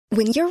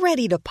When you're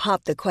ready to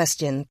pop the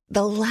question,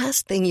 the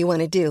last thing you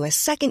want to do is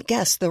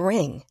second-guess the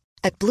ring.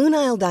 At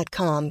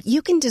BlueNile.com,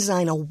 you can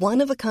design a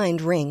one-of-a-kind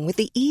ring with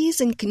the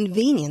ease and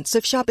convenience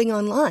of shopping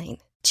online.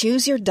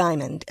 Choose your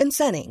diamond and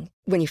setting.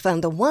 When you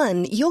find the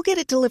one, you'll get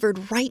it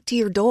delivered right to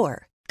your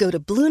door. Go to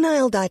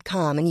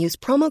BlueNile.com and use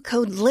promo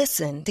code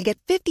LISTEN to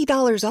get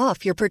 $50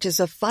 off your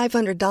purchase of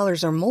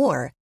 $500 or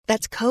more.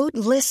 That's code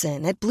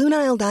LISTEN at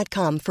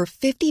BlueNile.com for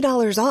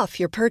 $50 off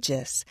your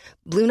purchase.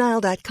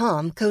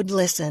 BlueNile.com, code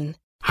LISTEN.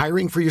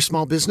 Hiring for your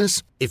small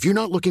business? If you're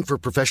not looking for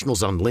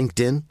professionals on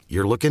LinkedIn,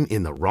 you're looking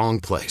in the wrong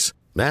place.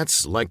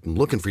 That's like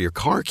looking for your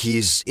car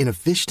keys in a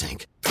fish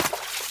tank.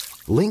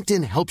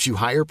 LinkedIn helps you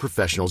hire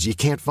professionals you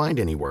can't find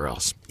anywhere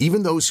else,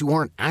 even those who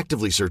aren't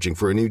actively searching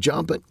for a new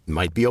job but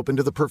might be open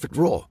to the perfect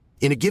role.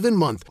 In a given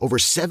month, over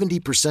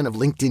 70% of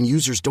LinkedIn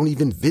users don't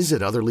even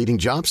visit other leading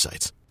job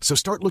sites. So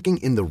start looking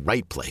in the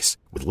right place.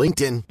 With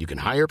LinkedIn, you can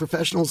hire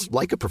professionals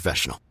like a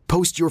professional.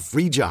 Post your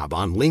free job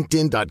on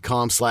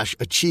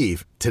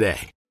linkedin.com/achieve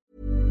today.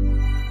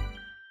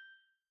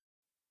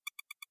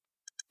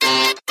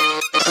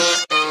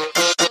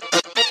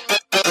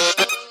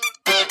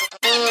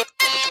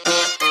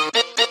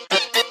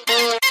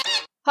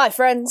 Hi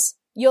friends,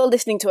 you're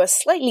listening to a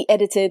slightly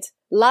edited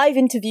live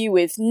interview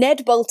with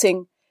Ned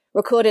Boulting,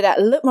 recorded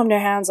at Look Mum No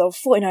Hands on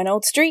 49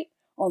 Old Street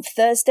on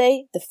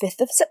Thursday, the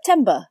 5th of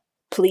September.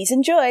 Please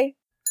enjoy.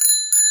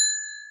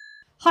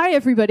 Hi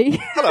everybody.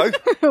 Hello.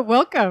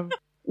 Welcome.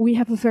 We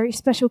have a very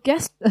special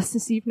guest with us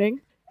this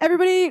evening.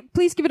 Everybody,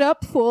 please give it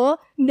up for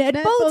Ned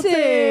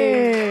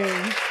Boulting.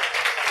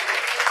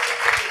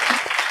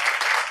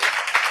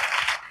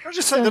 Can I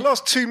just say, the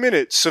last 2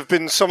 minutes have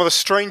been some of the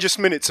strangest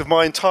minutes of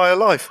my entire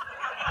life.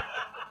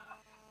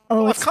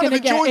 Oh, I've kind of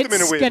enjoyed them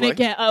in a weird way. It's going to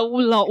get a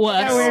lot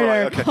worse.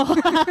 Right, okay.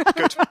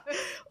 Good.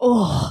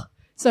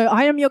 So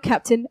I am your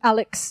captain,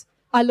 Alex.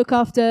 I look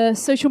after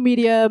social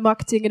media,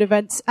 marketing and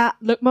events at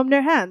Look Mum No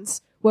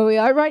Hands, where we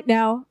are right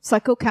now,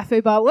 Cycle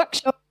Cafe Bar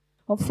Workshop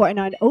on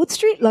 49 Old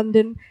Street,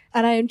 London.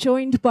 And I am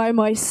joined by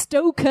my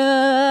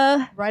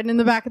stoker. Riding in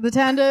the back of the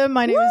tandem.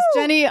 My name is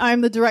Jenny.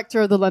 I'm the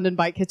director of the London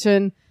Bike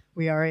Kitchen.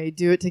 We are a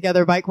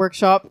do-it-together bike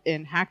workshop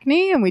in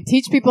Hackney, and we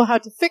teach people how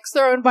to fix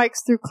their own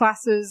bikes through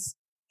classes,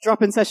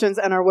 drop-in sessions,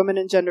 and our women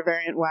and gender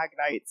variant WAG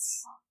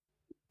nights.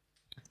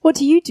 What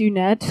do you do,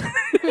 Ned?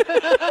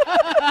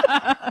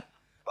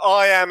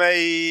 I am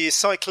a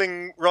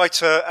cycling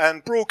writer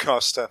and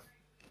broadcaster.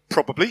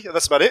 Probably.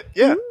 That's about it.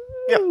 Yeah.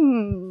 Yeah.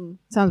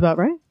 Sounds about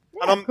right.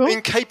 And I'm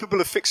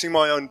incapable of fixing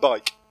my own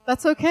bike.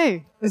 That's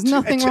okay. There's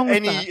nothing wrong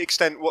with that. To any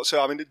extent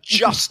whatsoever. I mean,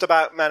 just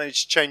about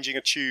managed changing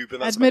a tube.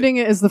 And that's admitting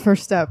it is the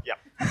first step. Yeah.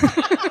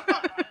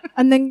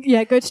 And then,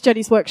 go to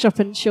Jenny's workshop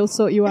and she'll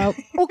sort you out.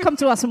 Or come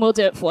to us and we'll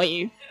do it for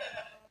you.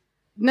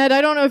 Ned, I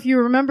don't know if you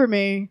remember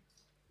me.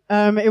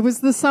 It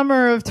was the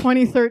summer of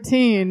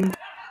 2013.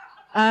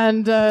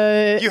 And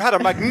you had a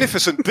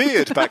magnificent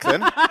beard back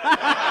then.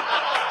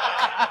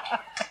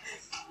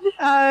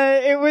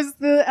 It was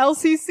the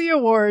LCC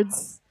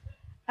Awards.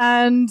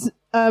 And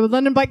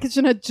London Bike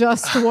Kitchen had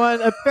just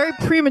won a very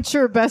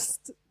premature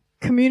best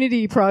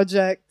community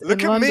project.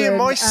 Look in at London. me in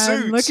my And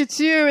suit. look at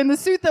you in the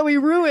suit that we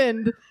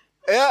ruined.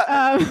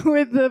 Yeah.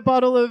 With the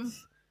bottle of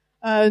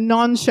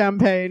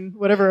non-champagne,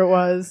 whatever it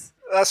was.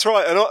 That's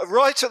right. And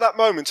right at that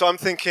moment, I'm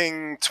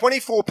thinking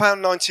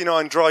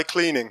 £24.99 dry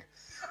cleaning.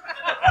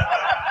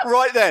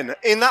 Right then,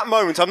 in that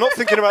moment, I'm not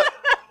thinking about...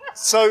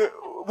 So,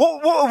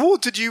 what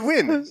award did you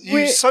win?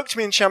 You soaked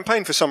me in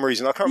champagne for some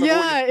reason. I can't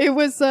remember. Yeah, it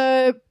was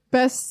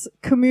best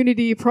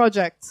community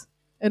project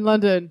in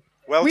London.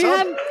 Well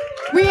done.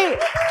 Yeah,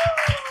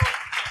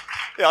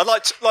 I'd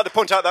like to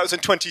point out that was in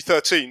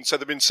 2013, so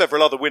there have been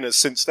several other winners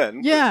since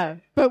then. Yeah,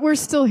 but we're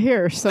still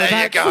here. So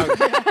there you go.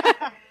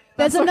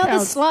 There's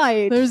another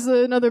slide. There's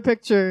another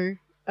picture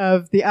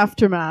of the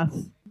aftermath.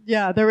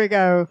 Yeah, there we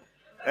go.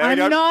 I'm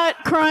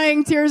not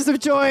crying tears of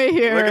joy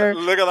here.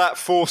 Look at that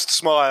forced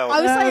smile.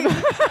 I was like,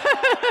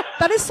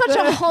 that is such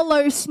a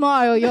hollow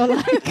smile. You're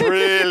like...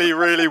 really,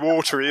 really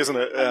watery, isn't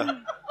it? Yeah.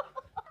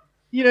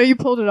 You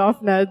pulled it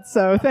off, Ned,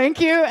 so thank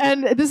you.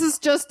 And this is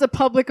just a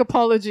public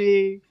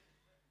apology.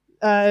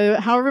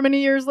 However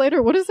many years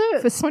later, what is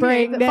it? For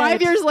spraying Ned.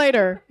 5 years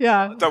later,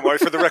 yeah. Don't worry,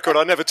 for the record,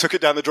 I never took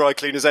it down the dry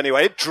cleaners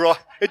anyway. It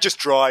just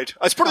dried.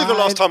 It's probably the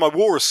last time I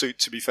wore a suit,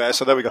 to be fair,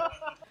 so there we go.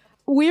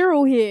 We're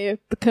all here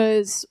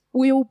because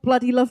we all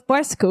bloody love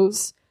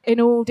bicycles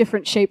in all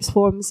different shapes,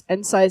 forms,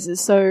 and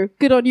sizes. So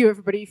good on you,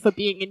 everybody, for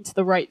being into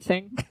the right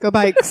thing. Go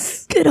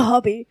bikes. Good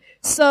hobby.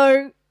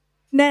 So,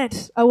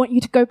 Ned, I want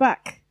you to go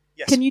back.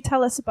 Yes. Can you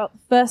tell us about the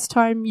first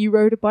time you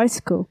rode a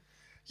bicycle?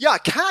 Yeah, I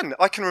can.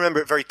 I can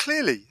remember it very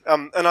clearly.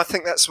 And I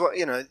think that's what,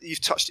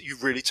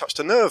 you've really touched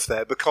a nerve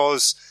there,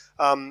 because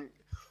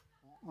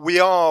we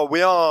all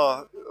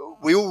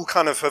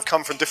kind of have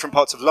come from different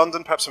parts of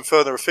London, perhaps from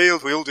further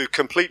afield. We all do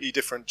completely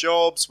different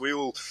jobs. We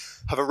all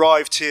have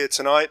arrived here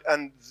tonight,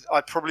 and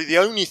probably the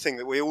only thing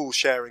that we all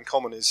share in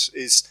common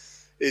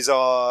is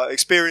our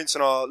experience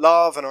and our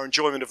love and our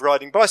enjoyment of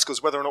riding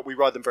bicycles, whether or not we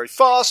ride them very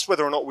fast,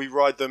 whether or not we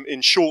ride them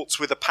in shorts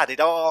with a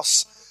padded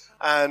arse,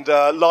 and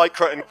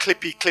lycra and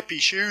clippy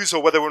shoes,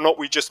 or whether or not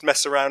we just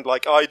mess around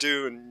like I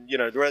do, and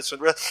the rest,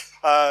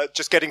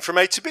 just getting from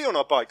A to B on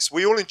our bikes.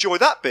 We all enjoy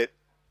that bit,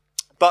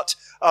 but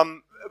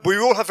we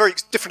all have very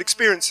different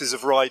experiences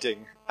of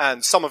riding,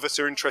 and some of us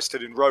are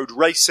interested in road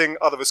racing,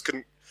 other of us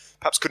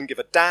perhaps couldn't give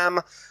a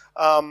damn.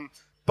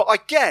 But I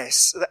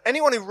guess that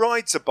anyone who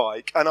rides a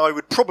bike, and I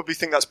would probably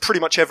think that's pretty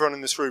much everyone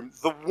in this room,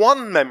 the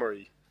one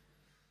memory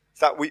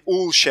that we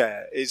all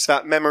share is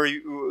that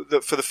memory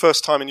that for the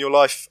first time in your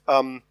life,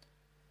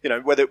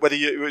 whether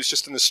it was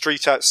just in the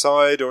street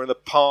outside or in the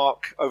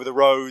park over the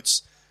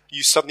roads,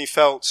 you suddenly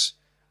felt,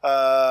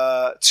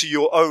 to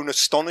your own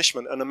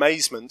astonishment and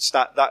amazement,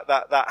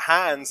 that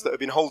hands that have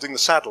been holding the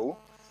saddle,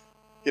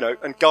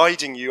 and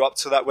guiding you up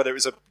to that, whether it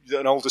was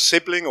an older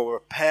sibling or a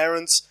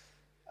parent,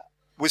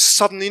 was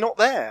suddenly not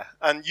there.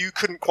 And you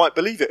couldn't quite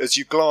believe it as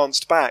you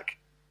glanced back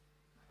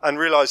and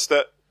realised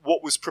that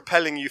what was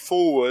propelling you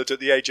forward at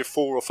the age of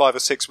 4 or 5 or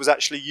 6 was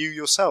actually you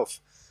yourself.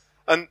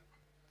 And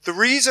the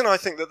reason I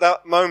think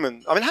that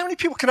moment, I mean, how many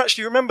people can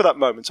actually remember that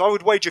moment? I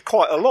would wager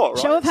quite a lot,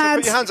 right? Show of hands.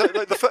 Put your hands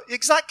up,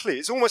 exactly.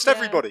 It's almost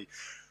everybody.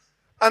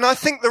 And I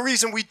think the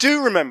reason we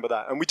do remember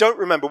that, and we don't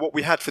remember what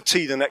we had for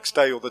tea the next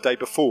day or the day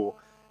before,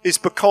 is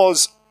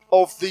because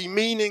of the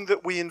meaning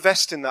that we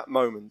invest in that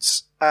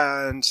moment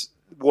and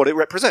what it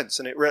represents.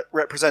 And it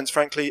represents,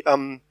 frankly,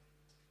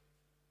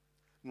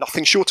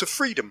 nothing short of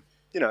freedom.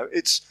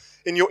 It's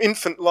in your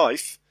infant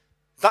life,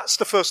 that's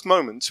the first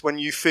moment when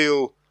you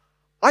feel,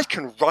 I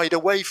can ride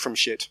away from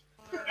shit.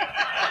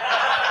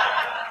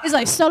 It's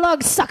like, so long,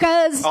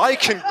 suckers! I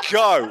can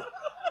go.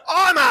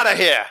 I'm out of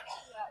here.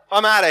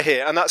 I'm out of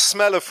here. And that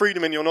smell of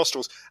freedom in your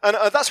nostrils. And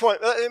that's why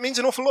it means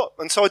an awful lot.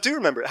 And so I do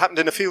remember it happened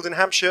in a field in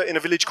Hampshire in a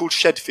village called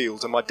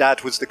Shedfield, and my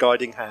dad was the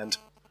guiding hand.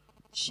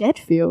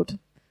 Shedfield?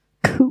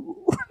 Cool.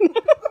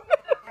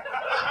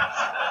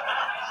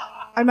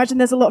 I imagine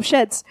there's a lot of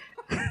sheds.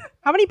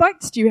 How many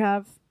bikes do you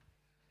have?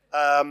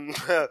 I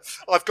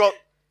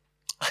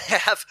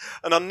have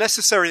an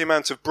unnecessary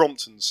amount of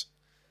Bromptons.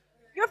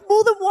 You have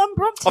more than one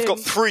Brompton? I've got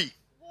 3.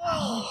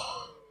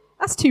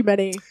 That's too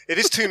many. It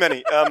is too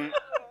many.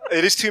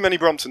 It is too many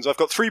Bromptons. I've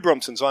got 3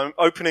 Bromptons. I'm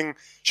opening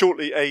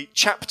shortly a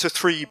Chapter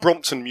 3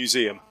 Brompton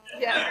museum.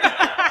 Yeah.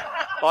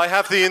 I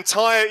have the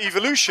entire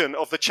evolution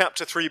of the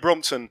Chapter 3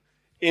 Brompton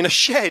in a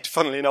shed,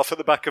 funnily enough, at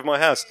the back of my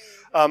house.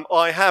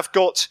 I have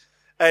got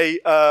a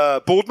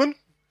Boardman.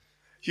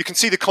 You can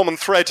see the common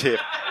thread here.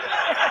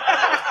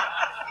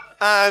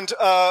 And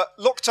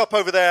locked up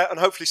over there, and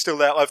hopefully still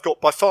there, I've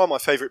got by far my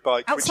favourite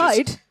bike.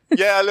 Outside?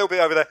 Yeah, a little bit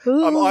over there.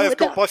 Ooh, I have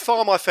got by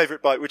far my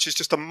favourite bike, which is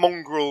just a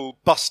mongrel,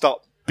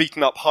 bust-up,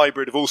 beaten-up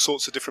hybrid of all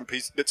sorts of different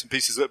bits and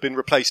pieces that have been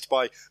replaced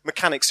by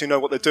mechanics who know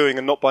what they're doing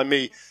and not by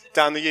me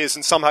down the years,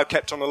 and somehow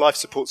kept on a life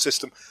support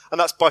system. And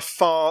that's by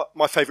far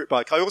my favourite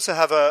bike. I also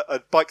have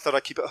a bike that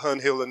I keep at Herne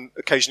Hill and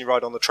occasionally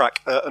ride on the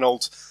track, an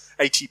old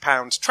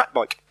 80-pound track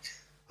bike.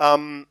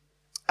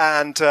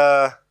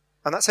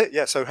 And that's it,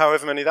 yeah. So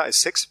however many that is,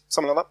 6,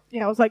 something like that.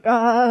 Yeah, I was like,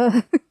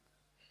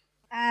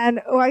 And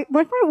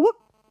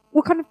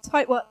what kind of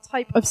type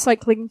of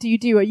cycling do you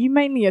do? Are you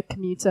mainly a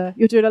commuter?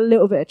 You're doing a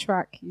little bit of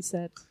track, you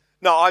said.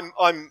 No, I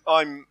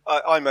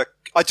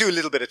do a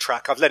little bit of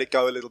track. I've let it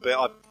go a little bit.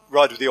 I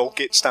ride with the old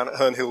gits down at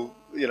Herne Hill,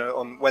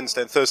 on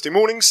Wednesday and Thursday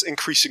mornings,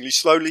 increasingly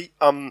slowly.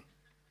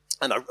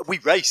 We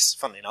race,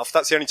 funnily enough.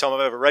 That's the only time I've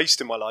ever raced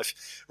in my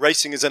life.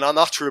 Racing is an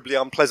unutterably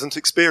unpleasant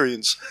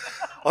experience.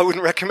 I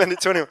wouldn't recommend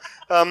it to anyone.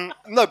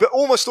 No, but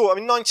almost all,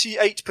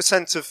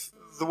 98% of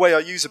the way I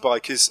use a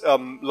bike is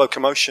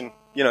locomotion.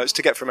 It's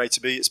to get from A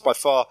to B. It's by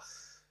far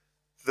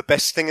the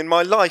best thing in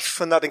my life,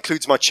 and that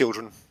includes my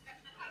children.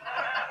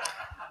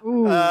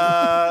 Ooh.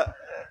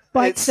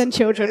 Bikes and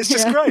children. It's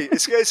just great.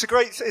 It's a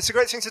great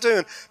thing to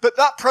do. But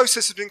that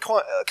process has been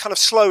quite kind of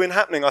slow in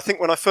happening. I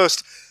think when I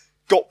first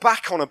got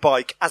back on a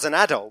bike as an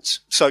adult,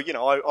 so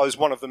I was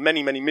one of the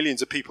many, many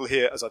millions of people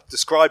here, as I've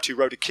described, who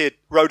rode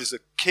as a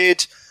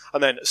kid,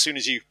 and then as soon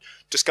as you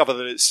discover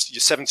that you're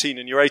 17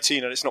 and you're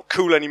 18 and it's not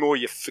cool anymore,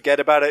 you forget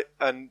about it,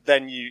 and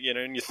then you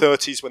in your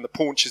 30s when the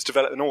paunch is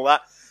developed and all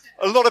that,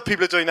 a lot of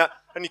people are doing that,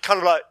 and you kind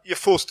of you're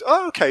forced.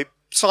 Oh, okay,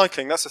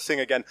 cycling, that's a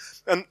thing again.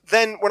 And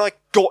then when I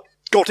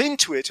got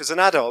into it as an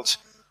adult,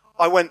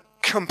 I went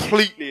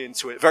completely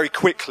into it very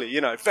quickly.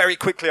 Very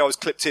quickly I was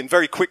clipped in.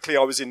 Very quickly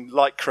I was in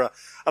lycra,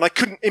 and I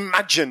couldn't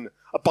imagine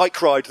a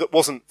bike ride that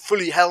wasn't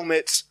fully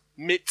helmet,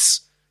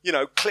 mitts,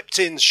 clipped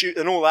in, shoot,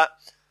 and all that,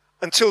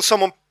 until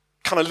someone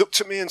kind of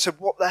looked at me and said,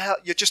 "What the hell?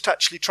 You're just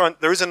actually trying.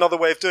 There is another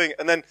way of doing it."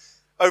 And then,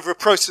 over a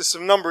process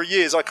of a number of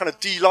years, I kind of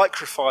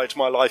de-lycrified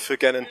my life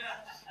again and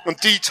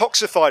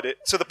detoxified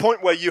it to the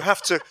point where you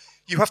have to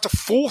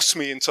force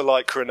me into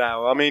lycra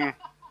now.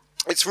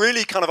 It's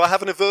really kind of, I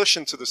have an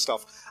aversion to the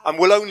stuff, and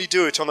will only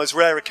do it on those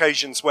rare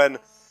occasions when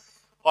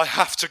I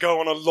have to go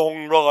on a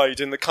long ride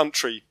in the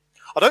country.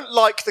 I don't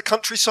like the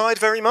countryside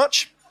very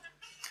much,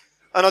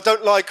 and I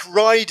don't like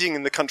riding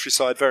in the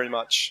countryside very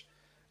much,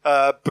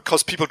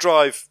 because people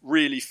drive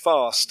really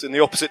fast in the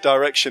opposite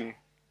direction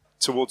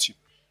towards you.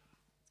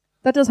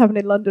 That does happen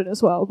in London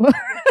as well. But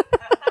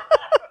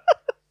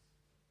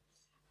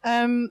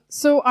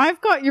So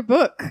I've got your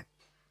book.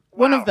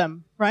 One Wow. of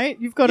them, right?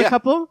 You've got Yeah. a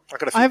couple? I've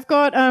got a few. I've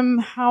got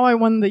How I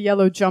Won the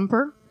Yellow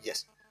Jumper.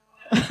 Yes.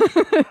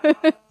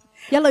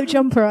 Yellow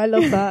jumper, I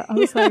love that. I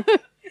was like,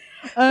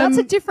 that's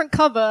a different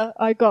cover.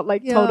 I got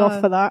told Yeah. off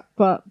for that,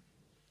 but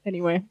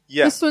anyway.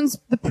 Yeah. This one's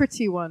the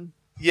pretty one.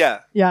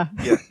 Yeah. Yeah.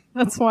 Yeah.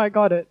 That's why I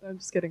got it. I'm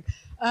just kidding.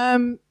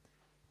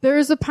 There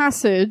is a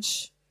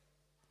passage.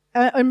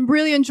 I'm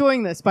really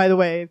enjoying this, by the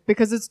way,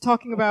 because it's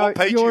talking about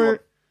page are you on?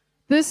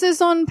 This is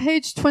on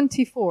page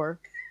 24.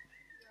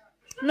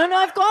 No,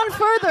 I've gone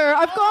further.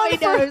 I've gone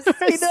further.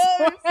 He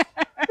knows.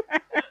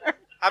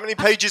 How many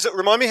pages?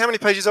 Remind me, how many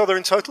pages are there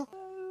in total?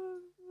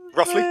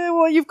 Roughly?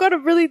 Well, you've got a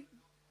really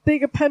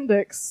big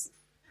appendix.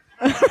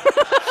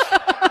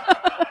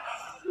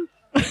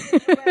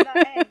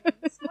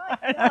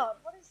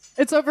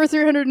 It's over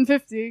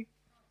 350.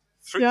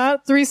 Yeah,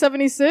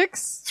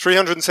 376.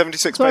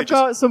 376 So I've pages.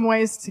 got some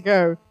ways to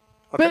go.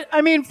 But,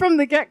 I mean, from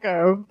the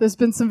get-go, there's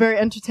been some very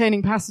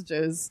entertaining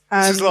passages.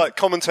 This And is like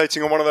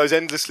commentating on one of those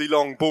endlessly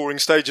long, boring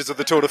stages of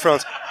the Tour de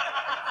France.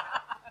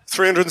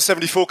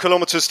 374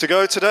 kilometres to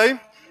go today.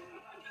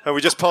 And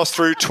we just passed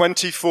through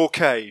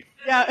 24k.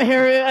 yeah,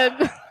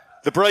 here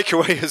The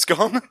breakaway has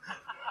gone.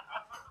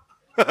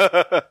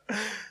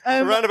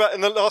 Around about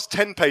in the last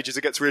 10 pages,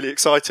 it gets really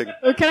exciting.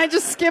 can I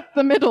just skip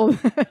the middle?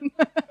 And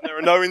there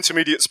are no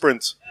intermediate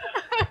sprints.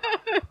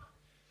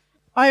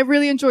 I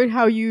really enjoyed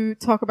how you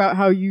talk about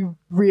how you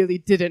really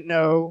didn't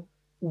know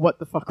what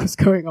the fuck was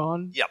going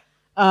on. Yep.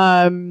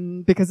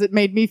 Because it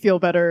made me feel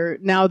better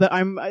now that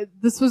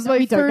this was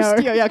my first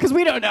know. year. Yeah, because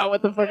we don't know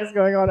what the fuck is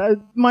going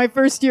on. My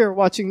first year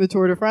watching the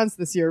Tour de France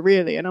this year,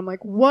 really. And I'm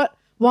like, what?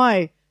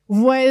 Why?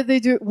 Why did they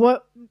do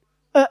what?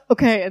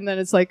 Okay. And then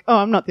it's like, oh,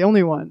 I'm not the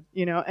only one,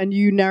 and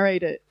you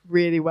narrate it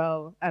really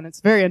well. And it's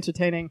very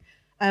entertaining.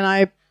 And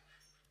I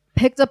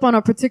picked up on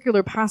a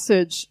particular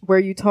passage where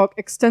you talk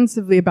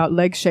extensively about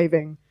leg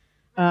shaving,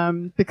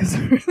 because I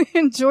really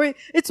enjoy.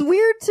 It's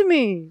weird to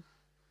me,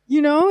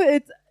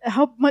 it's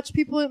how much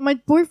my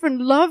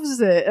boyfriend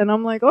loves it, and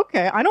I'm like,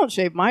 okay, I don't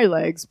shave my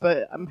legs,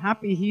 but I'm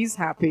happy he's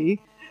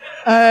happy.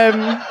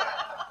 But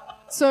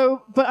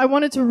I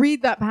wanted to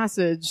read that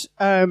passage,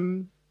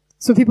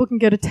 so people can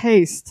get a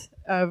taste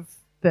of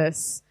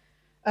this.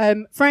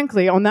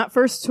 Frankly, on that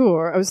first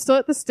tour, I was still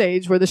at the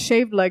stage where the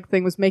shaved leg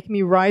thing was making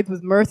me writhe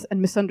with mirth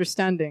and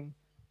misunderstanding.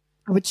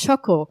 I would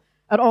chuckle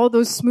at all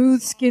those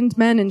smooth-skinned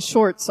men in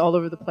shorts all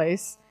over the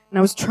place, and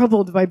I was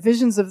troubled by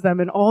visions of them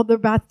in all their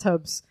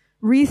bathtubs,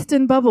 wreathed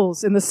in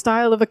bubbles in the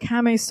style of a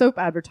Camé soap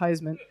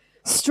advertisement,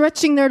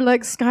 stretching their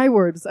legs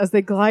skywards as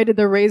they glided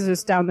their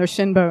razors down their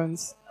shin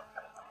bones.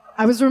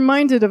 I was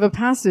reminded of a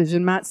passage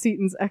in Matt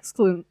Seaton's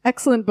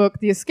excellent book,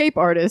 The Escape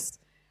Artist,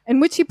 in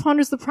which he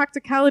ponders the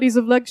practicalities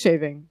of leg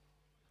shaving.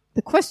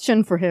 The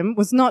question for him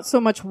was not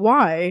so much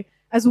why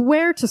as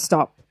where to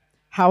stop.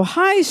 How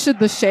high should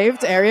the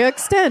shaved area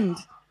extend?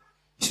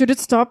 Should it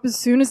stop as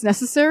soon as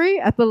necessary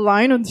at the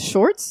line of the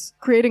shorts,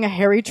 creating a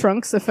hairy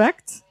trunks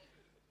effect?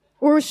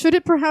 Or should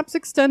it perhaps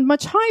extend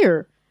much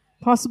higher,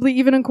 possibly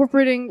even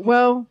incorporating,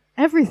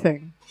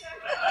 everything?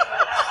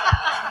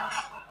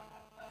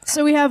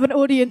 So we have an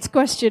audience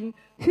question.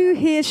 Who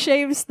here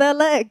shaves their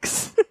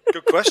legs?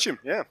 Good question,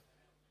 yeah.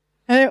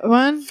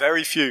 One,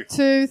 Very few.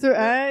 2, 3,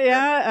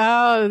 yeah.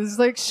 Oh, it's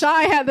like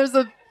shy hand. There's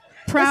a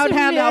proud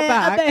hand out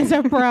back. There's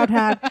a proud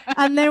hand.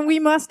 And then we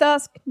must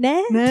ask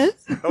Ned. Ned?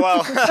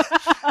 Well,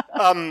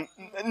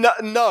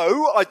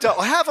 no, I don't.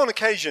 I have on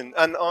occasion,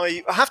 and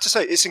I have to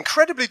say it's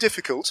incredibly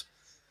difficult.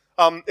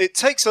 It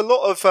takes a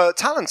lot of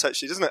talent,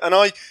 actually, doesn't it?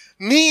 And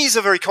knees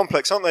are very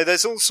complex, aren't they?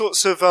 There's all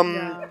sorts of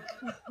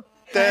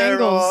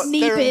Angles.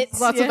 Knee bits.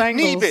 Lots of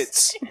angles. knee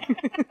bits.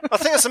 I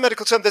think that's a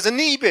medical term. There's a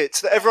knee bit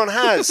that everyone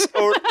has,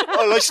 or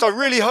at least I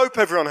really hope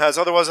everyone has.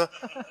 Otherwise,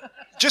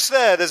 just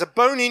there's a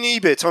bony knee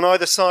bit on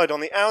either side on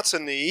the outer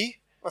knee.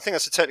 I think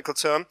that's a technical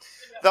term.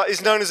 That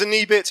is known as a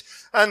knee bit.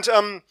 And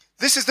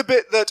this is the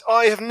bit that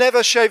I have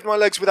never shaved my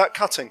legs without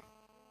cutting.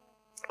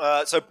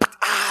 And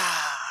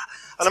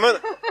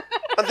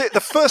the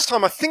first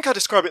time, I think I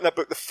describe it in that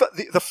book,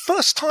 the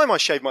first time I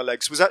shaved my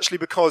legs was actually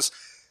because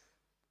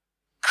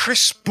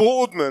Chris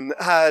Boardman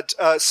had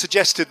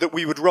suggested that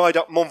we would ride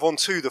up Mont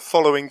Ventoux the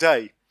following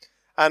day,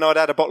 and I'd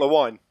had a bottle of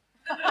wine.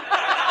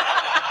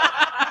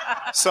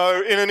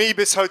 So in an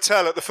Ibis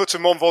hotel at the foot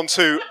of Mont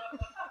Ventoux,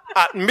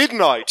 at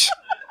midnight,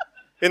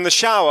 in the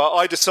shower,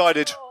 I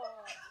decided,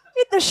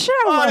 In the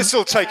shower. this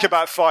will take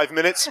about 5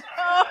 minutes.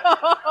 I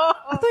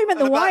thought you meant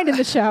the wine in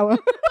the shower.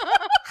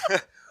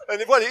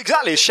 And, well,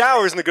 exactly, a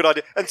shower isn't a good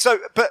idea. And so,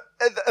 but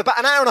about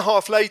an hour and a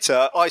half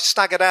later, I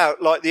staggered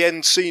out like the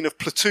end scene of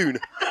Platoon.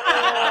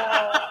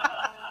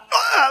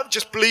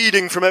 Just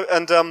bleeding from it.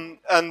 And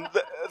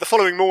the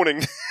following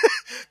morning,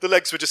 the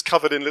legs were just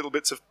covered in little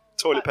bits of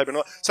toilet paper.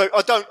 So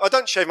I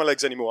don't shave my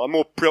legs anymore. I'm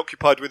more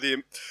preoccupied with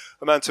the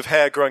amount of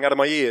hair growing out of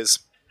my ears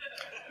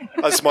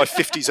as my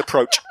 50s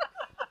approach.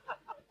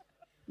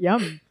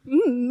 Yum.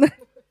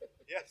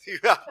 Yes, you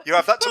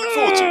have that to look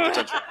forward to,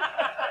 potentially.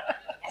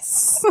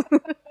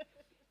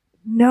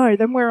 No,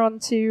 then we're on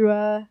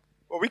to...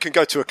 What we can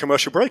go to a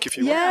commercial break if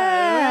you want.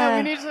 Yeah.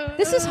 we need to.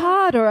 This is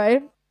hard, all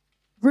right?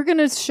 We're going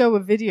to show a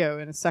video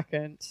in a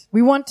second.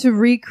 We want to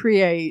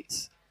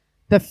recreate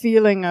the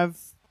feeling of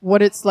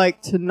what it's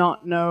like to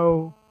not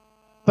know,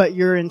 but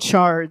you're in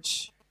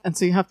charge. And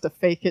so you have to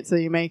fake it till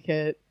you make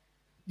it.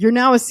 You're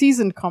now a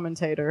seasoned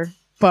commentator,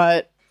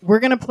 but we're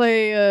going to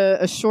play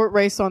a short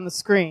race on the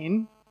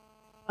screen.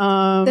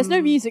 There's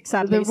no music,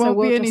 sadly. There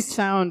won't be any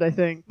sound, I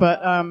think. But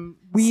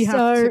we have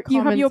to commentate.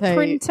 You have your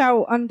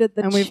printout under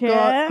the and we've chair.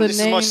 got the This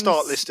names. is my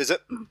start list, is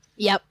it?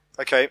 Yep.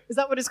 Okay. Is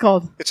that what it's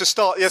called? It's a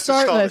start. Yes,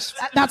 Start a start list.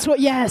 list. That's what,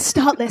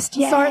 start list.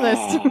 Yeah. Start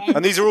list.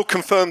 And these are all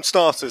confirmed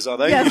starters, are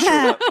they? Yes. You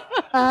sure of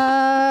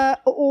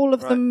that? All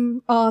of Right.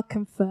 them are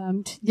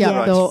confirmed.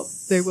 Yeah,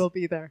 Yes. they will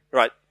be there.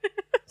 Right.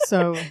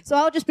 So, So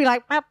I'll just be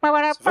like...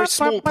 It's a very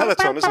small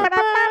peloton, isn't it?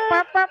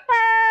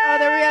 oh,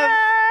 there we have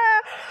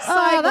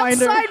That's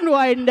Sidewinder.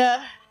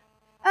 Sidewinder.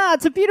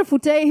 It's a beautiful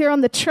day here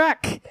on the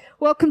track.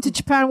 Welcome to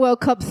Japan World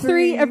Cup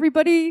 3,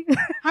 everybody.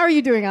 How are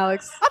you doing,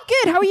 Alex? I'm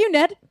good. How are you,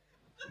 Ned?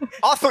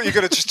 I thought you were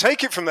going to just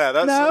take it from there.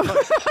 That's No.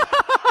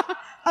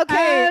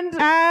 Okay. And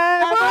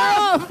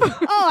off.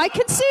 Oh, I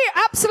can see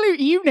absolute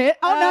unit.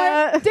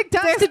 Oh no, Dick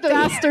Dastardly.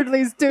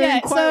 Dastardly's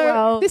doing quite so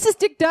well. This is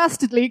Dick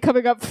Dastardly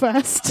coming up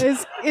first.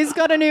 He's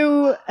got a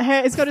new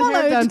hair. He's got his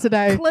hair done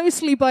today.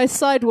 Closely by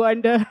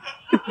Sidewinder.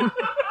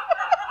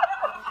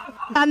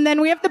 And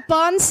then we have the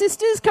Barnes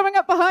sisters coming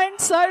up behind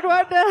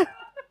Sidewinder.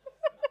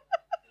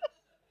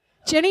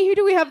 Jenny, who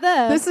do we have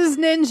there? This is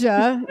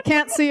Ninja.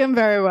 Can't see him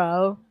very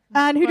well.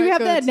 And who do we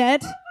have Quite there,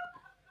 good.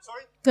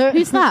 Ned?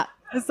 Who's that?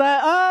 Is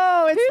that?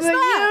 Oh, it's Who's the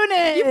that?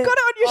 unit. You've got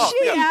it on your Oh,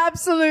 sheet. yeah.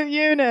 Absolute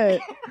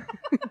unit.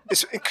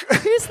 It's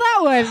Who's that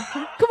one?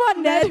 Come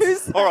on, Ned.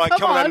 all right,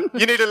 come on. on.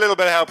 You need a little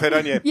bit of help here,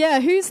 don't you? Yeah,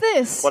 who's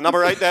this? Well,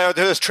 number 8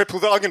 there's triple.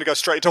 I'm going to go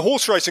straight into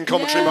horse racing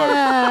commentary mode.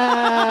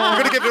 I'm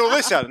going to give it all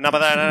this out. Number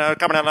 9,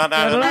 coming out.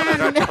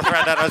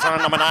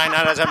 Number 9,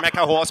 there's a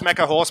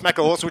mecha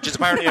horse, which is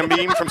apparently a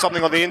meme from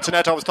something on the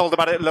internet. I was told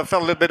about it. It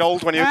felt a little bit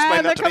old when you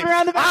explained that to me. they're coming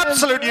around the bend.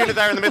 Absolute unit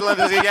there in the middle of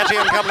the Yeti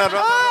and coming out.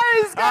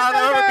 he's got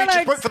They're over Alex.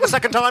 Beaches Brook for the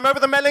second time over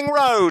the Melling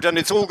Road, and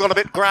it's all gone a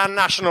bit Grand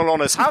National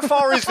on us. How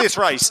far is this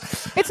race?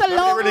 It's a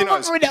Nobody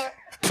long really knows.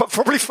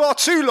 Probably far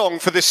too long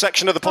for this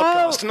section of the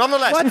podcast.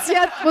 Nonetheless,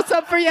 What's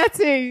up for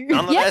Yeti?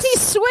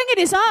 Yeti's swinging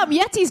his arm.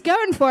 Yeti's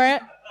going for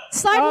it.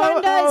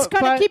 Sidewinder is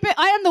kind of but- keep it.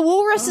 Iron the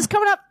Walrus is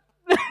coming up.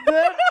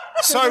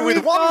 so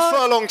with one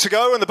furlong to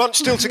go and the bunch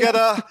still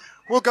together,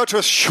 we'll go to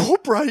a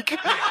short break.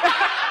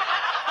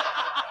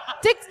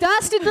 Dick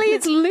Dastardly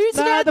is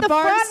losing it at The the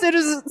Barnes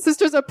front.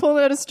 sisters are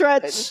pulling out a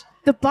stretch.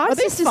 The Barnes Are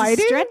they sisters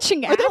fighting? are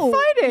stretching Are out. they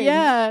fighting?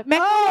 Yeah.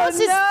 Mecha Horse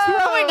is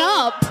throwing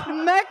up.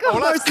 Mecha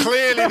Well, that's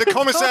clearly the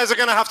commissaires are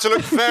going to have to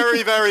look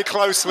very, very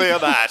closely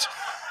at that.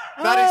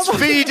 That is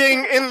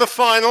feeding in the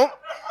final.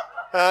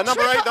 Number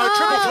 8, though,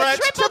 triple threat.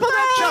 Triple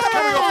threat. Just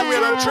coming off the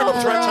wheel, and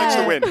triple threat takes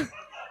the win.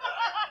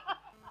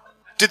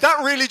 Did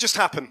that really just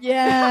happen?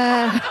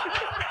 Yeah.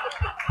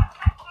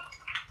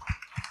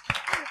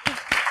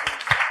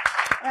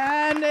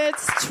 And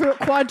it's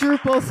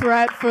quadruple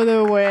threat for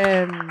the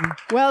win.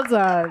 Well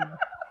done.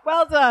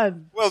 Well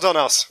done. Well done,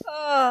 us.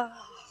 I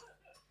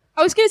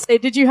was going to say,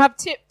 did you have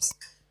tips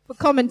for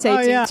commentating?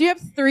 Oh, yeah. Do you have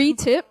 3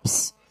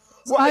 tips?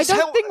 Well, I it's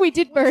don't think we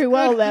did very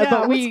well there, yeah, but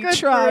what's we good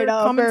tried for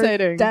our very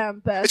commentating? damn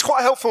best. It's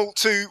quite helpful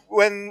to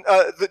when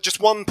that just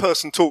one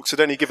person talks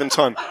at any given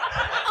time.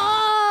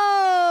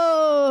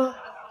 Oh,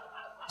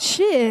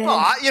 shit.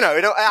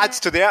 It adds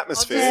to the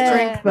atmosphere. Yeah.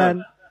 Drink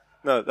then.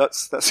 No,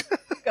 that's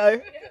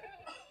Go.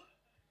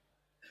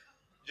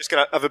 just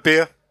gonna have a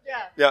beer.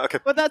 Yeah. Yeah, okay.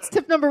 But that's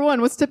tip number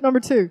 1. What's tip number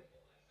 2?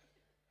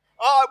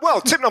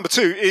 Well, tip number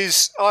 2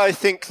 is I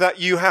think that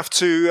you have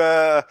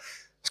to.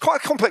 It's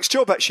quite a complex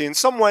job, actually. In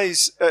some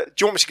ways, do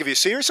you want me to give you a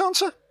serious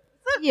answer?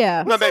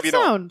 Yeah. No, maybe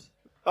not. Sound?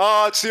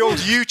 It's the old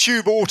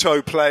YouTube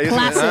autoplay, isn't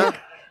it? Classic.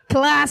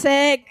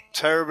 Classic.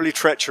 Terribly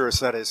treacherous,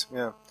 that is.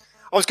 Yeah.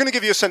 I was going to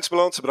give you a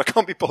sensible answer, but I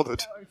can't be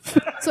bothered.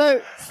 So,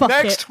 Fuck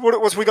Next, it.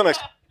 what we got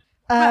next?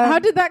 how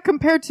did that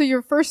compare to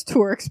your first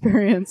tour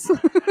experience?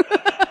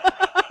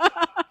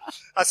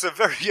 That's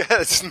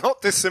it's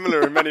not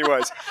dissimilar in many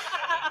ways.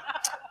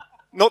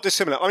 Not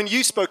dissimilar. I mean,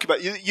 you spoke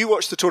about, you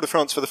watched the Tour de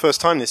France for the first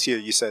time this year,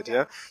 you said,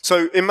 yeah?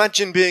 So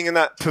imagine being in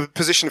that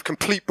position of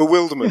complete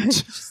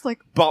bewilderment, Just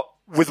like, but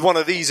with one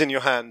of these in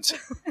your hand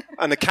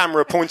and a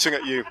camera pointing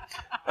at you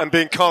and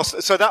being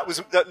cast. So that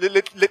was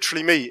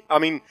literally me. I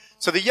mean,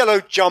 so the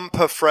yellow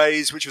jumper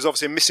phrase, which was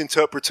obviously a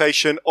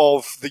misinterpretation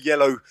of the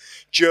yellow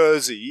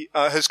jersey,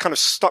 has kind of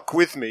stuck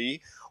with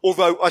me.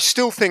 Although I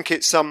still think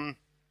it's, I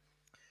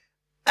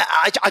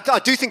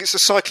do think it's the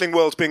cycling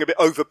world being a bit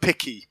over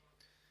picky.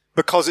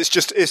 Because it's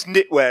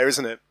knitwear,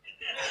 isn't it?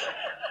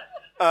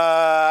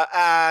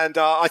 And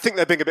I think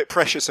they're being a bit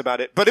precious about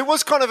it. But it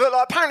was kind of,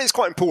 apparently it's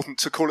quite important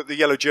to call it the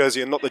yellow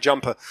jersey and not the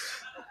jumper.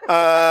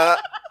 But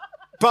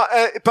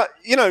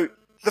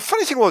the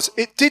funny thing was,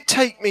 it did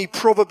take me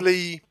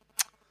probably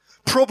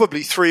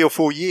 3 or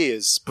 4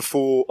 years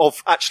before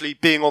of actually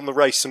being on the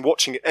race and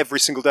watching it every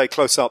single day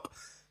close up.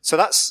 So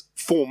that's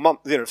 4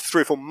 months,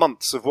 3 or 4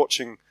 months of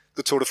watching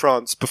the Tour de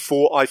France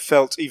before I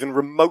felt even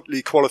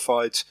remotely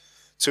qualified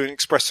to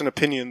express an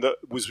opinion that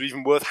was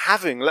even worth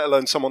having, let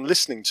alone someone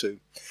listening to.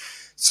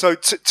 So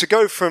to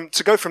go from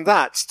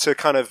that to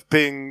kind of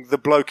being the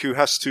bloke who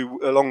has to,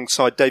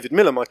 alongside David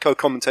Miller, my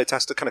co-commentator,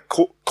 has to kind of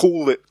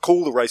call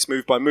the race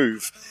move by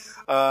move,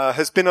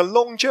 has been a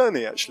long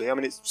journey, actually. I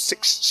mean, it's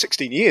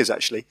 16 years,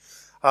 actually.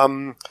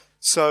 But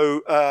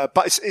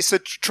it's a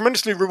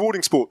tremendously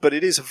rewarding sport, but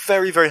it is a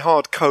very, very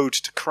hard code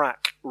to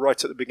crack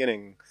right at the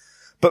beginning.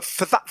 But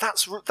for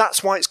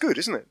that's why it's good,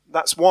 isn't it?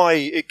 That's why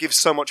it gives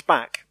so much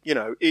back,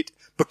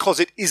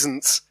 because it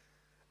isn't,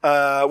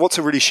 what's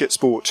a really shit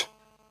sport?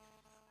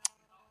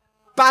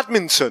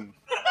 Badminton.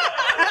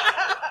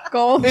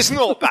 Golf. It's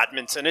not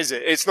badminton, is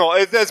it? It's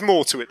not. There's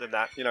more to it than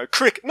that.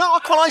 Cricket. No, I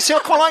quite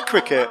like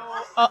cricket.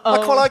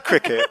 I quite like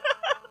cricket.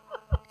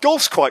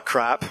 Golf's quite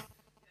crap.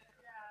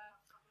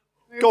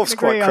 Golf's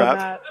quite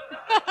crap.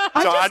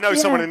 So I know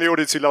someone in the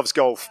audience who loves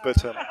golf,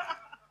 but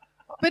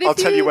I'll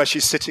tell you where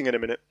she's sitting in a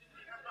minute.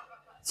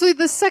 So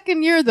the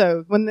second year,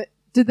 though,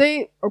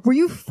 were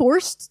you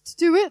forced to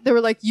do it? They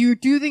were like, you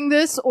doing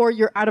this or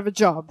you're out of a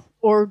job?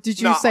 Or did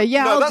you say,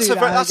 I'll do that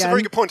that's a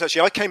very good point,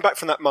 actually. I came back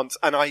from that month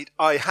and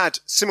I had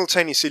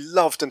simultaneously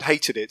loved and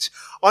hated it.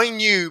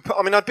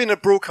 I'd been a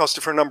broadcaster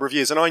for a number of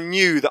years and I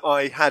knew that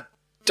I had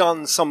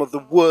done some of the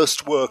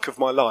worst work of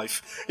my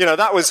life.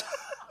 That was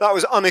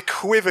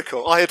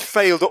unequivocal. I had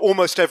failed at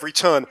almost every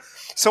turn.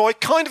 So I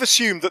kind of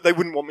assumed that they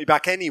wouldn't want me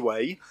back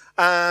anyway.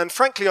 And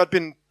frankly, I'd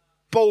been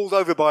bowled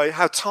over by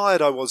how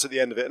tired I was at the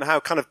end of it and how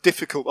kind of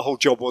difficult the whole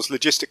job was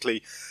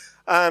logistically.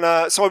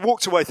 And so I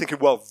walked away thinking,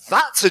 well,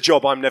 that's a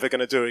job I'm never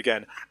going to do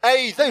again.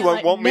 A, they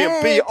won't want me,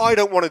 and B, I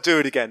don't want to do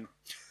it again.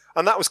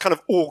 And that was kind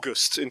of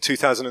August in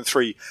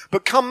 2003.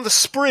 But come the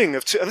spring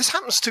of, and this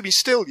happens to me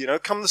still,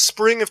 come the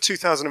spring of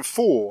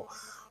 2004,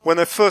 when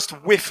the first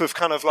whiff of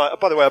kind of like,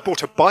 by the way, I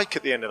bought a bike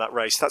at the end of that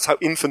race. That's how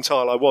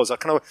infantile I was.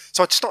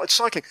 So I started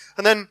cycling.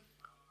 And then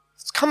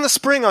come the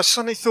spring, I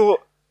suddenly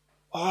thought,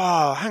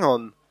 hang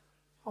on.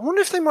 I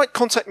wonder if they might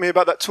contact me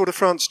about that Tour de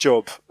France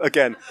job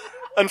again.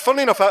 And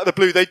funnily enough, out of the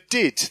blue, they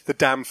did, the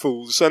damn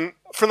fools. And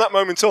from that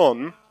moment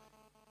on,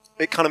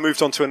 it kind of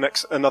moved on to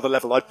another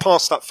level. I'd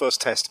passed that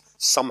first test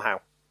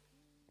somehow.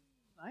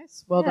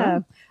 Nice. Well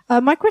done.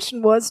 My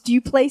question was, do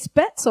you place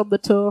bets on the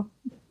tour?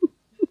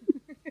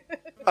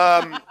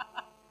 I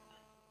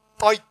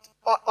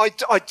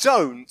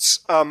don't.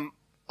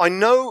 I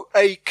know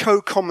a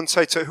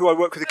co-commentator who I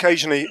work with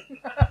occasionally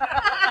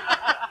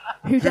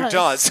Who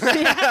does?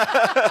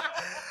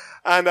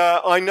 And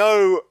I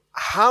know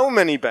how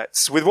many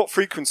bets, with what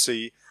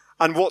frequency,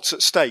 and what's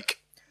at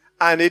stake.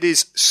 And it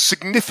is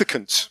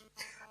significant.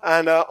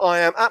 And I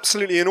am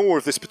absolutely in awe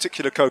of this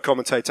particular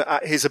co-commentator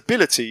at his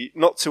ability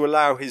not to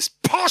allow his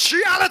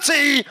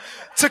partiality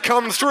to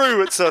come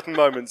through at certain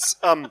moments.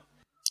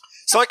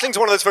 Cycling's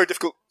one of those very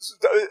difficult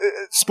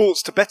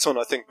sports to bet on,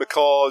 I think,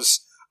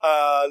 because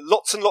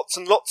lots and lots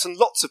and lots and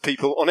lots of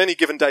people on any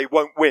given day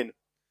won't win.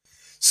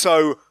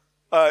 So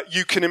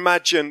you can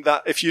imagine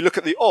that if you look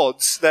at the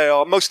odds,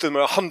 most of them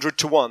are 100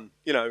 to 1,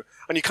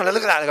 and you kind of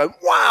look at that and go,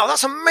 wow,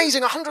 that's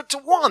amazing, 100 to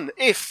 1.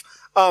 If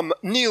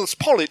Niels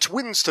Pollitt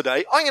wins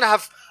today, I'm going to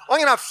have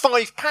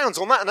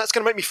 £5 on that, and that's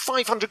going to make me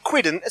 500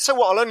 quid. And so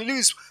what? I'll only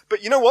lose.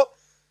 But you know what?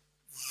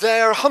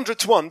 They're 100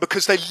 to 1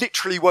 because they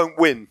literally won't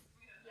win.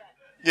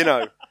 In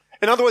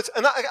other words,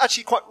 and that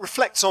actually quite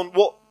reflects on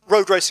what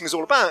road racing is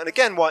all about, and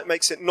again, why it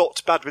makes it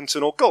not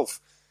badminton or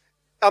golf.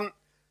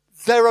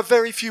 There are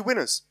very few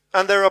winners.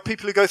 And there are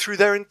people who go through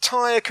their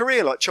entire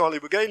career, like Charlie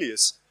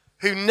Wegelius,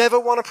 who never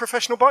won a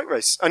professional bike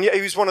race, and yet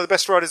he was one of the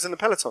best riders in the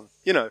peloton.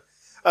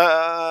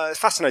 It's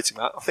fascinating,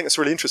 that. I think it's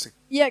really interesting.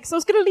 Yeah, because I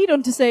was going to lead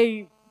on to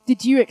say,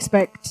 did you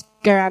expect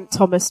Geraint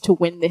Thomas to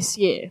win this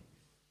year?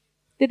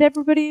 Did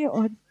everybody,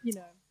 or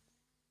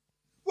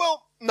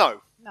Well,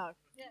 no. No.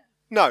 Yeah.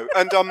 No,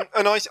 and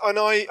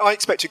I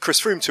expected Chris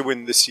Froome to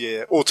win this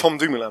year, or Tom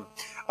Dumoulin.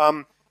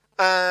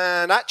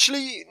 And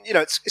actually,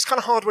 it's kind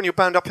of hard when you're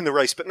bound up in the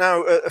race, but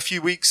now a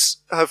few weeks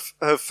have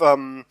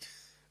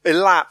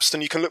elapsed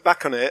and you can look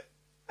back on it,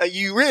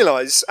 you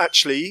realise,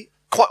 actually,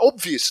 quite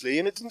obviously,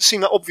 and it didn't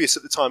seem that obvious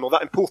at the time or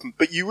that important,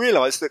 but you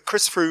realise that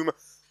Chris Froome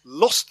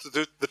lost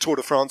the Tour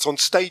de France on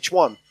stage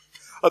 1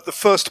 at the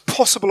first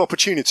possible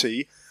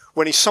opportunity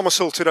when he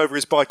somersaulted over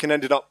his bike and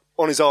ended up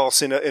on his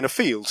arse in a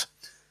field.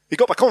 He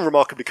got back on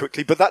remarkably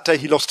quickly, but that day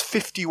he lost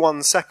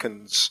 51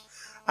 seconds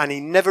and he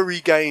never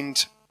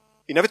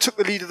took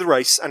the lead of the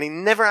race, and he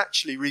never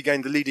actually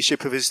regained the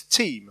leadership of his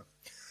team.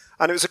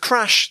 And it was a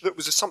crash that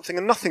was a something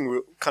and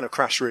nothing kind of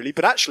crash, really.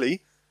 But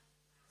actually,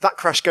 that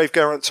crash gave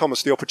Geraint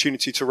Thomas the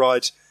opportunity to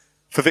ride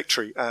for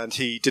victory, and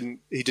he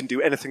didn't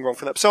do anything wrong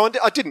for that. So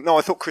I didn't know.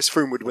 I thought Chris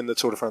Froome would win the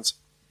Tour de France.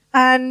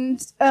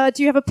 And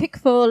do you have a pick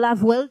for La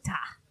Vuelta?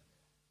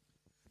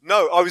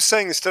 No, I was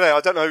saying this today.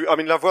 I don't know. I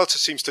mean, La Vuelta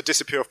seems to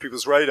disappear off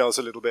people's radars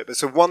a little bit, but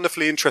it's a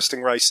wonderfully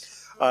interesting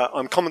race.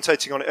 I'm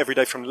commentating on it every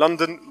day from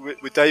London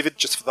with David,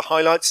 just for the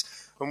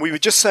highlights. And we were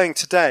just saying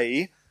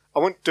today, I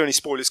won't do any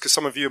spoilers because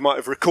some of you might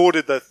have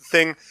recorded the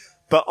thing,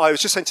 but I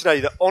was just saying today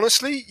that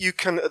honestly, you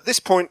can, at this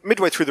point,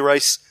 midway through the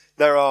race,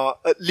 there are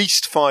at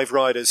least 5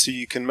 riders who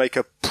you can make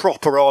a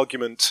proper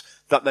argument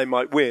that they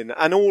might win.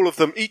 And all of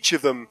them, each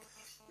of them,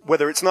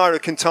 whether it's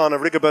Nairo Quintana,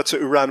 Rigoberto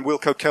Urán,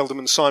 Wilco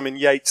Kelderman, Simon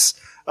Yates,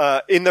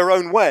 in their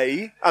own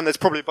way, and there's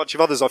probably a bunch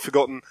of others I've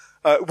forgotten,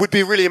 would be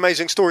a really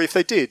amazing story if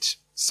they did.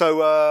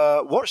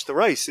 So watch the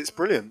race. It's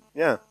brilliant.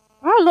 Yeah.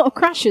 There are a lot of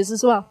crashes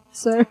as well.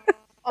 So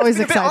Always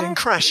It's been a exciting. bit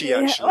uncrashy,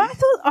 actually. I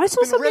thought I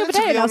saw Been something the other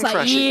day and I was like,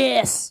 relatively uncrashy.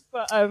 yes.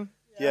 But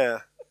Yeah.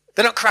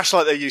 They don't crash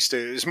like they used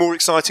to. It was more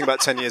exciting about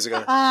 10 years ago.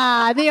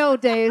 the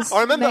old days.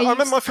 I remember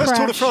my first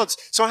Tour de crash. France.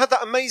 So I had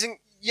that amazing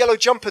yellow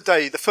jumper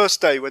day, the first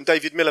day when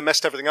David Miller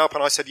messed everything up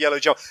and I said yellow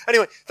jumper.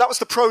 Anyway, that was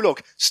the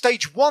prologue.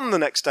 Stage 1 the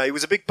next day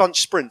was a big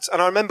bunch sprint.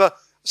 And I remember,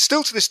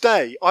 still to this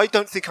day, I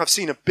don't think I've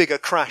seen a bigger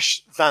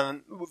crash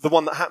than the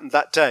one that happened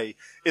that day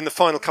in the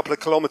final couple of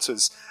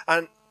kilometres.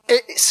 And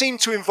it seemed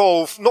to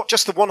involve not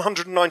just the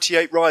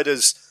 198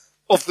 riders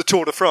of the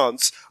Tour de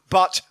France,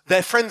 but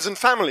their friends and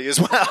family as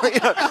well. You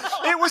know,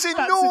 it was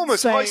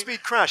enormous insane.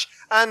 high-speed crash.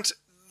 And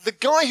the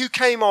guy who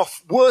came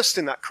off worst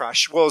in that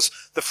crash was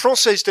the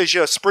Française des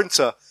Jeux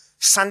sprinter,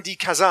 Sandy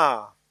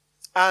Cazard.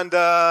 And,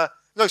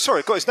 no, sorry,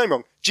 I got his name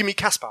wrong. Jimmy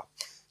Casper.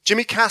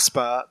 Jimmy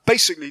Casper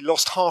basically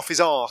lost half his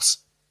arse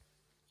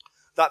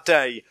that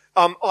day.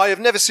 I have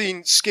never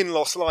seen skin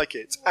loss like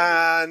it.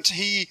 And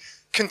he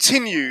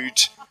continued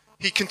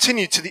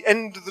to the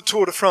end of the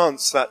Tour de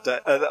France that day,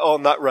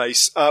 on that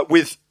race,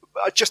 with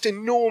just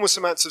enormous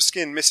amounts of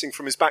skin missing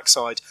from his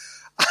backside.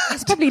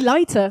 It's probably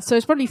lighter, so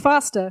it's probably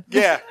faster.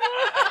 Yeah.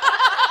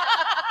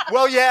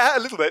 Well, yeah, a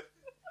little bit.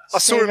 I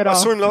saw Shave it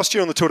off. him last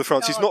year on the Tour de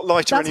France. He's not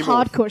lighter That's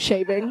anymore. hardcore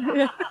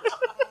shaving.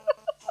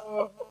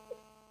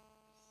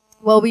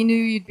 Well, we knew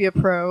you'd be a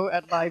pro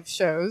at live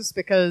shows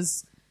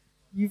because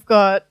you've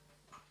got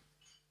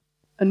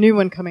a new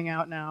one coming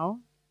out now.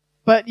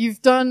 But you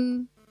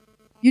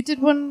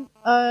did one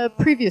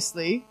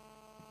previously.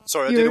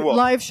 Sorry, I Your did a what?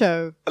 live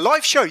show. A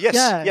live show, yes.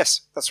 Yeah.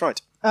 Yes, that's right.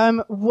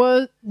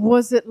 What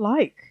was it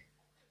like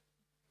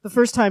the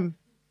first time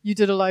you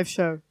did a live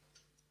show?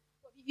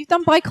 You've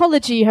done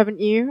Bikeology, haven't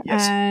you?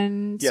 Yes.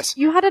 And Yes.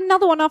 you had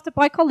another one after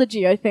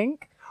Bikeology, I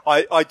think.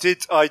 I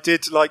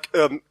did like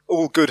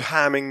all good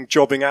hamming,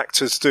 jobbing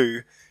actors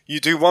do. You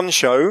do one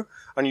show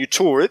and you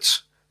tour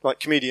it, like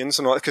comedians,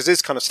 and because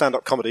it's kind of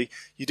stand-up comedy.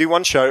 You do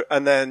one show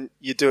and then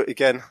you do it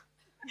again.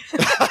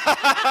 It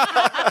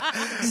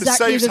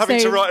Exactly saves the having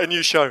to same. write a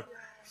new show.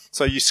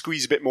 So you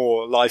squeeze a bit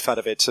more life out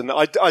of it. And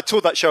I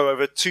toured that show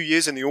over 2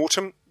 years in the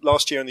autumn,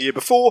 last year and the year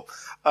before.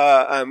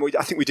 And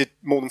I think we did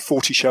more than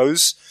 40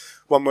 shows,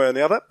 one way or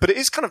the other. But it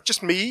is kind of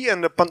just me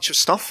and a bunch of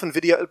stuff and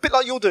video, a bit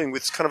like you're doing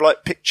with kind of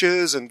like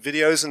pictures and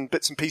videos and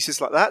bits and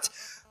pieces like that,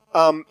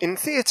 in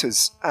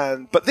theatres.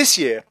 But this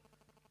year,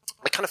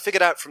 I kind of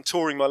figured out from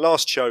touring my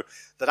last show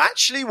that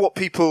actually what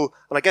people,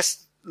 and I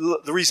guess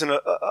the reason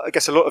I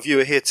guess a lot of you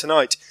are here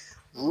tonight,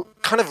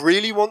 kind of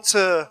really want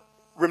to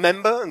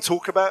remember and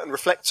talk about and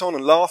reflect on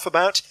and laugh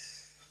about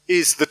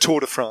is the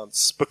Tour de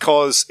France,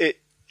 because it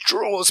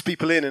draws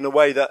people in a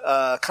way that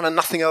kind of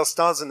nothing else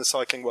does in the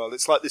cycling world.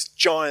 It's like this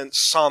giant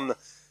sun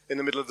in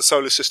the middle of the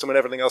solar system and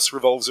everything else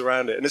revolves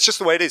around it. And it's just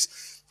the way it is.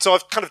 So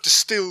I've kind of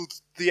distilled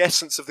the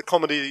essence of the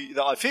comedy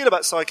that I feel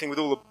about cycling with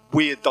all the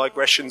weird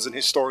digressions and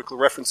historical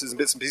references and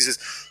bits and pieces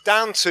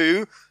down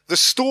to the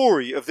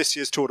story of this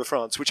year's Tour de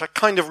France, which I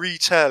kind of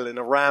retell in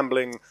a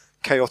rambling,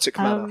 chaotic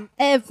manner.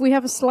 Ev, we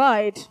have a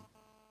slide.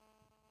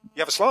 You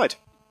have a slide.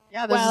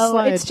 Yeah, there's a Well,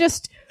 slide. it's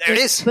just There it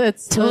is.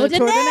 It's Tour de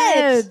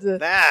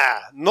Ned.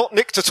 Not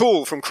nicked at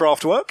all from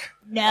Kraftwerk.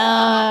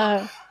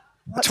 no.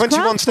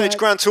 21 stage Kraftwerk?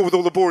 Grand Tour with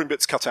all the boring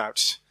bits cut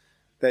out.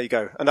 There you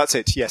go. And that's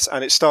it, yes.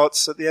 And it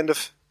starts at the end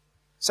of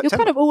You're September.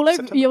 kind of all over.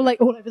 September. You're like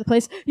all over the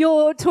place.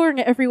 You're touring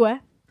it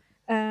everywhere.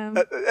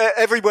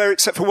 Everywhere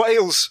except for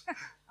Wales.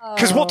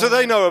 Because what do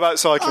they know about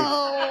cycling?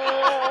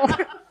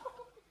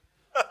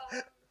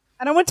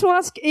 And I want to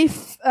ask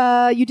if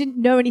you didn't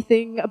know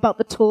anything about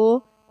the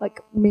tour,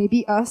 like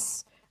maybe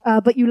us,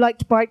 but you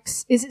liked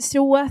bikes. Is it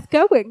still worth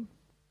going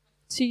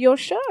to your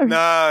show?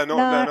 No,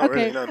 not okay.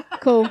 really, no.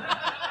 Cool.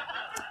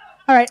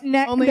 All right,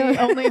 next. only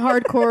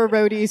hardcore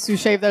roadies who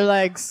shave their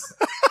legs.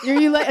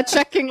 You like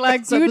checking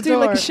legs You at would the do door.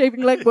 like a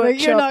shaving leg But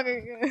workshop. you're not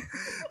gonna-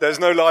 There's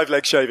no live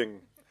leg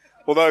shaving.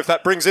 Although if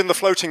that brings in the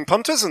floating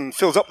punters and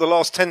fills up the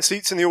last 10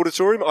 seats in the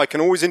auditorium, I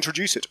can always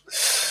introduce it.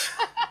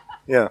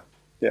 Yeah.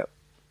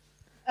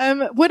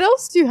 What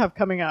else do you have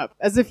coming up?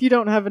 As if you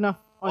don't have enough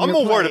on I'm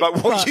your more worried plate.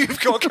 about what But- you've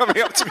got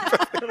coming up, to be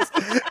perfectly honest.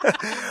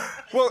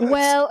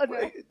 Well,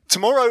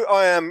 Tomorrow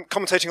I am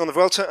commentating on the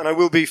Vuelta, and I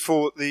will be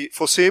for the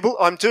foreseeable.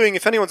 I'm doing,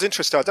 if anyone's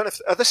interested, I don't know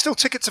if, are there still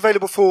tickets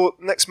available for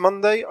next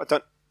Monday? I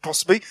don't,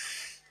 possibly.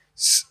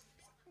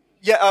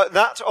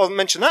 That, I'll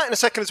mention that in a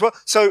second as well.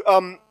 So,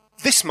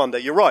 this Monday,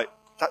 you're right.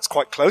 That's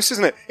quite close,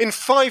 isn't it? In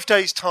 5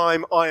 days'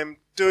 time, I'm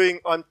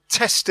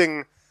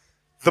testing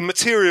the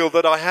material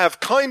that I have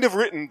kind of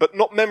written, but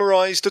not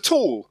memorized at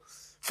all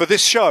for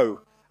this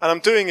show. And I'm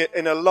doing it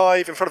in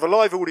front of a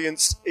live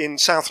audience in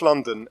South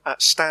London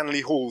at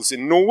Stanley Halls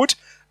in Norwood.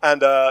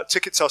 And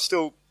tickets are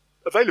still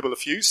available, a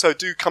few, so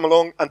do come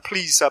along and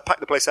please pack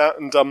the place out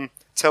and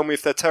tell me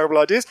if they're terrible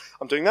ideas.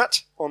 I'm doing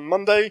that on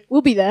Monday.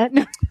 We'll be there.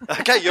 No.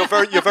 Okay, you're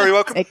very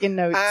welcome. Taking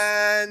notes.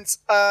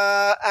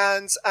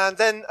 And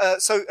then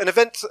so an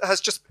event has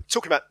just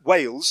talking about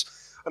Wales.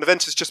 An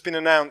event has just been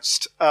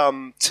announced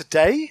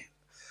today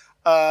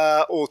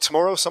or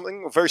tomorrow or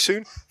something, or very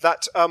soon.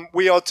 That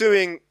we are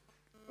doing.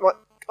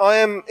 I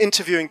am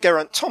interviewing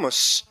Geraint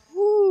Thomas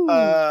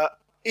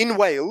in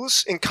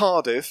Wales, in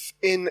Cardiff,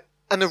 in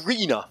an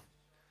arena,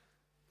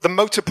 the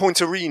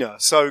Motorpoint Arena.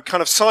 So,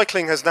 kind of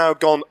cycling has now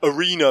gone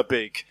arena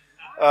big.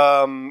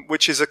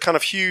 Which is a kind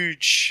of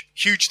huge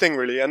thing,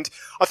 really. And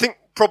I think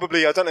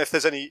probably, I don't know if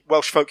there's any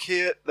Welsh folk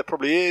here, there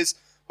probably is,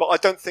 but I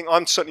don't think,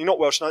 I'm certainly not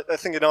Welsh, and I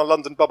think in our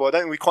London bubble, I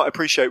don't think we quite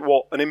appreciate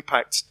what an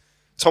impact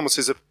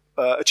Thomas's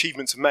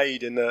achievements have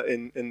made in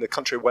the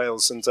country of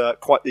Wales, and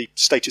quite the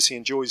status he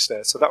enjoys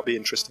there. So that would be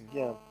interesting,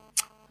 yeah.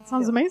 That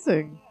sounds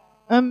amazing.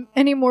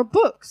 Any more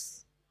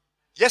books?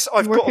 Yes,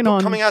 I've got a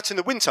book coming out in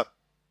the winter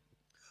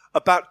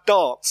about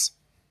darts.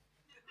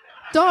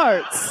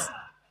 Darts?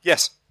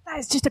 Yes. That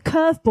is just a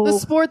curveball. The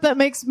sport that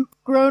makes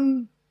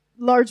grown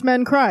large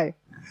men cry.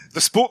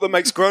 The sport that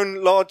makes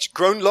grown large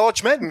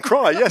men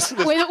cry, yes.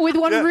 with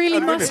one really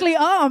muscly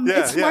arm. Yeah,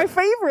 it's my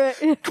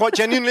favourite. Quite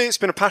genuinely, it's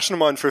been a passion of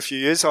mine for a few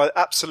years. I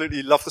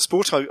absolutely love the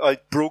sport. I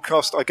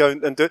broadcast, I go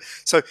and do it.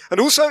 So, and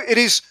also it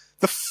is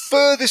the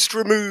furthest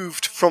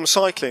removed from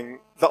cycling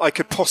that I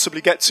could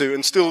possibly get to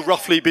and still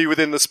roughly be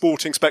within the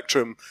sporting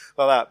spectrum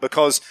like that,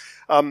 because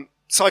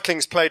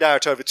cycling's played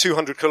out over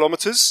 200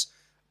 kilometres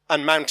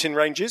and mountain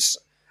ranges,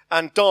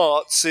 and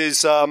darts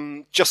is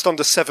just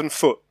under 7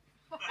 foot.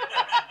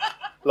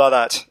 Like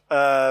that.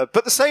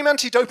 But the same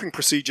anti-doping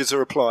procedures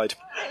are applied.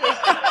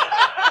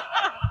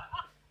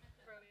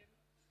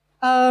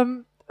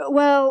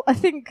 Well, I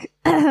think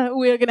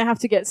we're going to have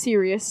to get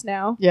serious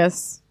now.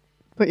 Yes.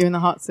 Put you in the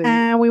hot seat.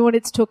 And we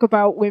wanted to talk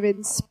about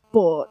women's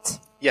sport.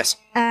 Yes.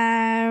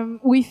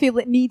 We feel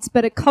it needs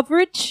better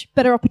coverage,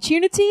 better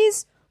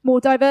opportunities,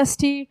 more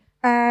diversity,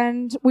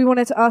 and we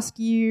wanted to ask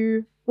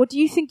you, what do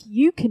you think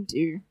you can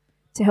do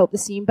to help the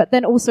scene, but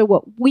then also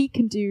what we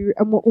can do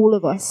and what all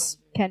of us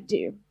can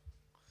do?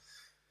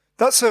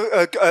 That's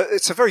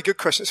it's a very good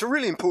question. It's a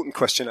really important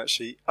question,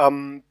 actually,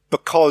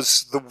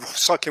 because the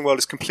cycling world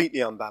is completely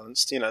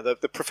unbalanced. You know,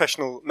 the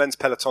professional men's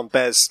peloton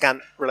bears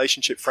scant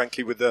relationship,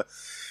 frankly, with the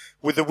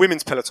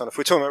women's peloton. If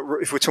we're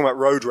talking about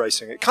road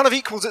racing, it kind of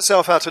equals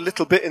itself out a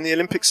little bit in the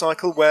Olympic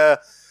cycle, where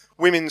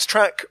women's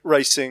track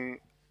racing,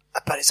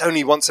 but it's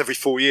only once every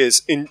 4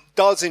 years,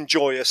 does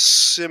enjoy a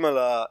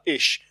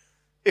similar-ish,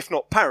 if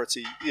not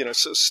parity, you know,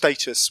 sort of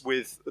status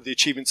with the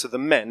achievements of the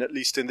men, at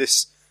least in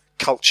this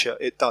culture,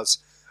 it does.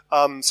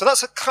 So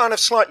that's a kind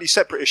of slightly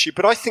separate issue,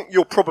 but I think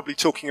you're probably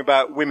talking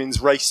about women's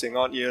racing,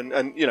 aren't you?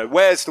 And you know,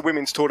 where's the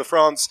women's Tour de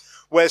France?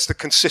 Where's the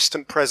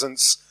consistent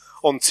presence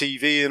on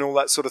TV and all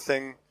that sort of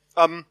thing?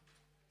 I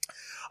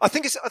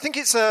think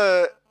there's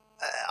a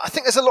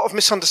lot of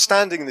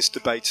misunderstanding in this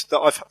debate that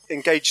I've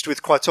engaged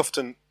with quite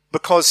often,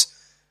 because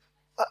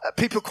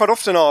people quite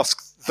often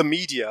ask the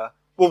media,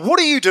 well, what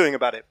are you doing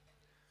about it?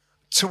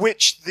 To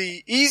which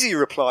the easy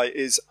reply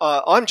is,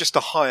 I'm just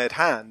a hired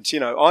hand. You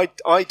know,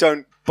 I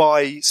don't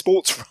buy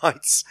sports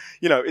rights.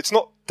 You know, it's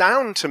not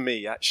down to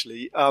me,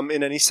 actually,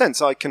 in any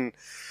sense. I can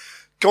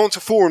go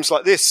onto forums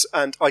like this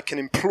and I can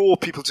implore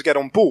people to get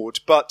on board.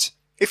 But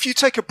if you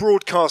take a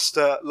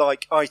broadcaster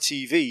like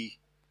ITV,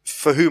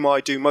 for whom I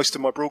do most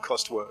of my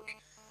broadcast work,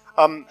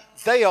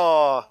 they're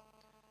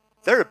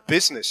a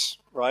business,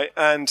 right?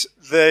 And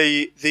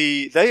they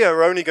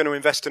are only going to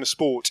invest in a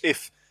sport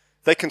if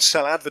they can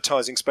sell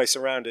advertising space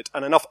around it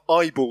and enough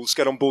eyeballs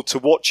get on board to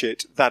watch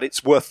it that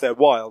it's worth their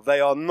while. They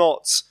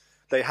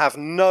have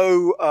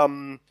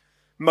no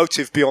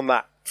motive beyond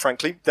that,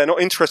 frankly. They're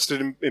not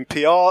interested in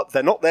PR.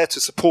 They're not there to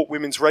support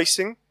women's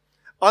racing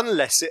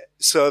unless it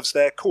serves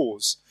their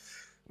cause.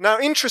 Now,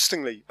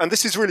 interestingly, and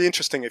this is really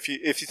interesting if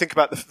you think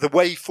about the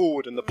way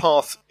forward and the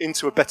path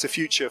into a better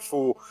future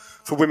for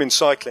women's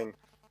cycling,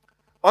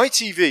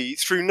 ITV,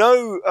 through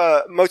no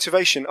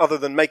motivation other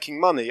than making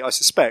money, I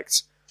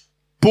suspect,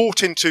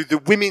 bought into the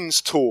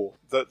women's tour,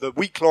 the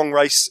week-long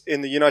race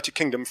in the United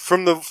Kingdom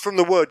from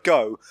the word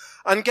go,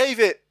 and gave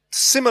it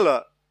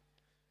similar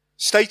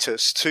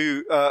status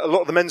to a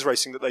lot of the men's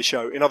racing that they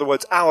show. In other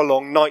words,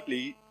 hour-long,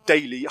 nightly,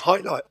 daily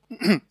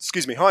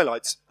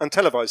highlights, and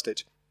televised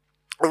it.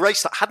 A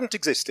race that hadn't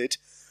existed,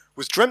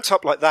 was dreamt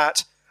up like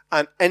that,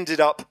 and ended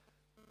up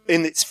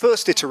in its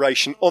first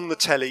iteration on the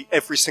telly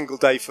every single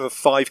day for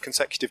 5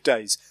 consecutive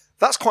days.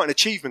 That's quite an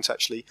achievement,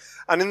 actually.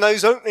 And in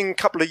those opening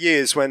couple of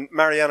years when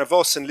Marianne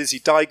Vos and Lizzie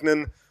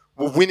Deignan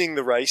were winning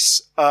the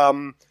race,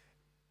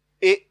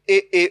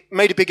 it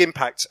made a big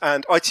impact,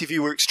 and ITV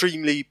were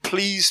extremely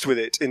pleased with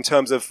it in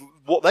terms of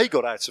what they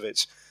got out of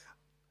it.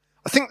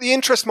 I think the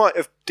interest might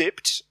have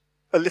dipped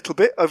a little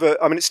bit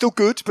it's still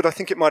good, but I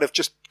think it might have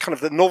just kind of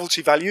the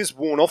novelty values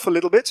worn off a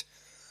little bit.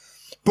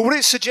 But what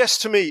it suggests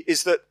to me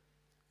is that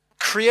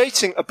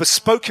creating a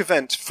bespoke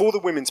event for the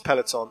women's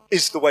peloton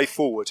is the way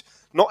forward.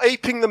 Not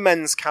aping the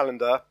men's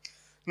calendar,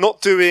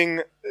 not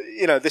doing,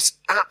 this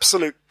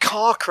absolute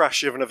car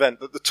crash of an event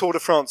that the Tour de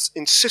France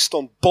insist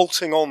on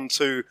bolting on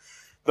to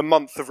the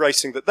month of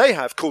racing that they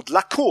have called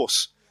La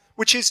Course,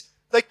 which is,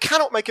 they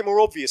cannot make it more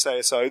obvious,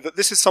 ASO, that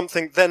this is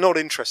something they're not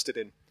interested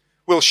in.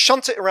 We'll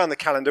shunt it around the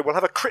calendar. We'll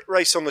have a crit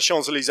race on the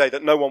Champs-Élysées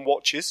that no one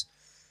watches.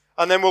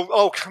 And then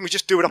can we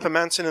just do it up a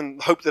mountain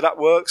and hope that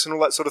works and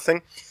all that sort of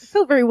thing? It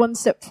felt very one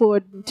step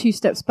forward and 2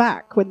 steps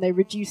back when they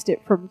reduced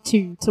it from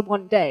 2 to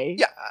 1 day.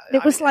 Yeah.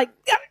 It was like...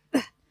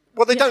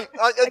 Well, they don't...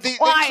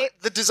 why?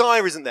 The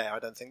desire isn't there, I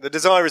don't think. The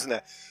desire isn't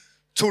there.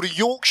 Tour de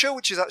Yorkshire,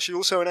 which is actually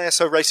also an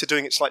ASO race, are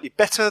doing it slightly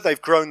better.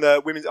 They've grown their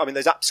women's... I mean,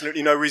 there's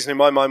absolutely no reason in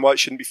my mind why it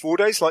shouldn't be 4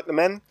 days like the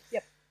men.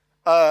 Yep.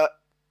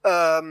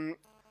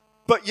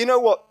 But you know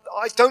what?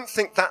 I don't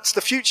think that's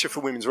the future for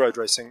women's road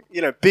racing.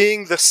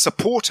 Being the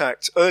support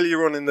act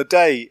earlier on in the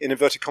day, in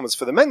inverted commas,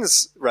 for the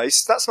men's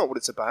race, that's not what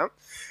it's about.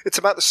 It's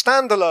about the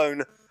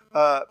standalone,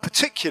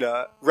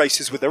 particular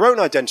races with their own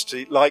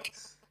identity. Like,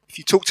 if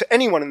you talk to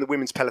anyone in the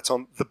women's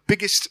peloton, the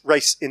biggest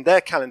race in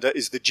their calendar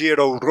is the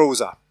Giro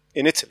Rosa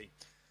in Italy.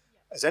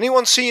 Has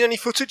anyone seen any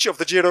footage of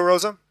the Giro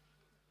Rosa?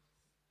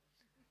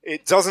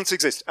 It doesn't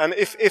exist. And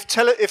if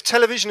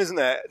television isn't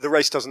there, the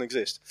race doesn't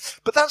exist.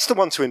 But that's the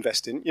one to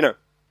invest in,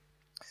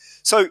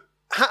 So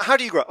how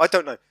do you grow? I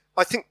don't know.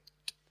 I think,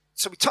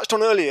 so we touched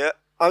on earlier,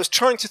 I was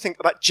trying to think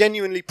about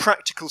genuinely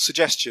practical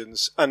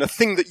suggestions and a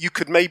thing that you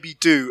could maybe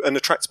do and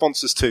attract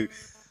sponsors to.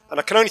 And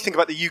I can only think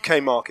about the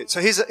UK market.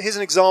 So here's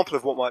an example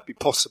of what might be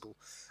possible.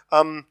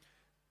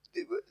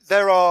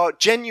 There are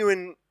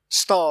genuine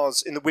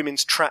stars in the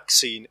women's track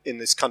scene in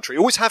this country.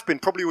 Always have been,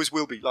 probably always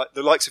will be, like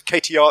the likes of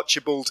Katie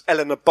Archibald,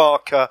 Eleanor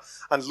Barker,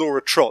 and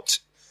Laura Trott,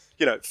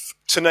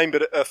 to name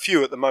but a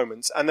few at the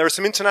moment. And there are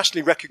some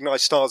internationally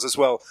recognised stars as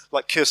well,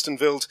 like Kirsten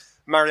Wild.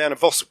 Marianne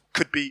Vos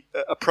could be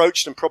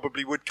approached and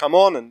probably would come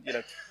on,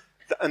 and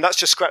and that's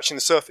just scratching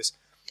the surface.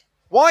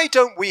 Why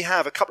don't we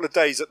have a couple of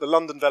days at the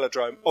London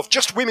Velodrome of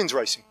just women's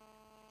racing?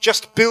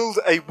 Just build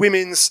a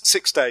women's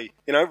 6-day,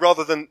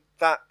 rather than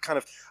that kind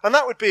of, and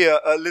that would be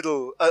a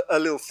little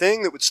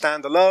thing that would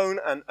stand alone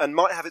and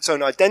might have its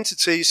own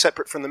identity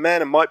separate from the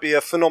men and might be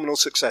a phenomenal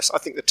success. I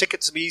think the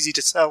tickets would be easy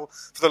to sell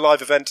for the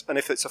live event, and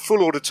if it's a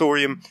full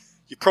auditorium,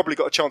 you've probably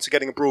got a chance of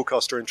getting a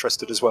broadcaster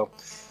interested as well.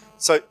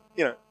 So,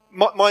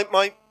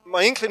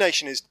 my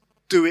inclination is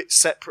do it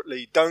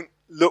separately. Don't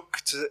look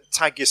to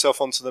tag yourself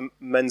onto the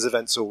men's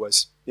events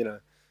always,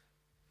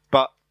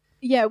 But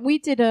yeah, we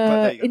did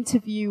an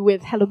interview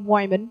with Helen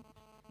Wyman.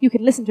 You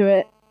can listen to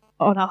it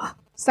on our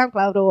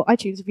SoundCloud or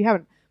iTunes if you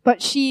haven't.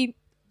 But she,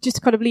 just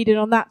to kind of lead in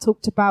on that,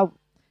 talked about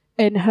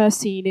in her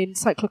scene in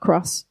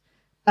cyclocross.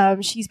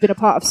 She's been a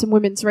part of some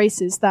women's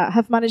races that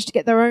have managed to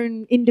get their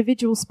own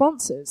individual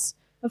sponsors.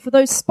 And for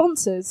those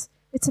sponsors,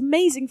 it's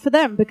amazing for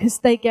them because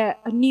they get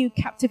a new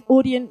captive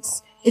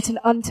audience. It's an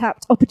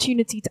untapped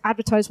opportunity to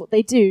advertise what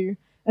they do.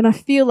 And I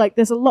feel like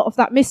there's a lot of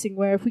that missing,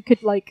 where if we could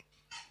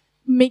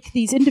make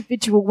these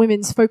individual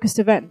women's focused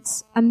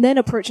events and then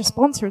approach a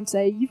sponsor and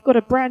say, you've got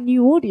a brand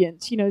new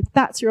audience,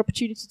 that's your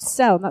opportunity to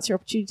sell and that's your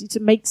opportunity to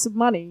make some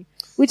money,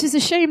 which is a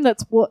shame.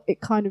 That's what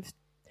it kind of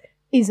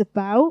is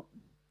about.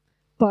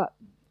 But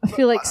I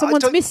feel like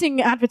someone's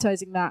missing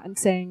advertising that and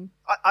saying...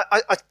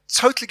 I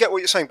totally get what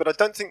you're saying, but I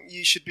don't think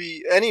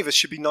any of us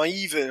should be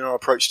naive in our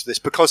approach to this,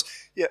 because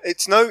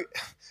it's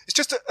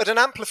just at an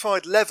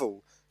amplified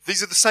level.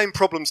 These are the same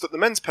problems that the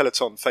men's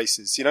peloton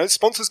faces.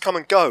 Sponsors come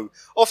and go.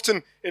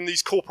 Often in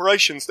these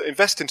corporations that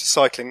invest into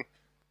cycling,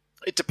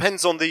 it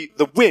depends on the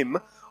whim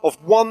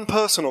of one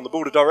person on the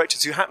board of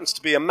directors who happens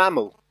to be a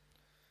mammal.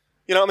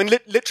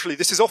 Literally,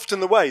 this is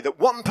often the way that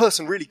one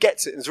person really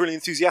gets it and is really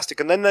enthusiastic,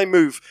 and then they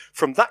move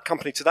from that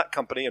company to that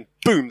company, and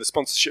boom, the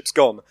sponsorship's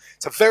gone.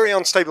 It's a very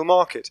unstable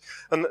market.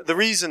 And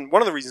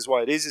one of the reasons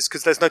why it is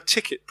because there's no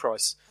ticket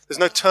price. There's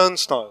no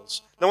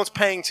turnstiles. No one's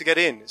paying to get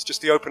in. It's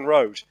just the open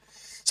road.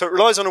 So it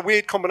relies on a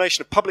weird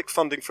combination of public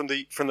funding from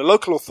the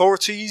local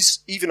authorities,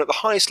 even at the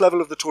highest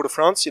level of the Tour de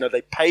France.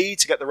 They pay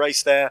to get the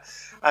race there,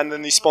 and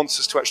then these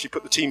sponsors to actually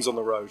put the teams on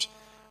the road.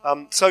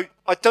 So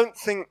I don't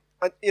think,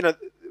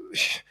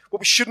 what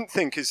we shouldn't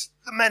think is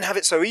the men have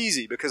it so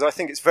easy, because I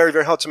think it's very,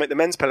 very hard to make the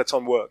men's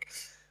peloton work.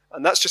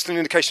 And that's just an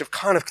indication of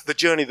kind of the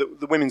journey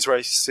that the women's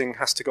racing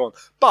has to go on.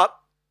 But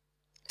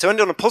to end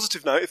on a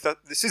positive note,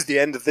 this is the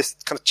end of this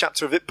kind of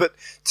chapter of it, but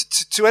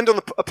to end on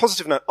a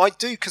positive note, I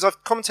do, because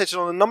I've commentated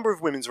on a number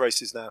of women's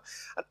races now,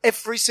 and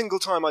every single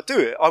time I do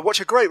it, I watch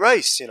a great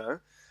race,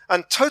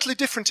 and totally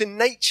different in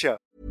nature.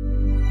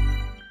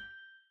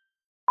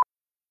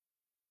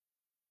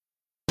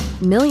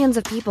 Millions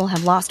of people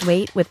have lost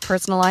weight with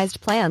personalized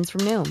plans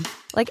from Noom.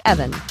 Like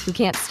Evan, who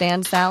can't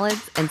stand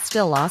salads and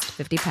still lost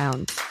 50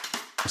 pounds.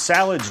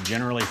 Salads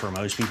generally for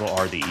most people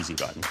are the easy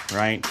button,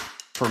 right?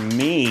 For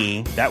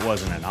me, that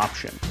wasn't an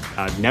option.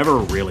 I never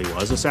really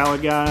was a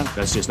salad guy.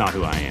 That's just not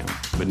who I am.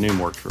 But Noom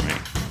worked for me.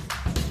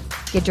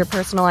 Get your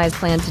personalized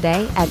plan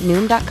today at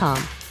Noom.com.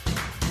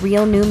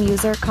 Real Noom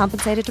user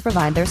compensated to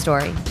provide their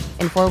story.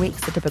 In 4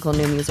 weeks, the typical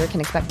Noom user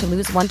can expect to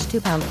lose 1 to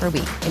 2 pounds per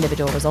week.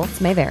 Individual results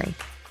may vary.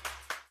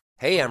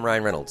 Hey, I'm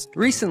Ryan Reynolds.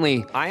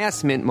 Recently, I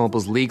asked Mint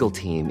Mobile's legal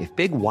team if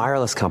big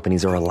wireless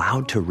companies are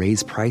allowed to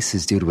raise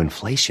prices due to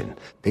inflation.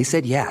 They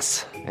said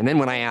yes. And then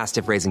when I asked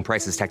if raising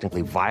prices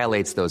technically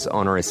violates those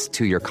onerous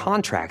 2-year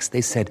contracts, they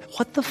said,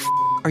 "What the f***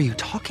 are you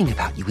talking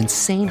about, you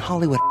insane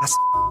Hollywood ass?"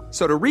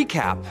 So to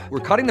recap, we're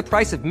cutting the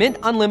price of Mint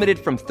Unlimited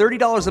from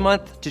 $30 a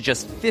month to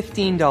just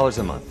 $15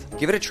 a month.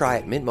 Give it a try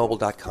at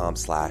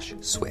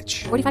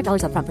mintmobile.com/switch.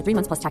 $45 up front for 3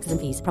 months plus taxes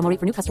and fees. Promo rate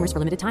for new customers for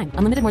limited time.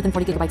 Unlimited more than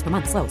 40 gigabytes per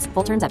month. Slows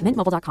full terms at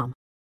mintmobile.com.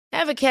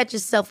 Ever catch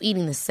yourself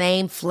eating the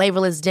same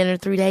flavorless dinner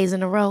 3 days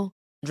in a row?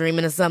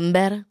 Dreaming of something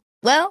better?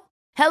 Well,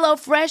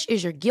 HelloFresh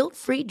is your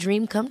guilt-free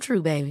dream come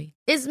true, baby.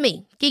 It's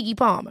me, Keke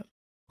Palmer.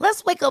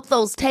 Let's wake up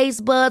those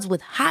taste buds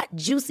with hot,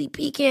 juicy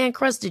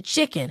pecan-crusted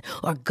chicken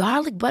or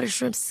garlic butter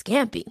shrimp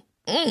scampi.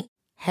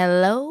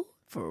 Hello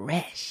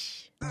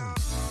Fresh.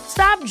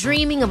 Stop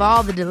dreaming of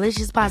all the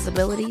delicious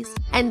possibilities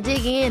and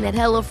dig in at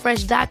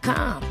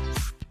HelloFresh.com.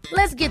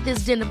 Let's get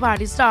this dinner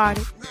party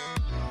started.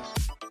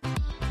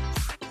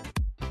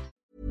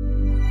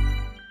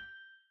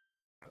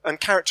 And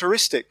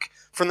characteristic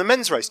from the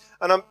men's race.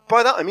 And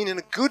by that I mean in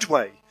a good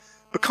way.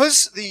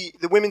 Because the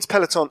women's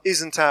peloton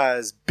isn't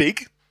as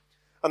big,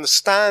 and the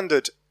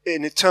standard,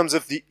 in terms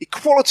of the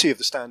equality of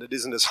the standard,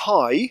 isn't as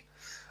high,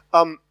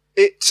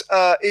 it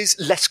is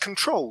less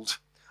controlled.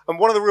 And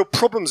one of the real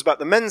problems about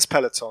the men's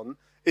peloton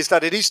is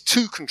that it is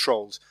too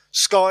controlled.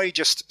 Sky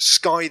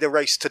the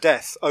race to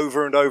death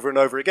over and over and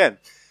over again.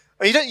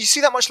 And you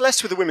see that much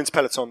less with the women's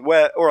peloton,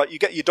 where, all right, you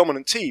get your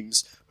dominant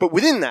teams, but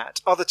within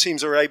that, other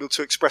teams are able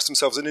to express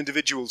themselves and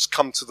individuals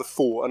come to the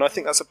fore. And I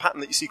think that's a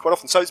pattern that you see quite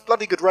often. So it's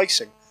bloody good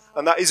racing.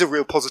 And that is a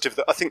real positive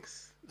that I think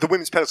the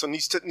women's peloton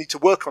need to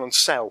work on and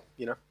sell,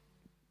 you know.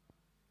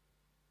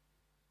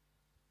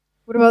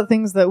 What about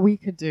things that we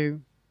could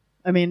do?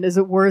 I mean, is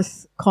it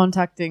worth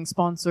contacting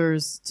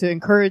sponsors to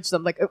encourage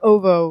them? Like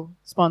OVO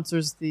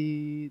sponsors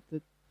the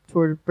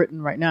Tour of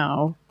Britain right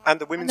now. And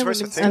the women's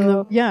race, I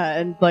think.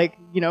 And like,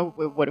 you know,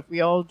 what if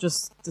we all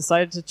just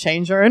decided to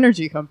change our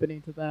energy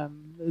company to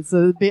them?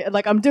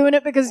 Like, I'm doing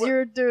it because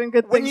you're doing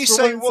good things. When you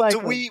say what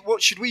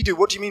should we do?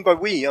 What do you mean by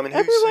we? I mean,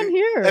 everyone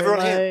here.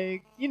 Everyone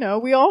here. You know,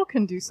 we all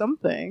can do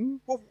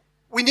something. Well,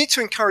 we need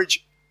to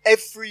encourage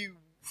every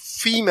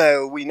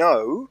female we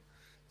know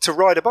to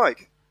ride a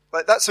bike.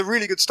 Like, that's a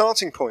really good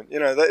starting point. You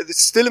know,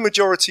 it's still a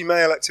majority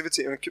male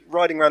activity. I mean,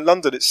 riding around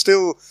London, it's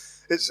still.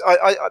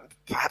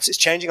 Perhaps it's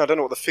changing. I don't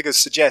know what the figures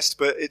suggest,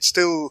 but it's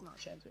still.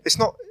 It's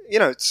not. You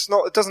know, it's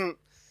not. It doesn't.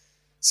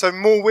 So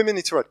more women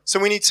need to ride. So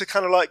we need to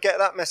kind of like get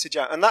that message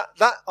out, and that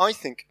I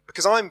think,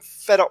 because I'm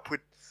fed up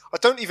with. I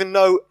don't even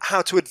know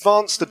how to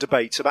advance the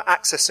debate about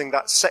accessing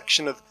that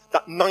section of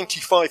that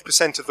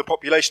 95% of the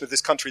population of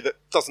this country that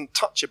doesn't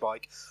touch a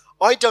bike.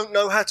 I don't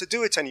know how to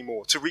do it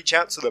anymore to reach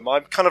out to them.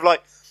 I'm kind of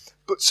like,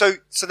 but so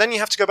then you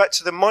have to go back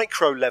to the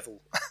micro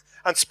level.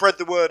 And spread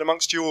the word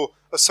amongst your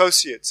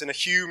associates in a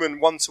human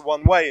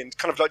one-to-one way and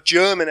kind of like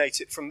germinate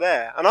it from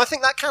there. And I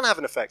think that can have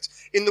an effect.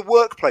 In the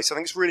workplace, I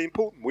think it's really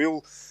important. We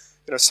all,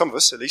 you know, some of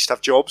us at least have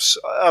jobs.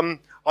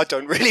 I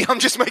don't really. I'm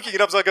just making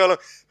it up as I go along.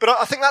 But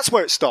I think that's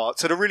where it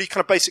starts, at a really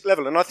kind of basic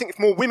level. And I think if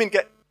more women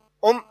get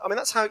on, I mean,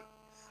 that's how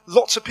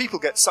lots of people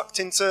get sucked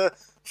into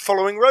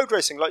following road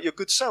racing, like your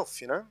good self,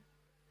 you know?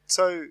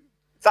 So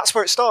that's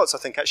where it starts, I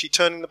think, actually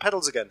turning the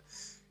pedals again.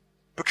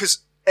 Because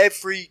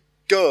every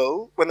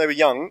girl, when they were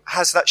young,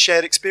 has that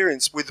shared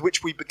experience with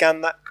which we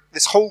began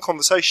this whole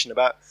conversation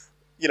about,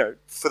 you know,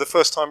 for the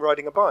first time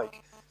riding a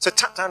bike. So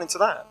tap down into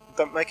that.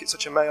 Don't make it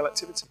such a male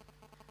activity.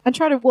 And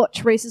try to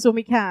watch races when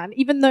we can,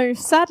 even though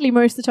sadly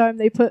most of the time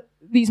they put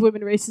these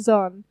women races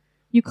on,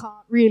 you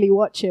can't really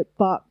watch it,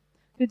 but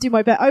I'm going to do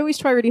my best. I always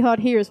try really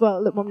hard here as well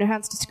at Look Mum No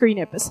Hands to screen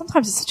it, but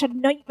sometimes it's such a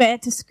nightmare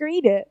to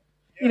screen it.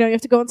 You know, you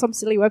have to go on some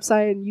silly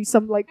website and use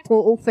some like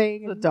portal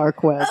thing. The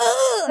dark web.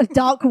 A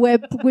dark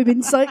web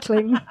women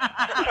cycling.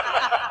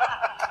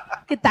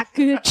 Get that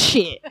good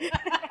shit.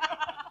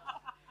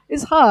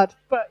 It's hard,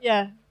 but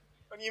yeah.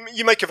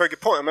 You make a very good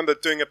point. I remember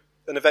doing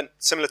an event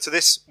similar to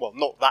this. Well,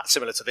 not that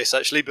similar to this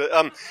actually,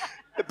 but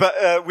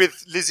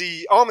with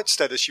Lizzie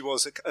Armitstead, as she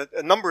was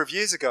a number of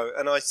years ago,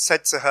 and I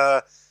said to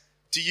her,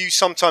 "Do you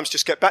sometimes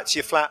just get back to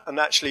your flat and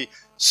actually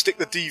stick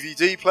the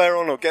DVD player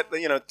on or get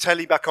the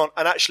telly back on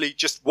and actually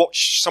just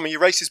watch some of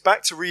your races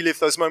back to relive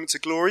those moments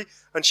of glory?"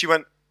 And she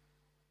went,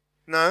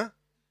 "No."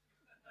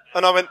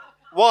 And I went,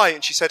 "Why?"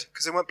 And she said,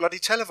 "Because they weren't bloody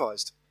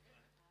televised.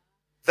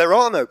 There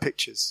are no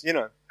pictures, you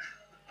know."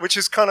 Which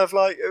is kind of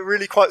like a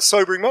really quite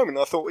sobering moment.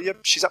 I thought, well, yeah,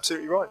 she's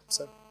absolutely right.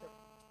 So, yeah.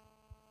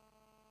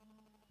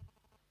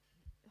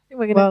 I think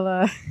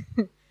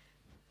we're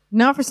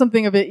now for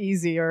something a bit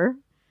easier.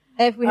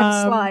 If we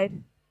have a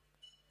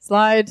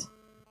slide.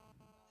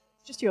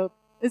 It's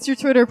your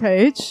Twitter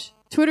page.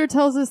 Twitter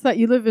tells us that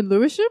you live in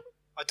Lewisham.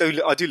 I do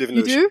live in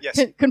you Lewisham. Do? Yes.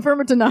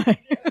 Confirm or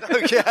deny?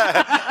 Yeah.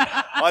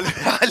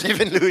 I live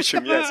in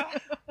Lewisham. Yes.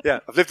 Yeah,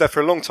 I've lived there for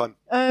a long time.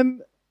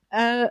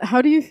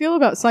 How do you feel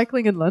about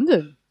cycling in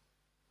London?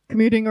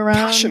 Commuting around?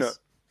 Passionate.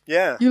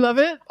 Yeah. You love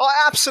it?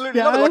 I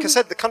absolutely love it. Like I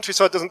said, the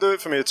countryside doesn't do it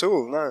for me at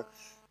all. No.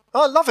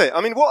 I love it.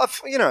 I mean,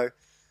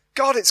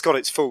 God, it's got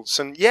its faults.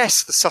 And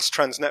yes, the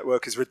Sustrans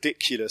network is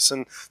ridiculous,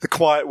 and the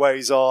quiet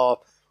ways are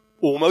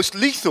almost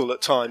lethal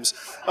at times.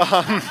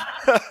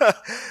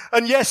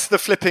 And yes, the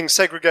flipping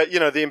segregate,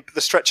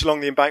 the stretch along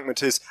the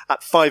embankment is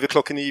at 5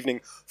 o'clock in the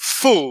evening,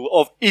 full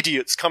of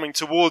idiots coming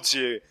towards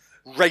you,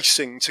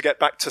 racing to get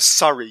back to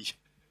Surrey.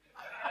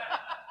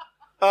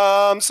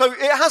 So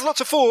it has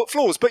lots of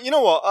flaws, but you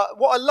know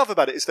what I love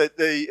about it is that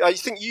I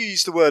think you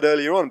used the word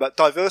earlier on about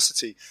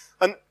diversity,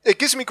 and it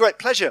gives me great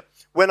pleasure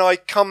when I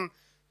come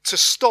to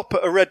stop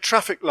at a red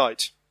traffic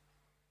light.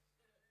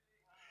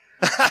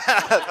 Does he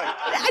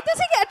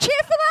get a cheer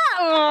for that?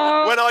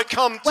 Oh. When I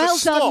come to well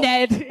stop, done,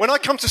 Ned. When I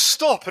come to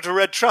stop at a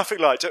red traffic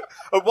light, at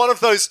one of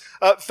those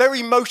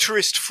very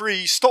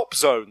motorist-free stop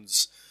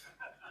zones,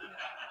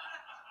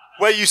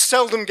 where you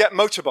seldom get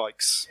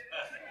motorbikes.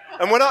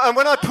 And when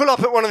I pull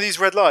up at one of these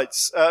red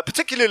lights,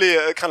 particularly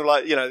at kind of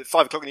like,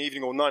 5 o'clock in the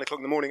evening or 9 o'clock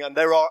in the morning, and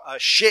there are a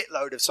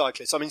shitload of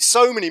cyclists. I mean,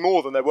 so many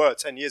more than there were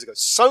 10 years ago.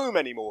 So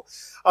many more.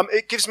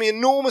 It gives me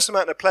enormous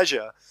amount of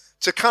pleasure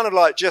to kind of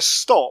like just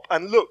stop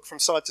and look from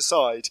side to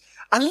side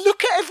and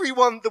look at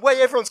everyone, the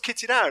way everyone's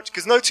kitted out,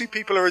 because no two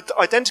people are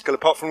identical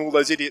apart from all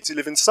those idiots who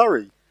live in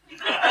Surrey.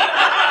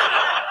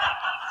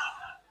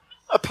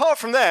 Apart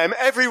from them,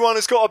 everyone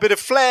has got a bit of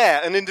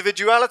flair and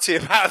individuality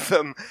about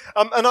them.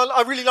 And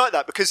I really like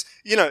that because,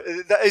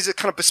 that is a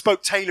kind of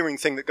bespoke tailoring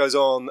thing that goes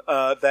on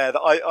there that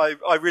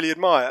I really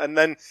admire. And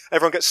then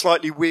everyone gets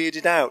slightly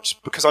weirded out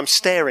because I'm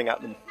staring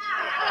at them.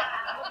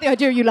 The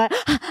idea you like...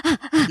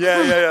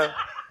 Yeah.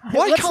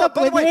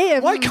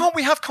 Why can't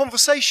we have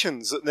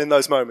conversations in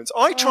those moments?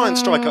 I try and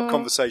strike up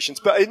conversations,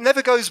 but it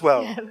never goes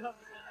well.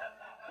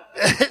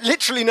 It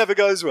literally never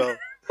goes well.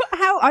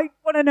 How? I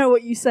want to know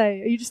what you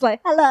say. Are you just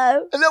like,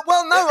 hello?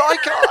 Well, no, I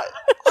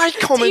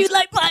comment. Do you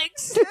like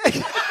bikes? Or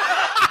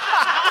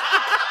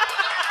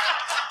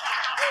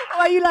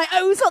are you like,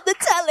 who's on the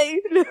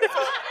telly?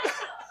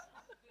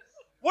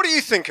 What do you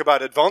think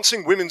about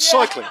advancing women's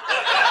cycling?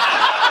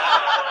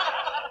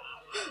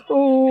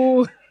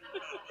 Oh.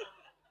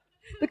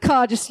 The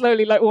car just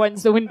slowly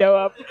winds the window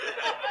up.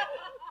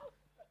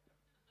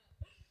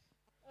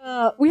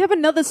 We have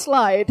another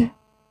slide,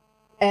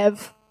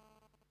 Ev.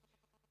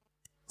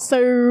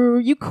 So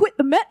you quit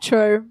the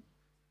Metro.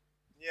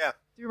 Yeah.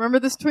 Do you remember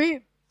this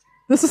tweet?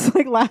 This is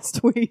like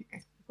last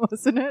week,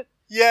 wasn't it?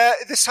 Yeah,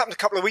 this happened a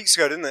couple of weeks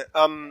ago, didn't it?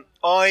 For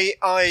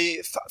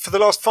the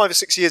last 5 or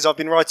 6 years, I've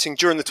been writing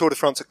during the Tour de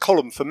France a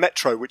column for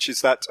Metro, which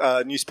is that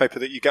newspaper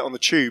that you get on the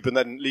tube and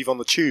then leave on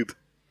the tube.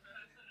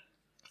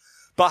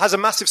 But it has a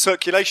massive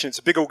circulation. It's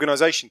a big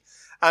organisation,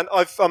 and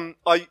I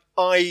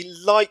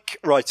like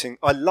writing.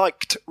 I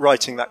liked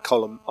writing that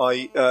column.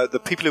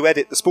 The people who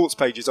edit the sports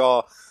pages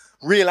are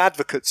real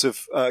advocates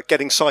of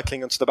getting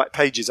cycling onto the back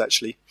pages,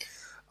 actually,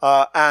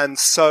 and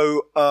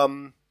so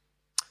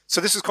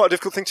this is quite a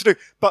difficult thing to do.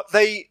 But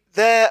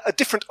they're a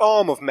different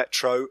arm of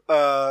Metro,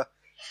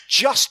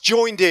 just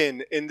joined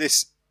in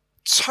this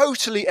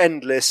totally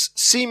endless,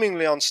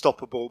 seemingly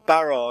unstoppable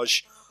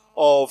barrage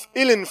of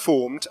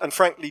ill-informed and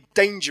frankly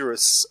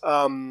dangerous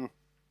dog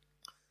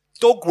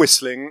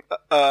whistling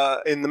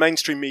in the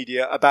mainstream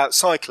media about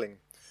cycling.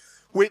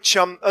 Which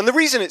and the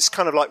reason it's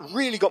kind of like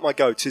really got my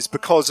goat is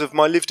because of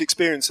my lived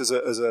experience as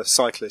a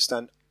cyclist,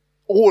 and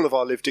all of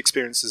our lived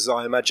experiences,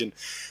 I imagine.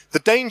 The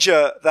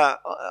danger that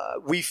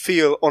we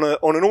feel on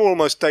an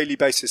almost daily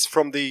basis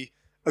from the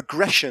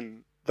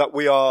aggression that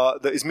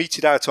is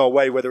meted out our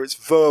way, whether it's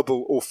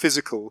verbal or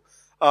physical,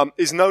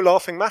 is no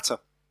laughing matter.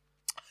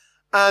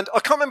 And I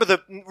can't remember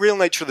the real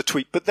nature of the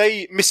tweet, but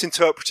they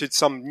misinterpreted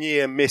some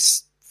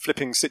near-miss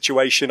flipping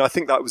situation. I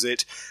think that was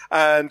it.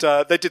 And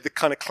they did the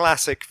kind of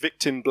classic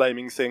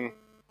victim-blaming thing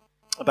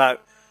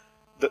about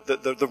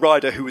the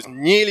rider who was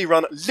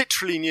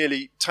literally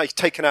nearly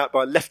taken out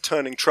by a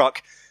left-turning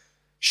truck,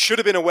 should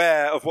have been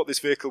aware of what this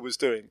vehicle was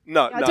doing.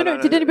 No, I don't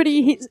know. Did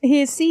anybody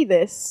here see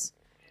this?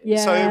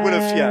 Yeah. So it would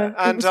have, yeah.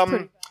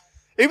 And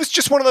it was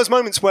just one of those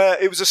moments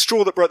where it was a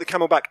straw that broke the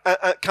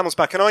camel's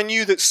back. And I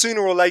knew that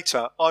sooner or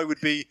later I would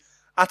be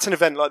at an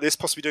event like this,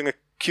 possibly doing a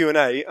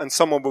Q&A, and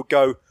someone would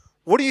go,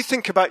 "What do you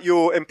think about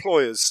your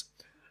employers?"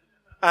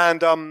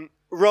 And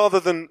rather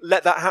than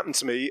let that happen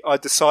to me, I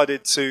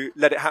decided to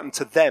let it happen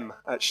to them,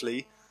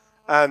 actually.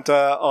 And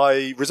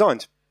I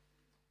resigned.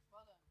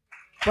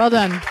 Well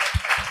done.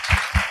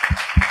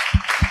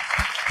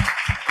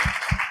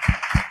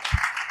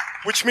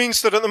 Which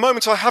means that at the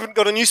moment I haven't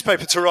got a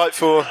newspaper to write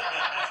for.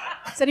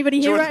 Does anybody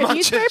here write a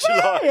newspaper?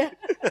 Yeah.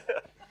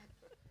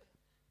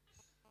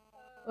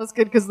 That's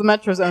good because the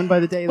Metro's owned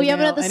by the Daily Mail. We have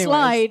another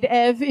slide,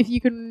 Ev, if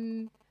you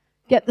can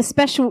get the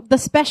special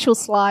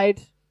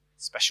slide.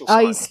 Special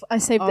slide. I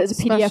saved it as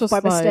a PDF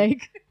by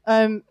mistake.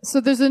 So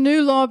there's a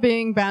new law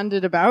being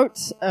bandied about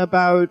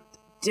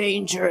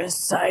dangerous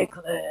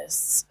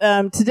cyclists.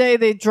 Today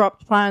they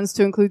dropped plans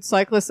to include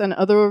cyclists and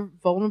other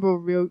vulnerable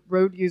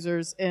road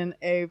users in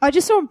a... I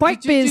just saw on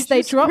Bike Biz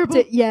they dropped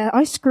it. Yeah,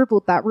 I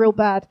scribbled that real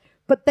bad.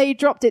 But they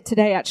dropped it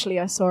today, actually,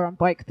 I saw on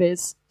Bike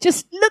Biz.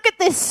 Just look at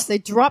this. They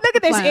dropped Look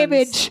at this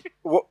image.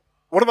 What?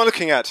 What am I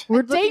looking at?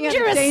 We're looking at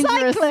a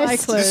dangerous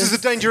cyclist. This is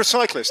a dangerous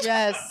cyclist.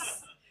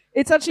 Yes.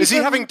 It's actually Is he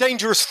having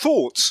dangerous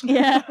thoughts?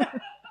 Yeah.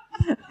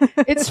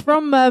 It's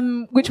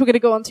from, which we're going to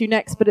go on to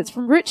next, but it's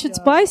from Richard's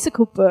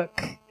bicycle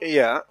book.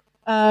 Yeah.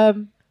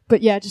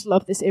 But yeah, I just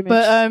love this image.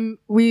 But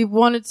we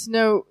wanted to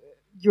know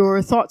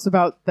your thoughts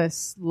about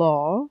this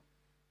law.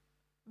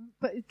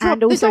 But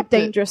and also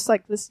dangerous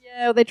cyclists.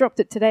 Yeah, they dropped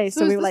it today,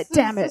 so we were like,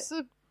 damn it.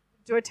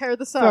 Do I tear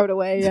this up? Throw it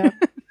away, yeah.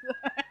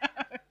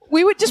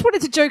 We just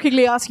wanted to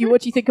jokingly ask you,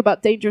 what do you think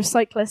about dangerous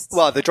cyclists?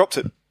 Well, they dropped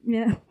it.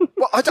 Yeah.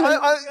 Well,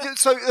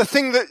 so a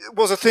thing that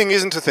was a thing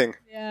isn't a thing.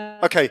 Yeah.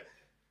 Okay.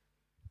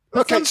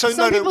 But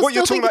What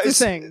you're talking about is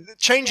thing.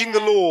 changing the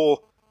law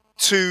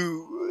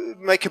to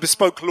make a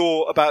bespoke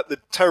law about the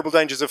terrible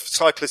dangers of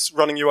cyclists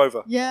running you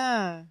over.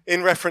 Yeah.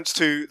 In reference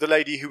to the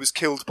lady who was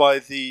killed by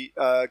the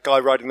guy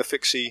riding the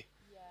fixie.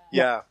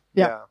 Yeah.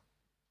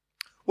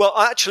 Well,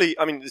 actually,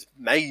 I mean, this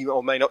may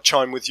or may not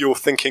chime with your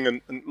thinking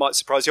and might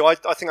surprise you. I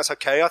think that's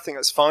okay. I think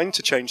that's fine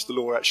to change the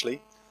law,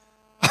 actually.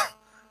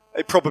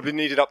 It probably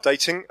needed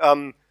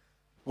updating.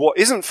 What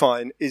isn't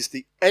fine is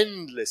the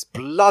endless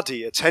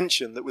bloody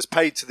attention that was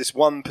paid to this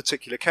one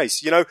particular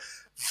case. You know,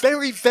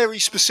 very, very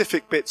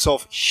specific bits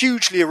of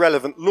hugely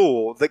irrelevant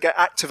law that get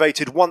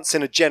activated once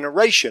in a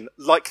generation,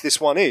 like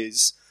this one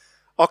is,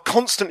 are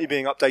constantly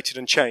being updated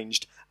and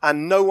changed,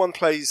 and no one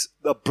pays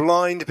a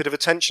blind bit of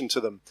attention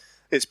to them.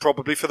 It's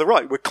probably for the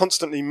right. We're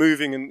constantly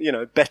moving and, you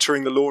know,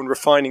 bettering the law and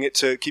refining it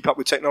to keep up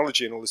with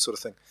technology and all this sort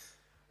of thing.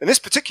 In this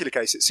particular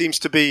case, it seems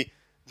to be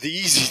the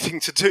easy thing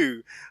to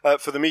do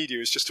for the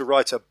media is just to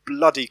write a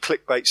bloody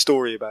clickbait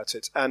story about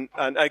it. And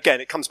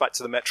again, it comes back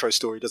to the Metro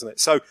story, doesn't it?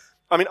 So,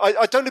 I mean,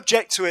 I don't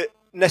object to it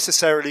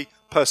necessarily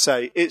per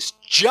se. It's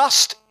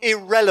just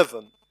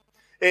irrelevant.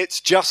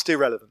 It's just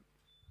irrelevant.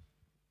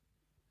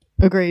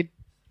 Agreed.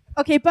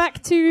 Okay,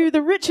 back to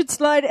the Richard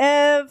slide,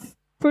 Ev.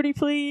 Pretty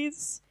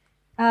please.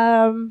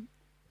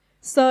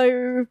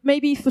 So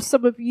maybe for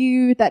some of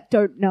you that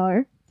don't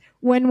know,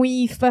 when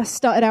we first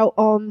started out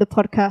on the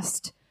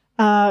podcast,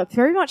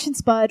 very much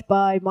inspired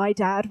by my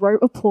dad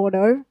wrote a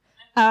porno,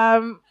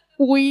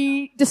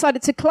 we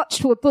decided to clutch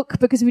to a book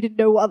because we didn't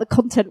know what other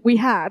content we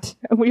had,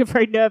 and we were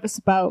very nervous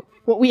about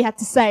what we had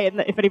to say and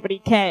that if anybody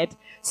cared.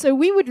 So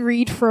we would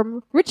read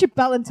from Richard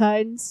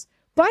Ballantyne's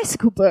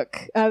bicycle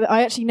book.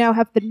 I actually now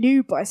have the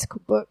new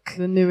bicycle book.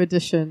 The new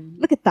edition.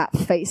 Look at that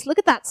face. Look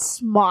at that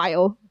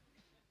smile.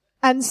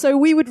 And so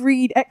we would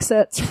read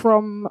excerpts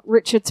from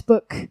Richard's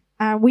book,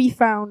 and we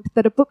found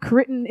that a book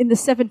written in the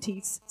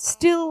 70s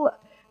still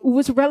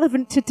was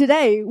relevant to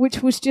today,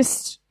 which was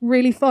just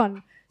really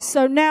fun.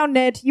 So now,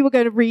 Ned, you were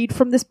going to read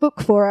from this book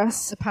for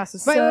us. It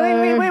passes. Wait.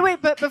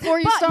 But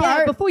before you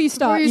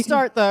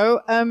start,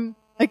 though,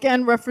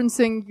 again,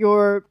 referencing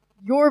your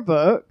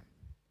book,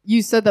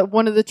 you said that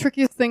one of the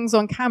trickiest things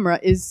on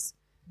camera is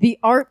the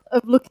art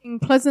of looking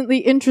pleasantly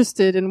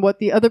interested in what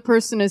the other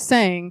person is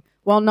saying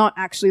while not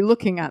actually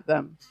looking at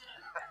them.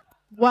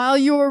 While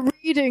you're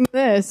reading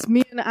this,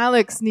 me and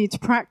Alex need to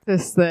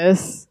practice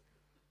this.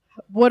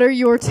 What are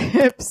your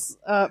tips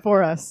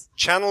for us?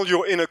 Channel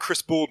your inner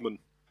Chris Boardman.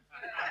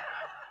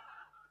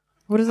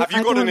 What is have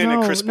you got an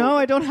inner Chris Boardman? No,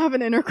 I don't have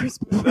an inner Chris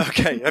Boardman.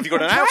 Okay, have you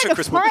got an outer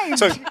Chris Boardman?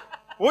 So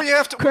what you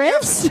have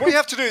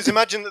to do is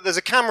imagine that there's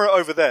a camera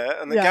over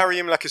there and that Gary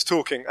Imlach is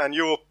talking and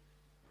you're...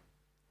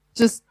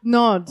 Just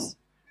nod.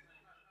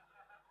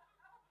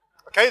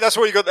 Okay, that's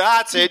what you got there.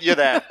 That's it, you're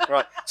there.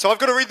 Right. So I've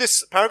got to read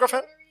this paragraph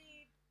out?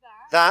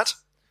 That.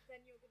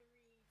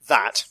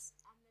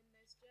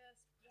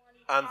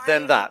 And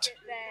then that.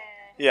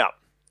 Yeah.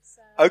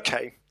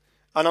 Okay.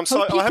 And I'm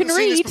sorry, I haven't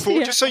seen this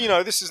before. Just so you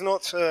know, this is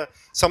not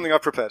something I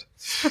prepared.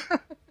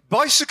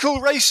 Bicycle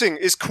racing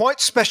is quite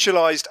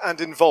specialised and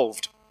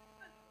involved.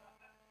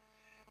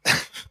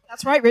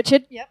 That's right,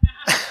 Richard. Yep.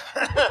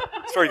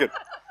 It's very good.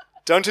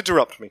 Don't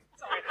interrupt me.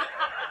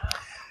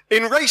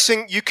 In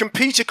racing, you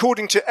compete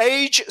according to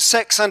age,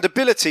 sex, and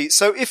ability.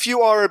 So if you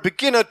are a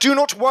beginner, do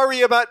not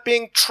worry about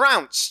being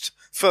trounced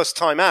first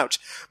time out.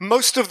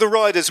 Most of the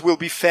riders will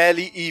be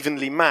fairly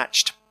evenly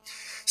matched.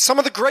 Some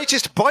of the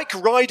greatest bike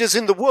riders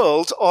in the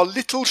world are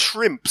little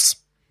shrimps.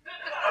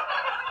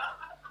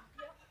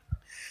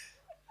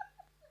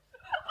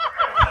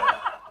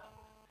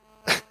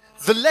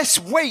 The less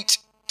weight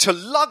to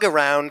lug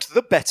around,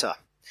 the better.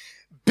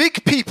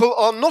 Big people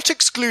are not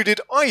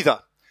excluded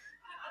either.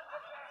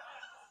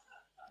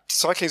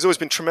 Cycling has always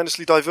been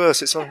tremendously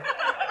diverse. It's on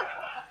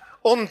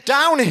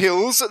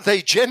downhills,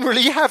 they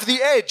generally have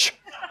the edge.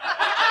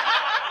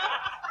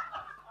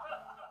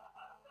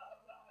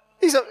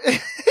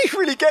 He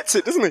really gets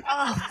it, doesn't he?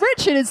 Oh,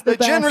 Richard is the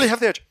best. They generally have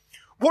the edge.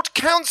 What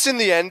counts in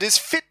the end is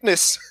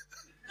fitness.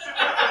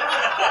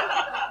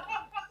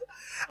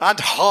 And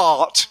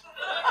heart.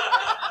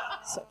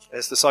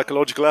 There's the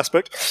psychological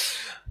aspect.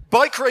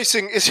 Bike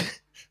racing is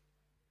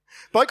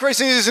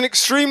an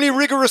extremely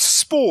rigorous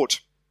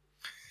sport.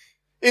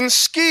 In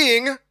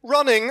skiing,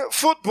 running,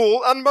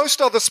 football, and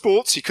most other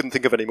sports, he couldn't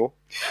think of any more,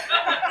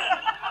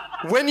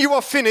 when you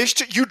are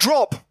finished, you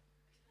drop.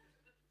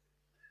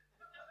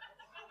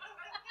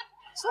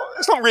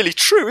 It's not really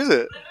true, is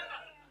it?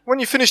 when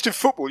you're finished in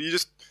football, you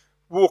just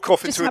walk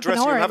off Just into a have an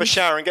dressing room, have a orange.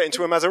 shower, and get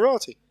into a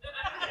Maserati.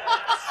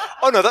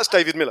 Oh no, that's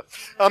David Miller.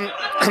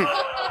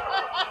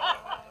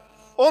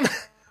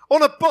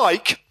 On a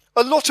bike,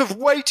 a lot of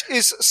weight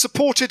is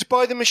supported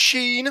by the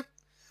machine,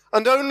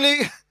 and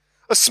only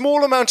a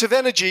small amount of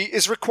energy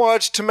is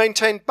required to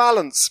maintain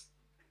balance.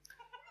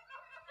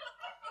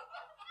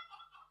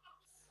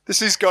 This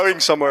is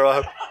going somewhere, I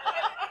hope.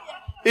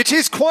 It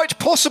is quite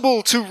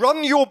possible to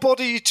run your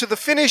body to the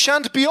finish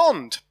and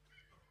beyond.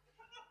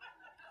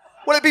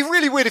 Well, it'd be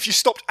really weird if you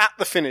stopped at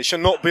the finish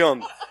and not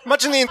beyond.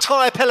 Imagine the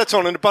entire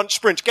peloton in a bunch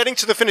sprint getting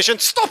to the finish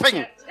and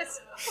stopping!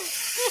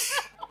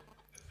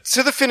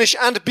 To the finish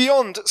and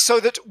beyond, so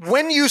that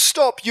when you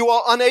stop, you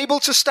are unable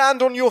to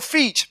stand on your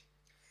feet.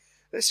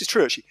 This is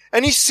true, actually.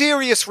 Any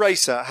serious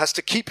racer has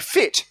to keep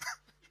fit.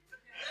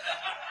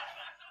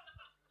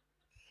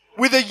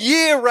 With a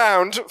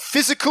year-round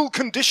physical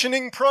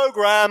conditioning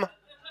program.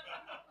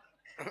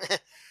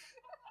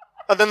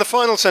 And then the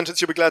final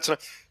sentence you'll be glad to know.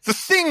 The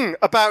thing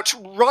about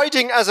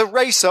riding as a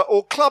racer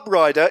or club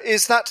rider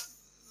is that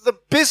the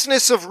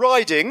business of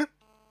riding,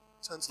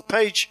 turns the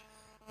page,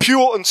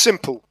 pure and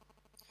simple.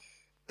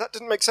 That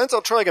didn't make sense.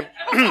 I'll try again.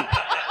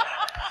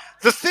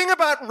 The thing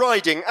about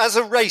riding as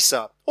a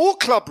racer or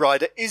club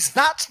rider is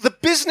that the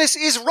business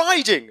is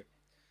riding.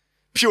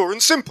 Pure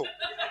and simple.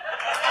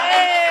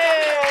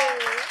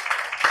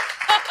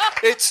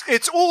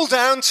 It's all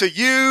down to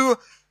you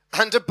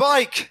and a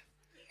bike.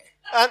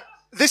 And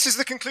this is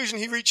the conclusion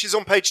he reaches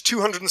on page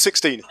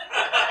 216.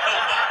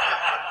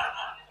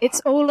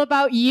 It's all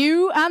about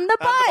you and the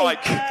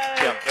bike.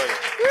 Yeah, there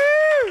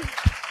you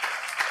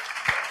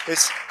go.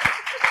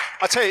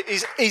 I tell you,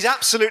 he's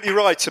absolutely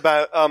right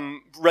about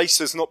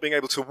racers not being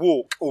able to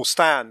walk or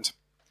stand.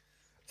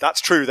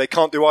 That's true. They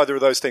can't do either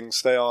of those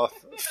things. They are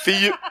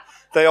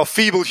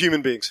feeble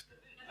human beings.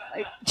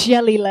 Like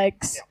jelly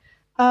legs.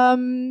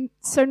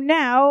 So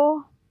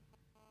now...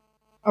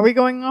 Are we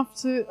going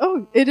off to...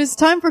 Oh, it is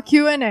time for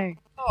Q&A.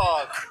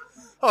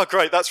 Oh,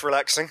 great. That's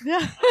relaxing.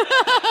 Yeah.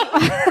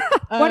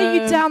 Why don't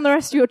you down the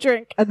rest of your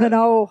drink, and then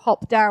I'll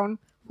hop down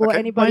for Okay.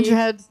 anybody... Mind your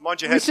head.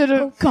 Mind your We head. should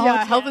have... God.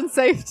 Yeah, health and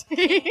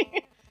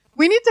safety.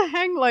 We need to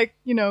hang, like,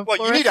 Well,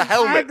 you need a fluorescent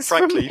helmet, tags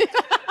from- frankly.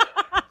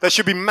 There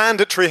should be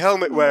mandatory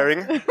helmet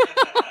wearing.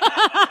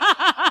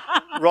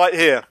 Right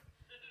here.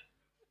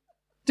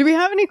 Do we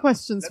have any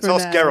questions Let's for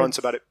ask Ned? Geraint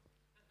about it.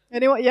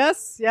 Anyone?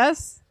 Yes?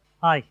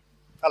 Hi.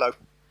 Hello.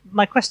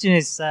 My question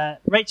is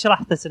Rachel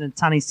Atherton and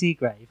Tanny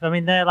Seagrave. I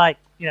mean, they're like,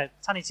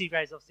 Tanny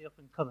Seagrave's obviously up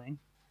and coming.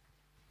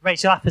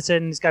 Rachel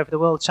Atherton's going for the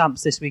World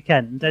Champs this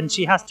weekend, and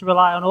she has to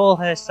rely on all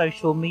her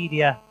social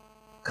media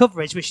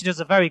coverage, which she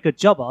does a very good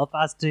job of,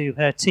 as do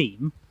her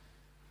team.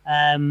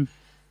 I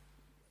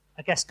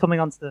guess coming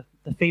on to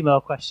the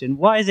female question,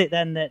 why is it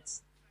then that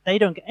they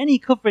don't get any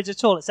coverage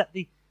at all, except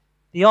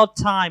the odd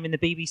time in the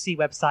BBC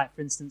website,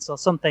 for instance, or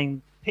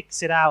something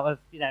picks it out of,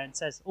 and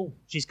says, oh,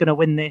 she's going to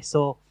win this,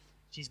 or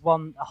she's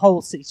gone a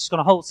whole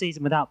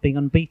season without being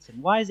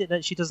unbeaten. Why is it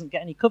that she doesn't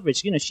get any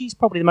coverage? She's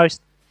probably the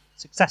most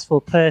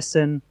successful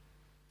person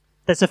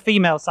that's a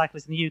female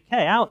cyclist in the UK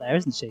out there,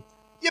 isn't she?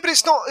 Yeah, but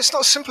it's not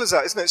as simple as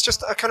that, isn't it? It's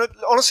just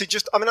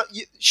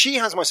she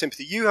has my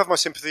sympathy. You have my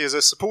sympathy as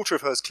a supporter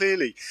of hers,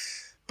 clearly.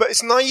 But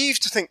it's naive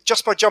to think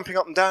just by jumping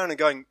up and down and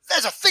going,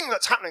 there's a thing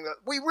that's happening that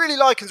we really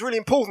like and is really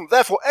important,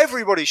 therefore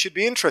everybody should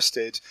be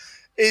interested,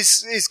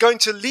 is going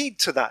to lead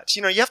to that.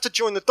 You have to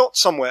join the dots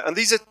somewhere, and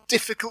these are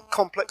difficult,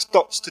 complex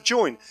dots to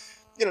join.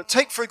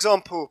 Take, for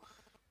example,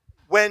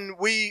 when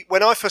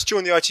I first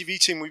joined the ITV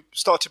team, we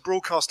started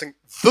broadcasting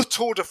the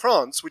Tour de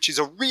France, which is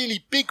a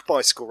really big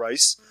bicycle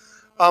race.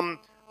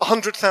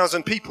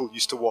 100,000 people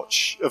used to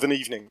watch of an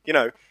evening.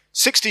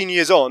 16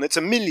 years on, it's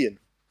 1 million.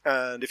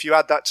 And if you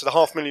add that to the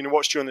 500,000 who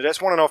watched during the day, it's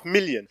 1.5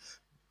 million.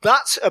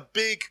 That's a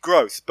big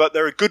growth, but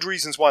there are good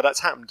reasons why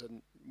that's happened,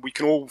 and we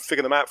can all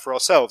figure them out for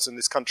ourselves in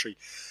this country.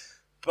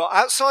 But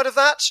outside of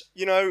that,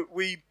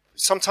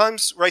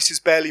 sometimes races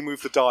barely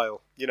move the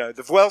dial.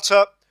 The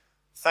Vuelta,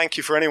 thank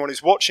you for anyone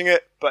who's watching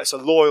it, but it's a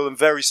loyal and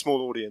very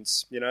small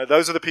audience.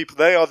 Those are the people,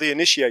 they are the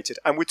initiated.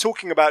 And we're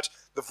talking about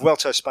the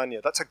Vuelta a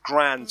España. That's a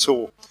grand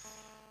tour.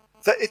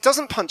 It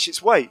doesn't punch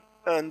its weight.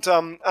 And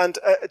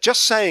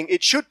just saying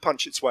it should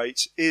punch its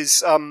weight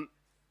is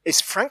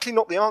frankly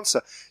not the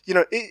answer.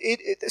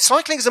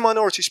 Cycling is a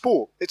minority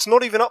sport. It's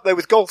not even up there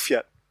with golf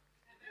yet.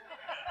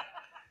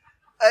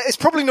 It's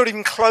probably not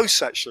even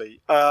close,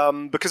 actually,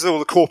 because of all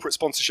the corporate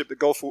sponsorship that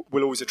golf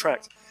will always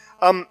attract.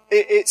 And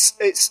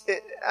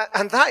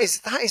that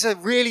is a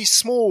really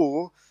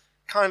small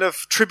kind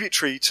of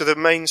tributary to the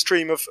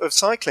mainstream of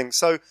cycling.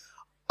 So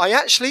I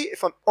actually,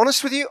 if I'm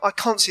honest with you, I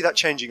can't see that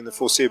changing in the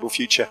foreseeable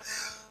future.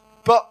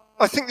 But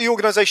I think the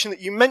organisation that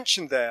you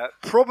mentioned there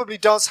probably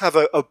does have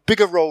a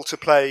bigger role to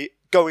play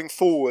going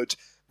forward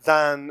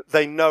than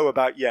they know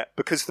about yet,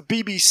 because the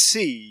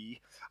BBC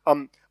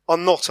are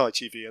not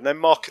ITV, and they're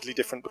markedly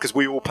different because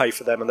we all pay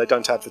for them and they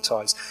don't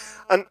advertise.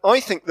 And I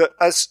think that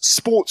as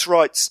sports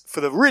rights for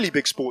the really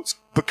big sports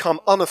become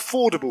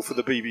unaffordable for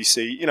the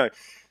BBC,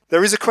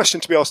 there is a question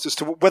to be asked as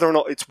to whether or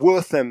not it's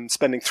worth them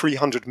spending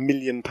 £300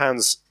 million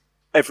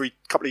every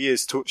couple of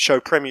years to show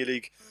Premier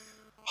League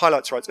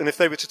highlights rights. And if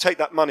they were to take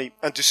that money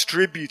and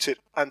distribute it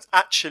and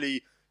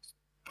actually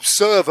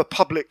serve a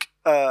public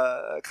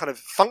kind of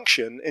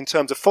function in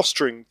terms of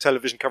fostering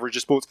television coverage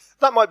of sports,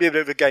 that might be a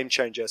bit of a game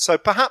changer. So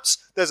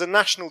perhaps there's a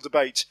national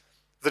debate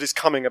that is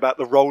coming about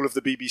the role of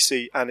the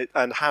BBC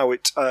and how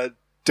it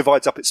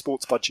divides up its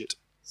sports budget.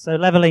 So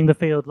levelling the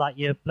field like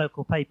your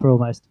local paper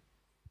almost.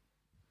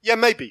 Yeah,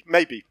 maybe.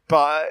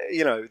 But,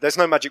 there's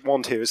no magic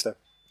wand here, is there?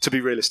 To be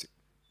realistic.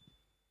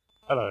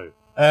 Hello.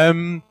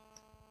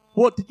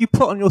 What did you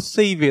put on your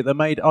CV that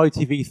made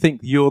ITV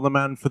think you're the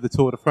man for the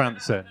Tour de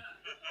France then?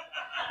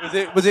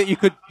 Was it you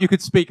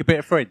could speak a bit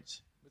of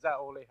French? Was that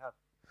all he had?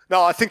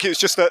 No, I think it was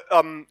just that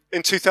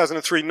in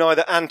 2003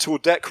 neither Ant or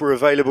Dec were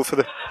available for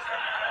the...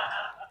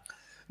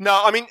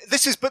 No, I mean,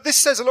 this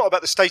says a lot about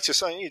the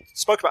status. You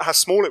spoke about how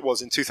small it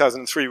was in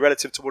 2003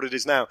 relative to what it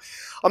is now.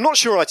 I'm not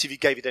sure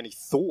ITV gave it any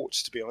thought,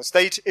 to be honest.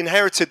 They'd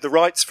inherited the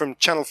rights from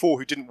Channel 4,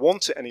 who didn't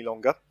want it any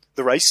longer,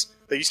 the race.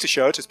 They used to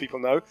show it, as people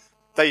know.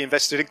 They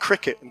invested in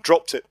cricket and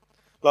dropped it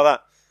like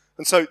that.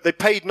 And so they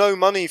paid no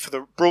money for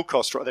the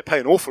broadcast right. They pay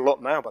an awful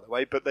lot now, by the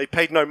way, but they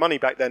paid no money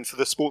back then for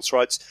the sports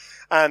rights.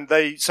 And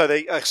they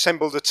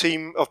assembled a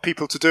team of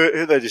people to do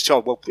it. They just,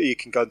 you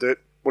can go and do it.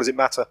 What does it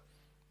matter?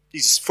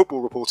 He's a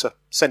football reporter.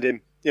 Send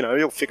him.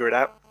 He'll figure it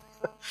out.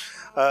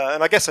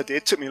 And I guess I did.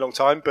 It took me a long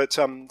time. But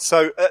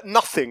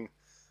nothing.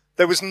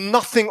 There was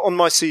nothing on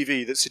my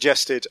CV that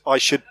suggested I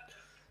should...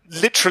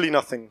 Literally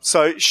nothing.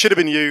 So it should have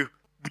been you.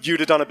 You'd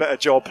have done a better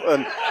job.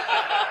 And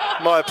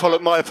my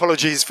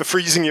apologies for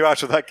freezing you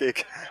out of that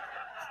gig.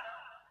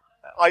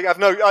 I have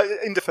no...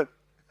 indifferent.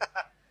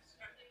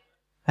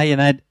 Hey,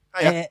 Ned.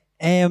 I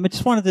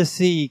just wanted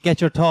to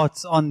get your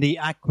thoughts on the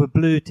Aqua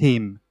Blue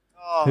team.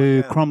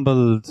 Who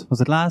crumbled,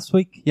 was it last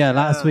week? Yeah,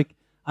 last week.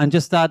 And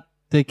just that,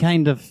 the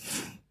kind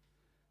of,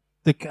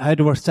 how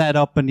they were set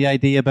up and the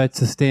idea about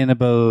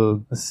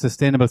sustainable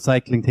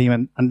cycling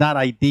team and that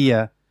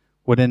idea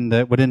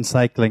within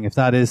cycling, if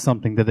that is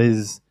something that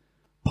is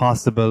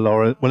possible,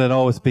 or will it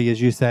always be,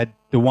 as you said,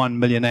 the one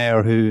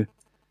millionaire who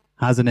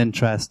has an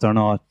interest or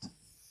not?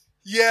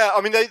 Yeah, I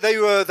mean, they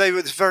were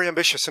very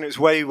ambitious, and it was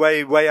way,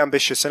 way, way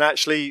ambitious. And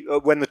actually,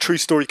 when the true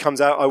story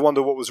comes out, I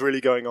wonder what was really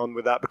going on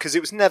with that, because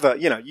it was never,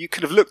 you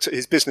could have looked at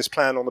his business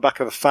plan on the back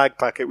of a fag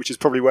packet, which is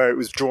probably where it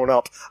was drawn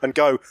up, and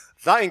go,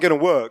 that ain't going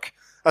to work.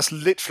 That's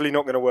literally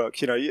not going to work.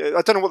 I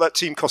don't know what that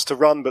team cost to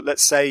run, but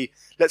let's say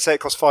it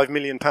cost £5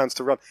 million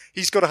to run.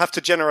 He's got to have to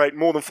generate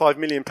more than £5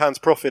 million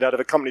profit out of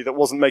a company that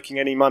wasn't making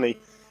any money.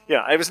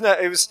 Yeah, it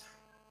was.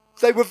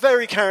 They were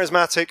very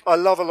charismatic. I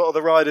love a lot of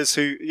the riders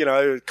who,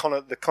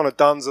 the Connor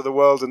Dunns of the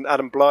world and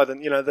Adam Blythe,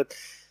 and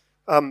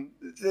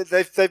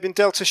they've been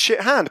dealt a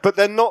shit hand. But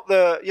they're not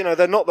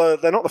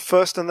the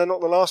first and they're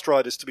not the last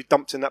riders to be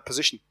dumped in that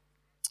position.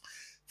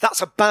 That's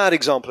a bad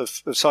example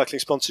of cycling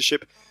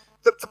sponsorship.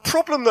 The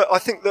problem that I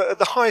think the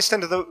highest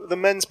end of the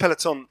men's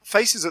peloton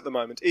faces at the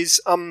moment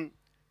is,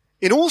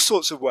 in all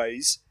sorts of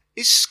ways,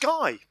 is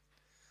Sky,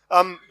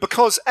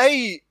 because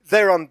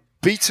they're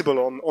unbeatable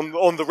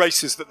on the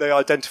races that they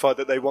identify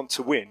that they want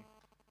to win.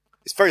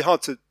 It's very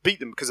hard to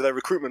beat them because of their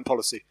recruitment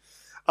policy.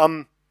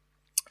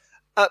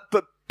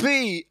 But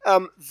B,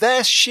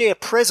 their sheer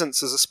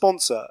presence as a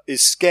sponsor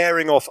is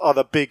scaring off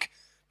other big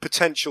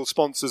potential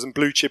sponsors and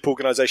blue chip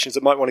organisations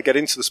that might want to get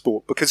into the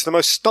sport, because the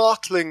most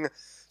startling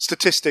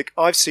statistic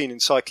I've seen in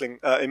cycling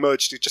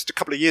emerged just a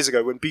couple of years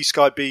ago when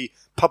BSkyB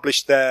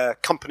published their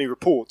company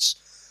reports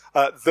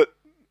that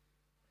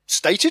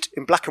stated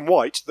in black and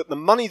white that the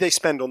money they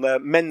spend on their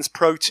men's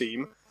pro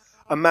team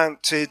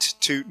amounted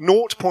to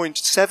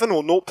 0.7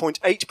 or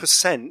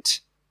 0.8%,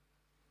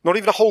 not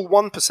even a whole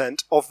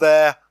 1% of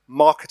their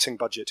marketing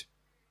budget.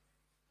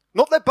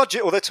 Not their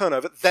budget or their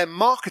turnover, their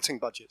marketing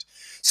budget.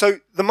 So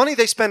the money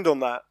they spend on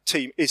that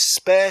team is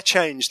spare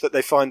change that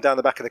they find down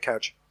the back of the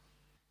couch.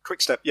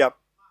 Quick Step, yeah.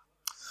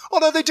 Oh,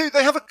 no, they do.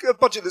 They have a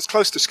budget that's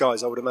close to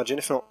Sky's, I would imagine,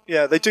 if not.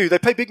 Yeah, they do. They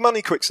pay big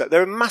money, Quick Step.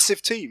 They're a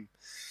massive team.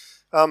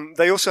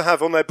 They also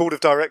have on their board of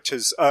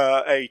directors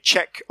a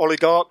Czech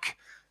oligarch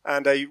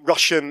and a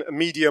Russian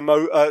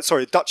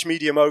Dutch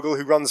media mogul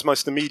who runs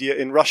most of the media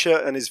in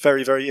Russia and is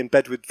very, very in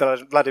bed with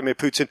Vladimir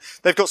Putin.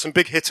 They've got some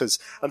big hitters,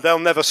 and they'll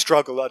never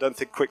struggle, I don't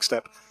think, Quick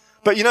Step.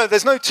 But,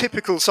 there's no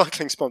typical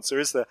cycling sponsor,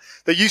 is there?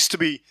 There used to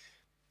be,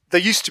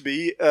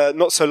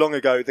 not so long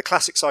ago, the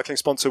classic cycling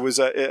sponsor was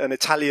an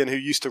Italian who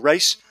used to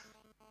race,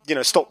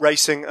 stopped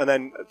racing and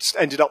then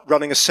ended up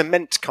running a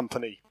cement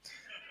company.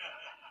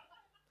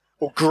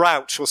 Or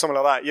Grouch, or something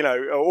like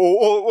that,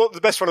 or the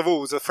best one of all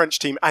was the French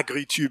team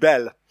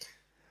Agritubel,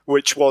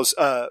 which was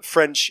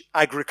French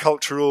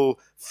agricultural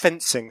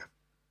fencing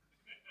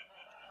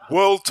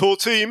world tour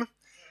team.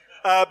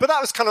 But that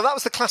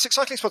was the classic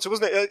cycling sponsor,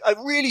 wasn't it? A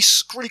really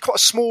quite a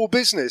small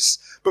business,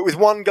 but with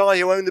one guy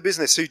who owned the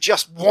business who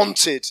just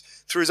wanted,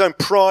 through his own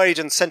pride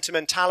and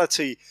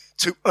sentimentality,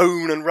 to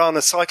own and run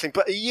a cycling.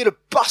 But he had to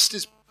bust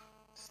his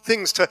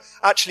things to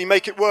actually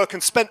make it work,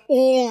 and spent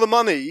all the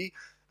money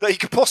that he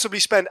could possibly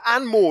spend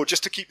and more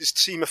just to keep this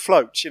team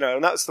afloat,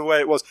 and that's the way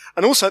it was.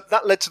 And also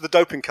that led to the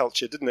doping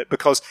culture, didn't it?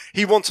 Because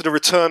he wanted a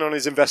return on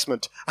his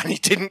investment and he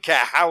didn't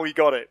care how he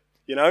got it,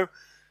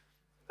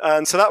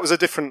 And so that was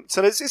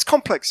so it's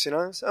complex,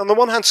 On the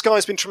one hand,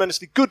 Sky's been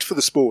tremendously good for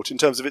the sport in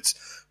terms of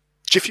its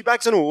jiffy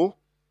bags and all.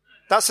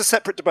 That's a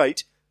separate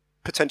debate,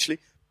 potentially.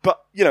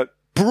 But,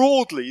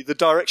 broadly, the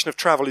direction of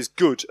travel is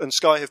good, and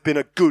Sky have been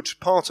a good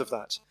part of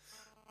that.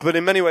 But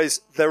in many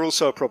ways, they're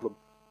also a problem.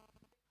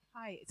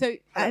 Hi. So,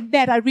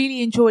 Ned, I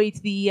really enjoyed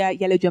the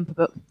Yellow Jumper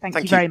book. Thank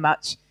you very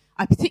much.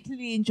 I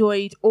particularly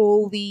enjoyed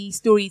all the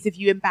stories of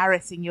you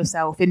embarrassing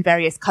yourself in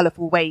various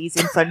colourful ways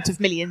in front of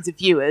millions of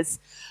viewers.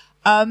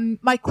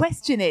 My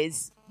question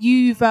is,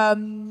 you've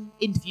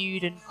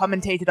interviewed and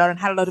commentated on and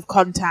had a lot of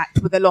contact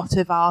with a lot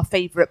of our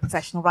favourite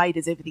professional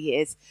riders over the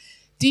years.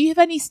 Do you have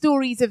any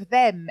stories of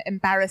them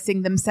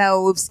embarrassing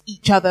themselves,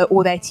 each other,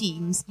 or their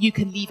teams? You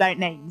can leave out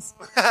names.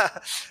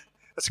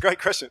 That's a great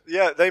question.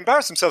 Yeah, they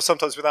embarrass themselves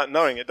sometimes without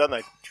knowing it, don't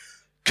they?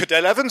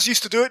 Cadel Evans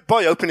used to do it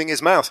by opening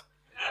his mouth.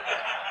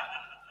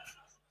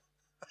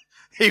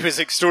 He was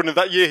extraordinary.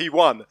 That year he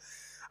won,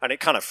 and it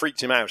kind of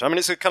freaked him out. I mean,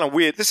 it's a kind of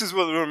weird... This is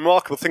the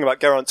remarkable thing about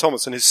Geraint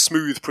Thomas and his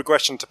smooth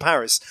progression to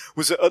Paris,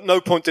 was that at no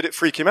point did it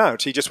freak him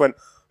out. He just went,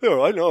 all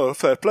right, no,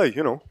 fair play,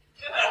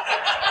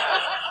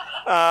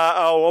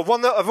 I've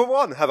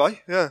won, have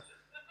I? Yeah.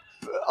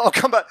 I'll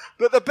come back.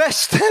 But the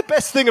best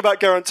thing about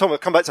Geraint Thomas,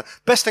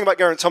 best thing about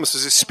Geraint Thomas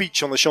was his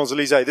speech on the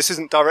Champs-Elysees. This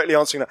isn't directly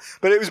answering that,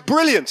 but it was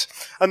brilliant.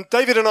 And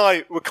David and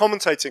I were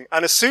commentating,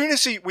 and as soon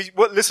as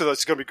listen,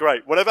 it's going to be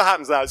great. Whatever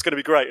happens now, it's going to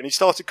be great. And he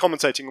started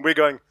commentating, and we're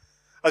going,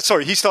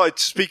 he started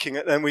speaking,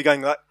 and then we're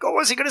going like, God,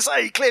 what's he going to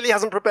say? He clearly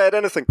hasn't prepared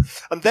anything.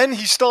 And then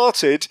he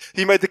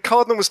made the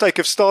cardinal mistake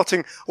of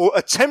starting or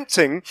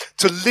attempting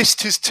to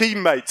list his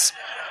teammates.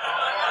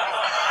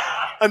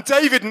 And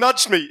David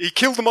nudged me. He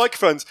killed the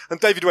microphones. And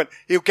David went,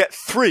 he'll get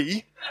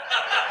 3.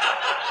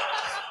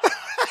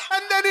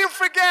 And then he'll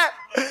forget.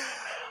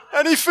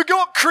 And he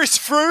forgot Chris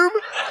Froome.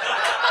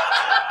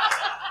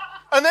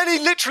 And then he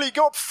literally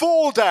got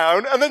 4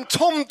 down. And then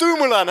Tom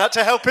Dumoulin had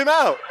to help him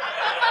out.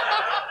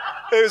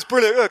 It was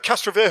brilliant.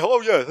 Castroviejo.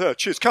 Oh, yeah.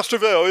 Cheers.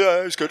 Castroviejo.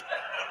 Yeah, it was good.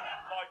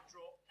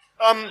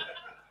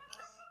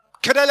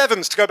 Cadel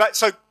Evans, to go back.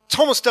 So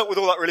Thomas dealt with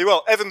all that really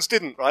well. Evans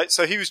didn't, right?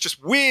 So he was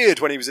just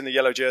weird when he was in the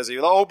yellow jersey.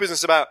 The whole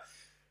business about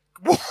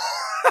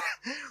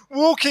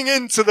walking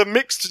into the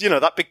mixed,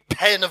 that big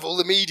pen of all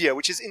the media,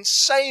 which is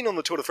insane on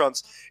the Tour de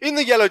France, in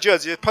the yellow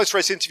jersey, a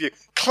post-race interview,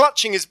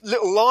 clutching his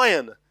little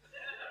lion.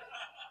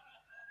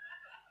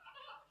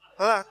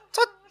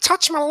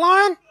 Touch my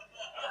lion?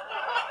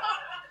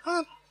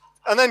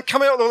 And then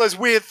coming out with all those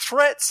weird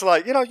threats,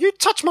 like, you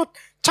touch it,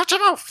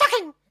 I'll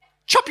fucking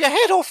chop your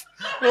head off.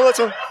 All that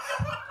sort of...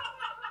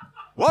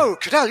 Whoa,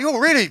 Cadel,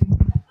 you're really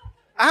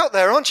out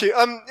there, aren't you?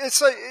 It's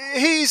like,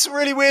 he's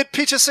really weird.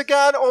 Peter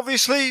Sagan,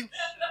 obviously.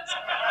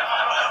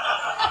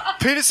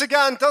 Peter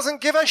Sagan doesn't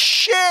give a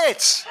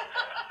shit.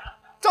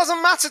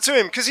 Doesn't matter to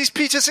him because he's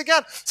Peter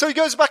Sagan. So he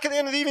goes back at the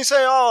end of the evening and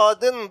says, I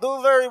didn't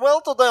do very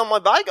well today on my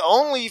bike. I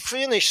only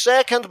finished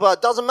second, but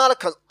it doesn't matter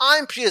because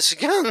I'm Peter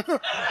Sagan.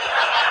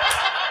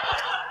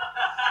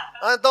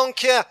 I don't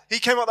care. He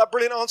came up with that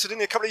brilliant answer, didn't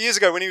he, a couple of years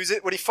ago when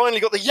he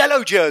finally got the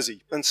yellow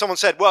jersey. And someone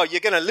said, well,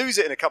 you're going to lose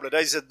it in a couple of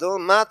days. He said,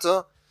 don't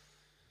matter,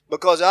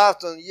 because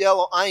after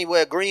yellow, I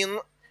wear green.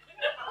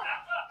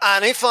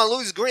 And if I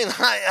lose green,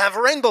 I have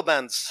rainbow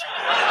bands.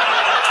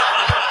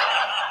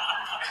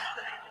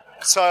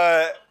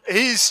 So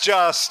he's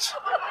just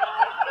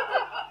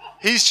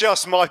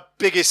my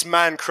biggest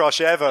man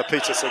crush ever,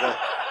 Peter Sagan.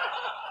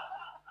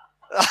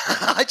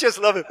 I just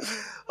love him.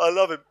 I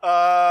love him.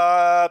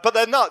 But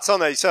they're nuts,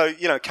 aren't they? So,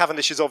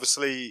 Cavendish is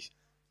obviously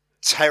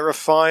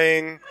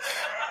terrifying.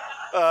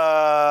 They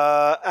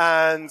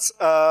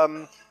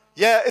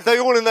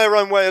all in their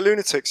own way are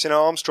lunatics.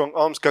 Armstrong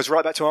goes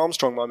right back to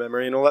Armstrong, my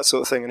memory, and all that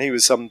sort of thing. And he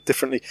was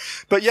differently.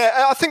 But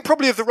yeah, I think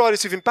probably of the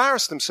riders who've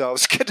embarrassed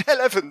themselves, Cadel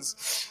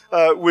Evans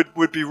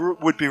would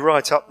be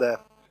right up there.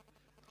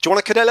 Do you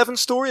want a Cadel Evans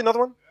story? Another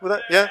one? With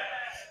that? Yeah.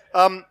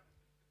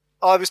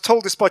 I was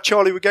told this by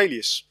Charlie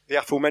Regalius, the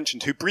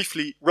aforementioned, who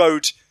briefly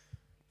rode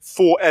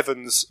for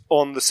Evans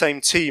on the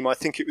same team. I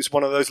think it was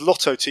one of those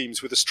lotto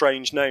teams with a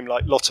strange name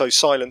like Lotto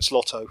Silence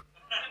Lotto.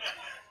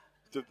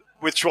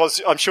 Which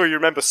was, I'm sure you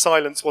remember,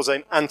 silence was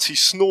an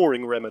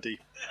anti-snoring remedy.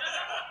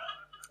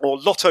 Or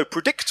Lotto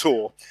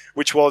Predictor,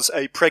 which was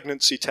a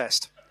pregnancy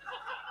test.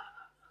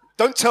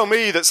 Don't tell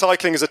me that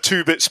cycling is a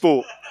 2-bit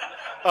sport.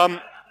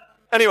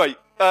 Anyway,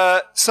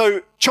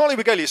 so Charlie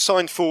Regalius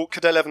signed for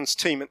Cadel Evans'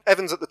 team, and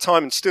Evans at the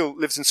time and still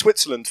lives in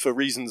Switzerland for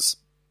reasons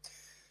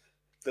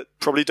that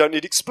probably don't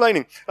need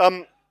explaining.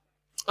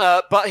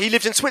 But he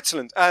lived in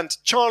Switzerland, and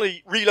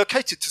Charlie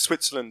relocated to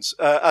Switzerland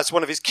as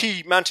one of his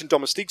key mountain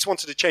domestiques,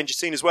 wanted to change his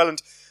scene as well,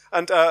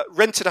 and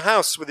rented a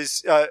house with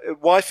his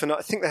wife, and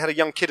I think they had a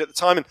young kid at the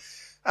time,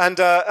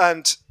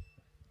 and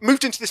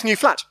moved into this new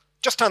flat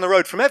just down the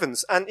road from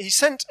Evans. And he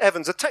sent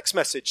Evans a text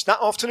message that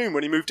afternoon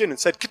when he moved in and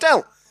said,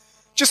 Cadel,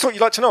 just thought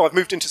you'd like to know, I've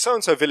moved into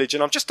so-and-so village,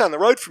 and I'm just down the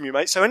road from you,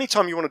 mate, so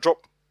anytime you want to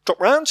drop drop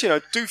round,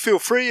 do feel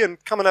free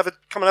and come and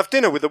have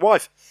dinner with the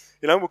wife.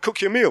 We'll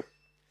cook you a meal.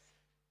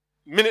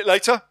 Minute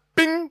later,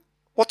 bing,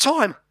 what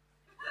time?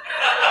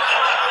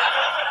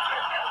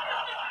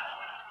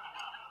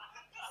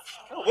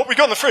 What we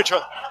got in the fridge?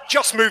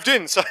 Just moved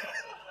in, so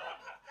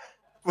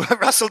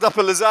rustled up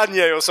a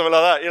lasagna or something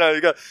like that.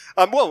 You go,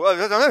 I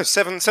don't know,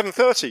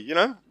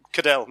 7:30.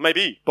 Cadell,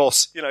 maybe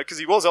boss. Because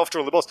he was after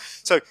all the boss.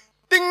 So,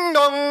 ding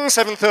dong,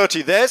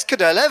 7:30. There's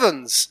Cadell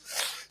Evans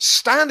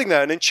standing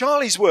there, and in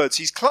Charlie's words,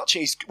 he's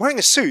wearing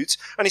a suit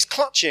and he's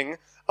clutching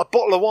a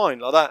bottle of wine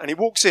like that. And he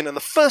walks in, and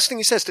the first thing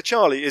he says to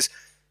Charlie is,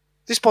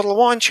 "This bottle of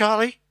wine,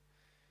 Charlie,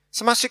 it's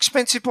the most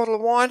expensive bottle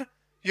of wine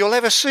you'll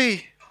ever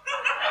see."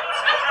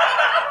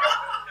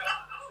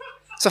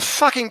 It's a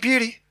fucking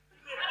beauty.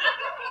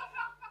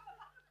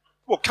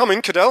 Well, come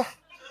in, Cadell.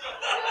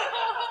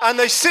 And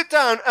they sit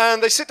down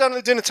at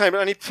the dinner table,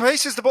 and he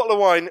places the bottle of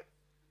wine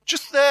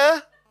just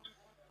there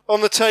on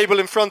the table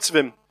in front of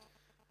him.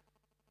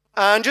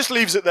 And just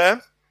leaves it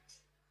there.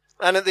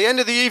 And at the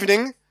end of the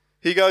evening,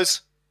 he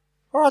goes,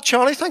 "All right,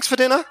 Charlie, thanks for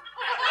dinner."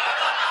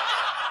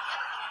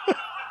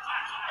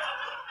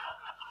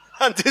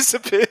 And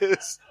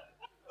disappears.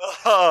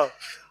 I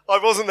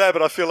wasn't there,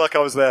 but I feel like I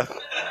was there.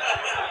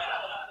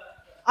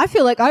 I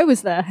feel like I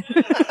was there.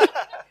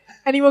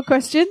 Any more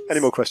questions? Any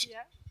more questions?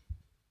 Yeah.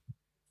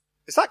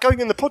 Is that going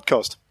in the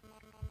podcast?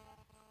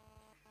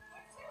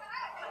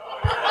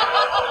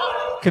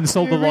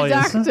 Consult the lawyers.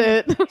 Redact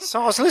it.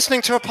 So I was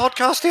listening to a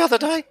podcast the other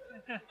day.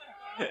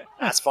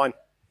 That's fine.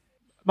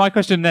 My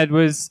question, Ned,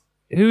 was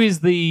who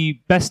is the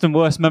best and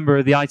worst member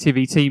of the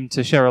ITV team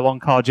to share a long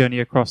car journey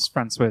across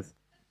France with?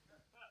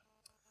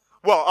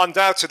 Well,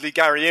 undoubtedly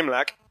Gary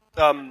Imlach.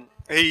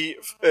 He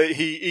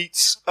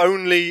eats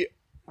only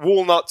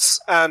walnuts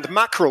and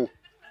mackerel.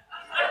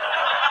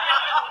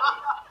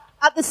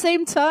 At the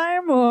same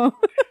time, or?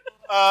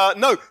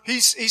 No, he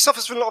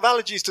suffers from a lot of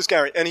allergies, does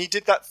Gary, and he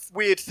did that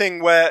weird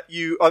thing where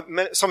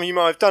some of you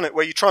might have done it,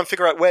 where you try and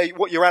figure out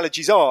what your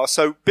allergies are.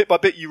 So bit by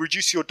bit, you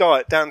reduce your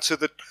diet down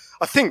to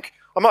I think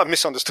I might have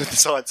misunderstood the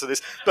science of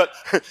this, but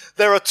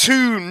there are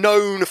 2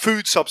 known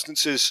food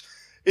substances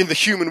in the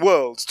human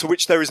world to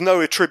which there is no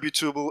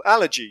attributable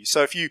allergy.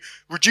 So if you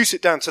reduce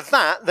it down to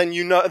that, then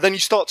you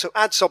start to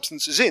add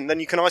substances in. Then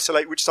you can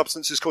isolate which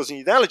substance is causing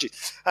you the allergy.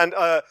 And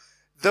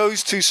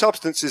those 2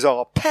 substances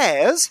are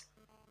pears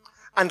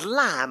and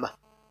lamb.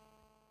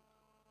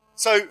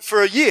 So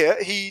for a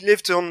year, he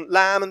lived on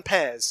lamb and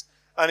pears.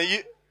 And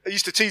I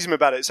used to tease him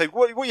about it. Say,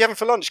 what are you having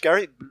for lunch,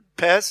 Gary?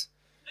 Pears?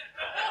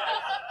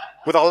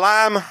 With a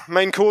lamb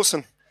main course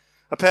and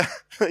a pear.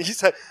 He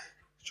said,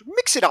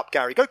 mix it up,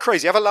 Gary. Go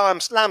crazy. Have a lamb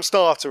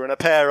starter and a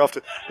pear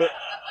after.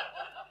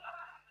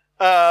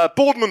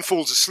 Boardman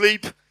falls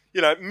asleep.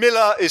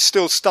 Miller is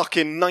still stuck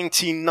in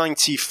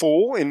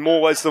 1994 in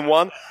more ways than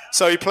one.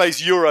 So he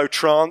plays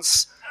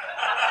Eurotrance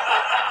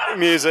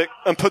music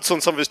and puts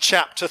on some of his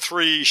Chapter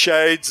 3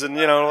 shades and,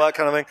 all that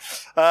kind of thing.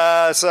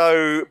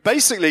 So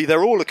basically,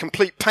 they're all a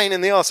complete pain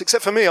in the arse,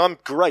 except for me. I'm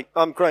great.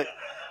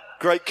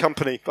 Great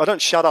company. I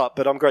don't shut up,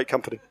 but I'm great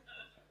company.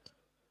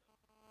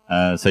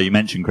 So you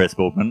mentioned Chris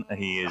Boardman.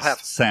 He is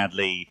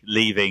sadly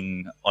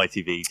leaving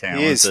ITV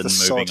Towers and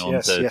moving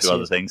on to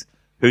other things.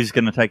 Who's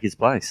going to take his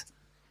place?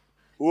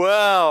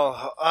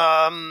 Well,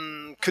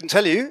 couldn't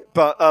tell you,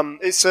 but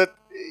it's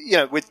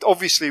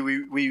obviously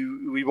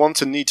we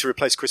want and need to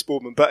replace Chris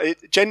Boardman, but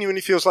it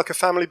genuinely feels like a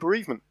family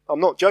bereavement. I'm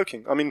not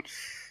joking. I mean,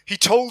 he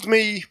told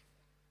me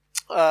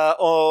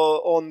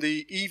on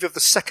the eve of the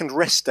second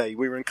rest day,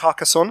 we were in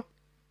Carcassonne.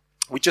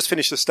 We just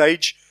finished the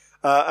stage,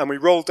 and we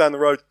rolled down the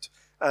road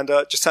and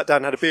just sat down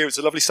and had a beer. It was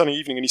a lovely sunny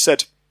evening, and he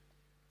said,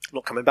 "I'm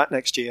not coming back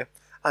next year."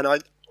 And I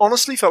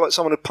honestly felt like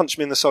someone had punched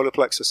me in the solar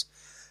plexus.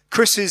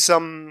 Chris is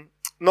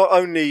not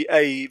only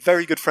a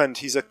very good friend,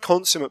 he's a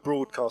consummate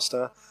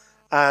broadcaster,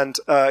 and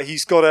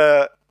he's got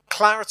a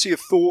clarity of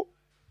thought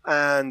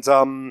and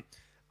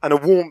a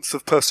warmth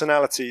of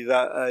personality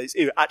that is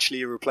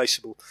actually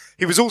irreplaceable.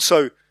 He was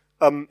also,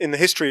 in the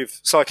history of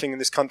cycling in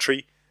this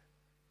country,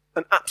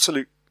 an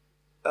absolute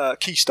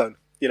keystone.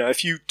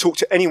 If you talk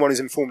to anyone who's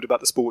informed about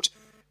the sport,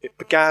 it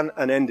began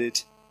and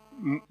ended.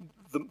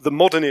 The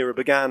modern era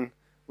began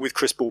with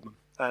Chris Boardman,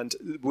 and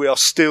we are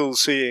still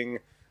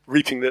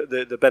reaping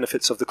the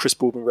benefits of the Chris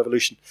Boardman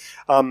revolution.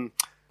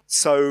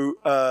 So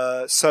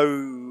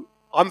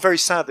I'm very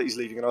sad that he's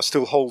leaving, and I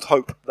still hold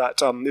hope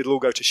that it'll all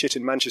go to shit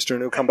in Manchester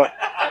and he'll come back.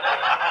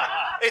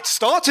 It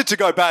started to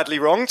go badly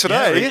wrong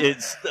today.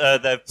 Yeah,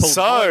 they've pulled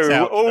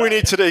out all we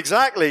need to do,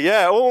 exactly,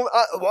 yeah.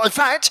 In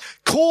fact,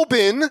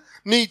 Corbyn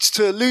needs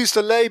to lose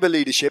the Labour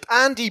leadership.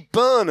 Andy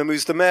Burnham,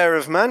 who's the mayor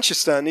of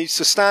Manchester, needs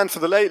to stand for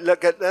the Labour.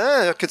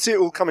 I can see it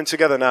all coming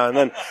together now, and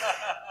then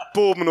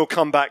Boardman will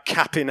come back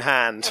cap in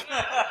hand.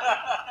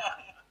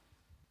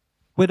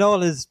 With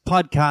all his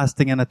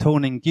podcasting and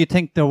atoning, do you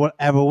think there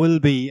ever will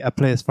be a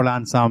place for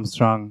Lance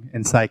Armstrong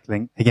in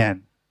cycling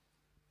again?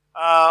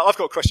 I've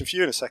got a question for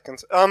you in a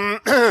second. I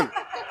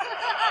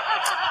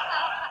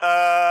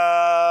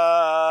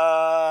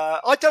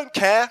don't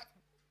care.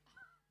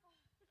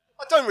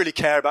 I don't really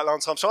care about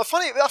Lance Armstrong.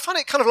 I find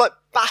it kind of like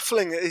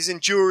baffling his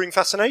enduring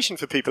fascination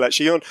for people,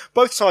 actually, on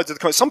both sides of the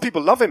coin. Some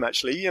people love him,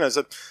 actually. You know, there's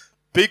a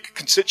big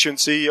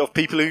constituency of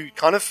people who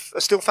kind of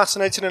are still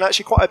fascinated and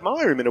actually quite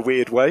admire him in a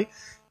weird way.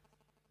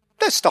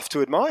 There's stuff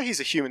to admire. He's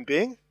a human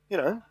being, you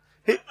know.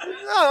 He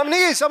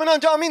is.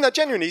 I mean that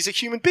genuinely. He's a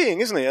human being,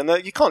 isn't he? And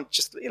you can't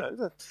just, you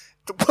know,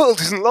 the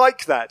world isn't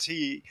like that.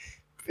 He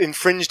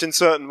infringed in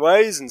certain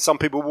ways, and some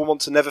people will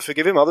want to never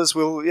forgive him. Others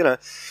will, you know.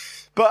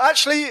 But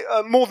actually,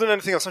 more than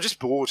anything else, I'm just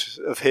bored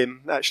of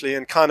him, actually,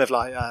 and kind of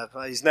like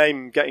his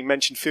name getting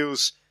mentioned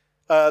feels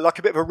like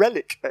a bit of a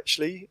relic,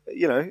 actually.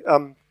 You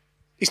know,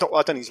 he's not. I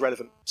don't think he's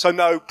relevant. So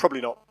no,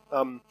 probably not.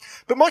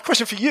 But my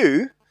question for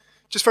you,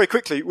 just very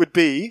quickly, would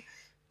be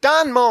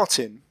Dan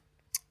Martin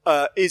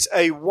is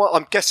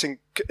I'm guessing,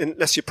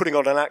 unless you're putting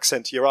on an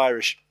accent, you're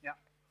Irish. Yeah.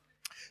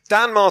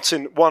 Dan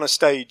Martin won a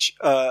stage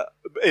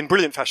in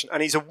brilliant fashion,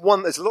 and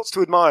there's lots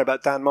to admire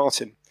about Dan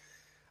Martin.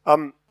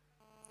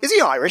 Is he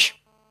Irish?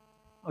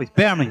 Oh, he's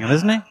Birmingham,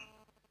 isn't he?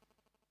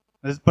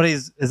 But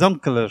his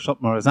uncle or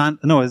something, or his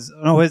aunt.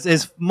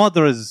 His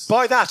mother is.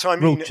 By that I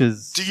mean,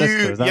 Roach's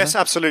sister, yes,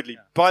 absolutely.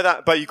 By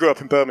that, but you grew up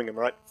in Birmingham,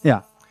 right?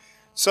 Yeah.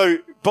 So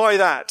by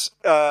that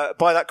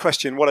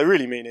question, what I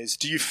really mean is,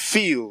 do you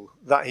feel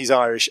that he's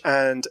Irish,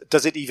 and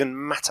does it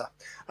even matter?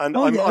 And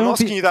I'm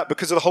asking you that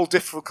because of the whole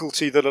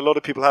difficulty that a lot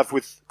of people have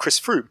with Chris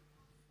Froome.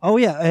 Oh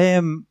yeah.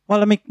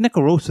 Well, I mean,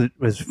 Nico Rossi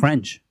was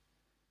French.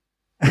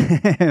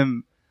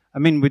 I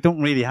mean, we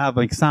don't really have,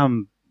 like,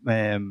 Sam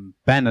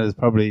Bennett is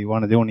probably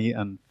one of the only,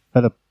 and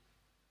Philip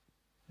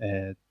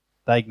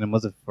Dagenham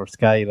was it for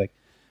Sky. Like,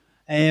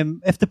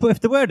 if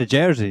they wear the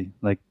jersey,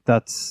 like,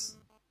 that's,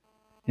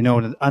 you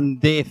know,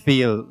 and they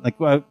feel like,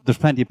 well, there's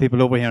plenty of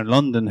people over here in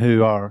London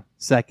who are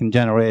second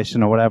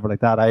generation or whatever like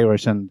that,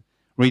 Irish, and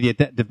really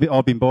they've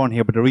all been born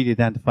here, but they really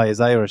identify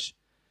as Irish.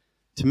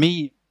 To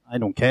me, I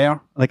don't care.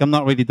 Like, I'm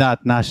not really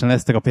that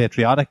nationalistic or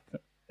patriotic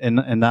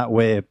in that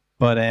way,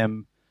 but I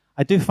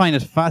do find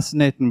it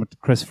fascinating with the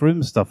Chris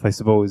Froome stuff, I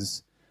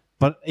suppose.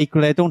 But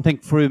equally, I don't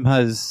think Froome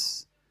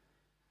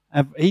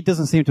he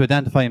doesn't seem to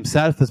identify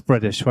himself as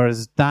British,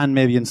 whereas Dan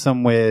maybe in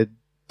some way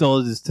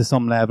does, to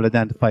some level,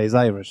 identify as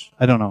Irish.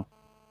 I don't know.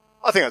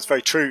 I think that's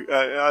very true.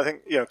 I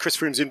think, you know, Chris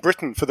Froome's in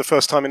Britain for the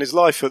first time in his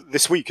life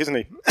this week, isn't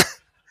he?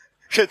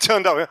 It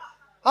turned out,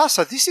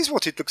 so this is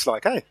what it looks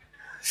like, eh?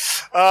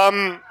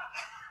 I'm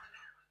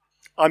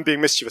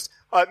being mischievous.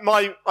 I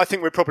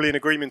think we're probably in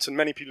agreement, and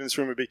many people in this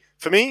room would be.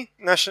 For me,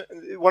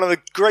 one of the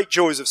great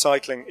joys of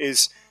cycling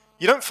is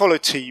you don't follow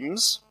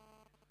teams.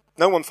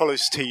 No one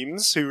follows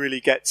teams who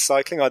really get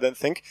cycling, I don't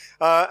think.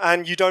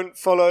 And you don't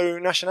follow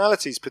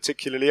nationalities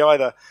particularly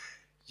either.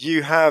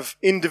 You have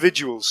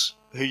individuals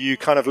who you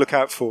kind of look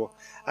out for,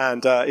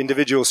 and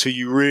individuals who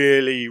you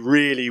really,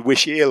 really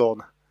wish ill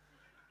on.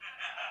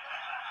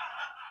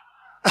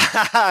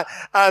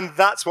 And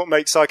that's what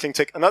makes cycling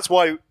tick. And that's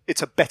why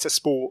it's a better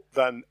sport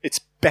than... It's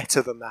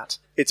better than that.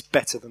 It's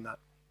better than that.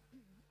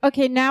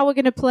 Okay, now we're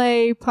going to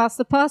play Pass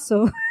the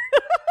Parcel.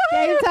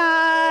 Game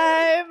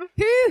time!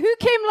 Who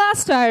came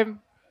last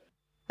time?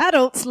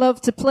 Adults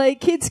love to play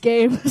kids'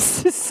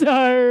 games,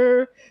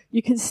 so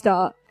you can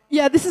start.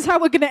 Yeah, this is how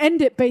we're going to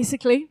end it,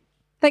 basically.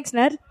 Thanks,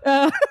 Ned.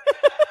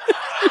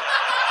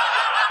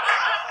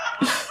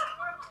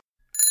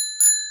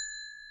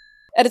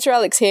 Editor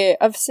Alex here.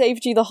 I've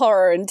saved you the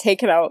horror and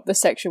taken out the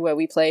section where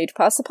we played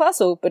Pass the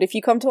Parcel, but if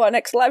you come to our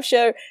next live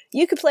show,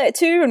 you could play it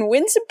too and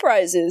win some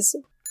prizes.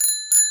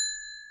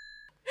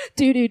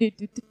 I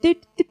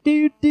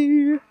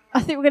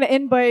think we're going to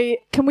end by,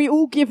 can we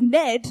all give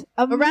Ned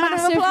a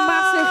massive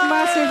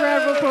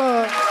round of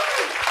applause?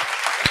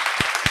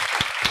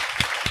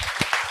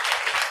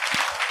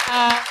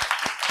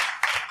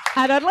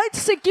 And I'd like to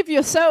say, give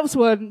yourselves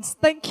one.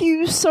 Thank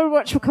you so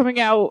much for coming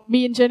out.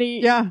 Me and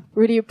Jenny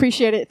really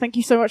appreciate it. Thank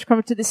you so much for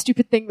coming to this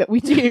stupid thing that we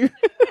do.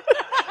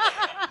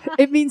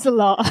 It means a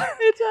lot.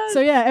 It does.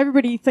 So yeah,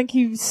 everybody, thank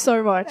you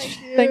so much.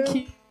 Thank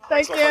you.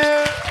 Thank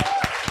you.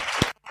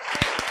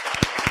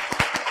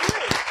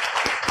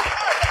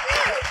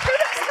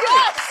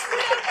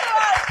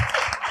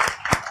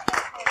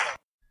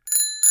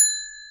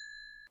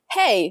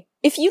 Hey,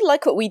 if you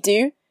like what we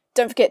do,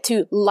 don't forget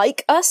to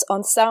like us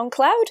on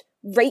SoundCloud,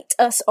 rate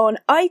us on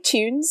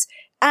iTunes,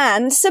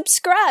 and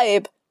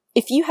subscribe.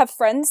 If you have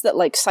friends that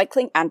like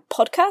cycling and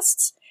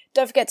podcasts,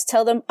 don't forget to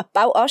tell them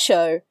about our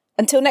show.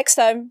 Until next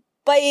time,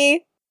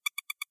 bye!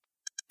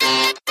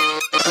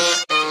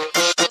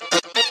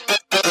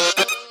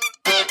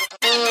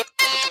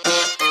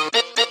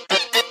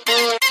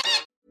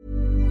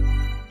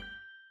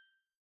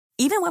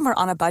 Even when we're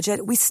on a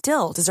budget, we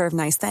still deserve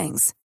nice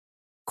things.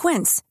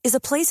 Quince is a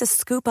place to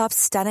scoop up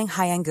stunning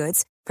high-end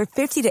goods for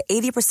 50 to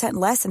 80%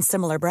 less than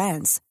similar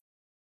brands.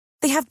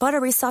 They have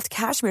buttery soft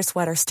cashmere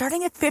sweaters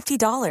starting at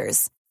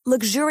 $50,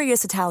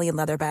 luxurious Italian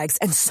leather bags,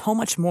 and so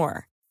much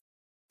more.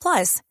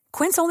 Plus,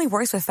 Quince only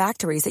works with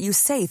factories that use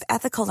safe,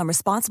 ethical, and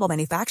responsible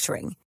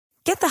manufacturing.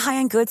 Get the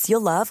high-end goods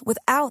you'll love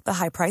without the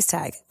high price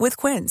tag with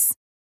Quince.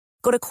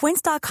 Go to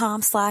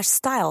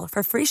quince.com/style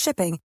for free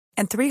shipping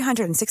and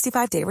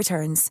 365-day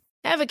returns.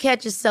 Ever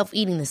catch yourself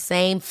eating the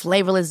same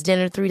flavorless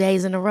dinner 3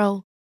 days in a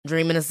row?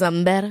 Dreaming of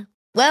something better?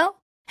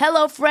 Well,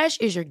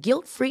 HelloFresh is your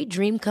guilt-free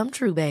dream come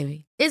true,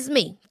 baby. It's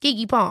me,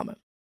 Keke Palmer.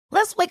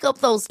 Let's wake up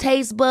those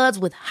taste buds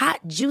with hot,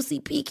 juicy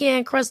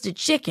pecan-crusted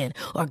chicken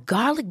or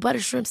garlic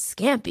butter shrimp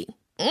scampi.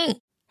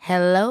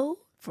 Hello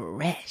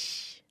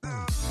Fresh.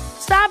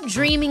 Stop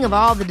dreaming of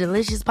all the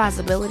delicious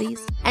possibilities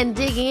and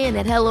dig in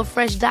at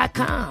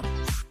HelloFresh.com.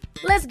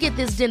 Let's get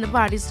this dinner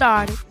party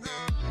started.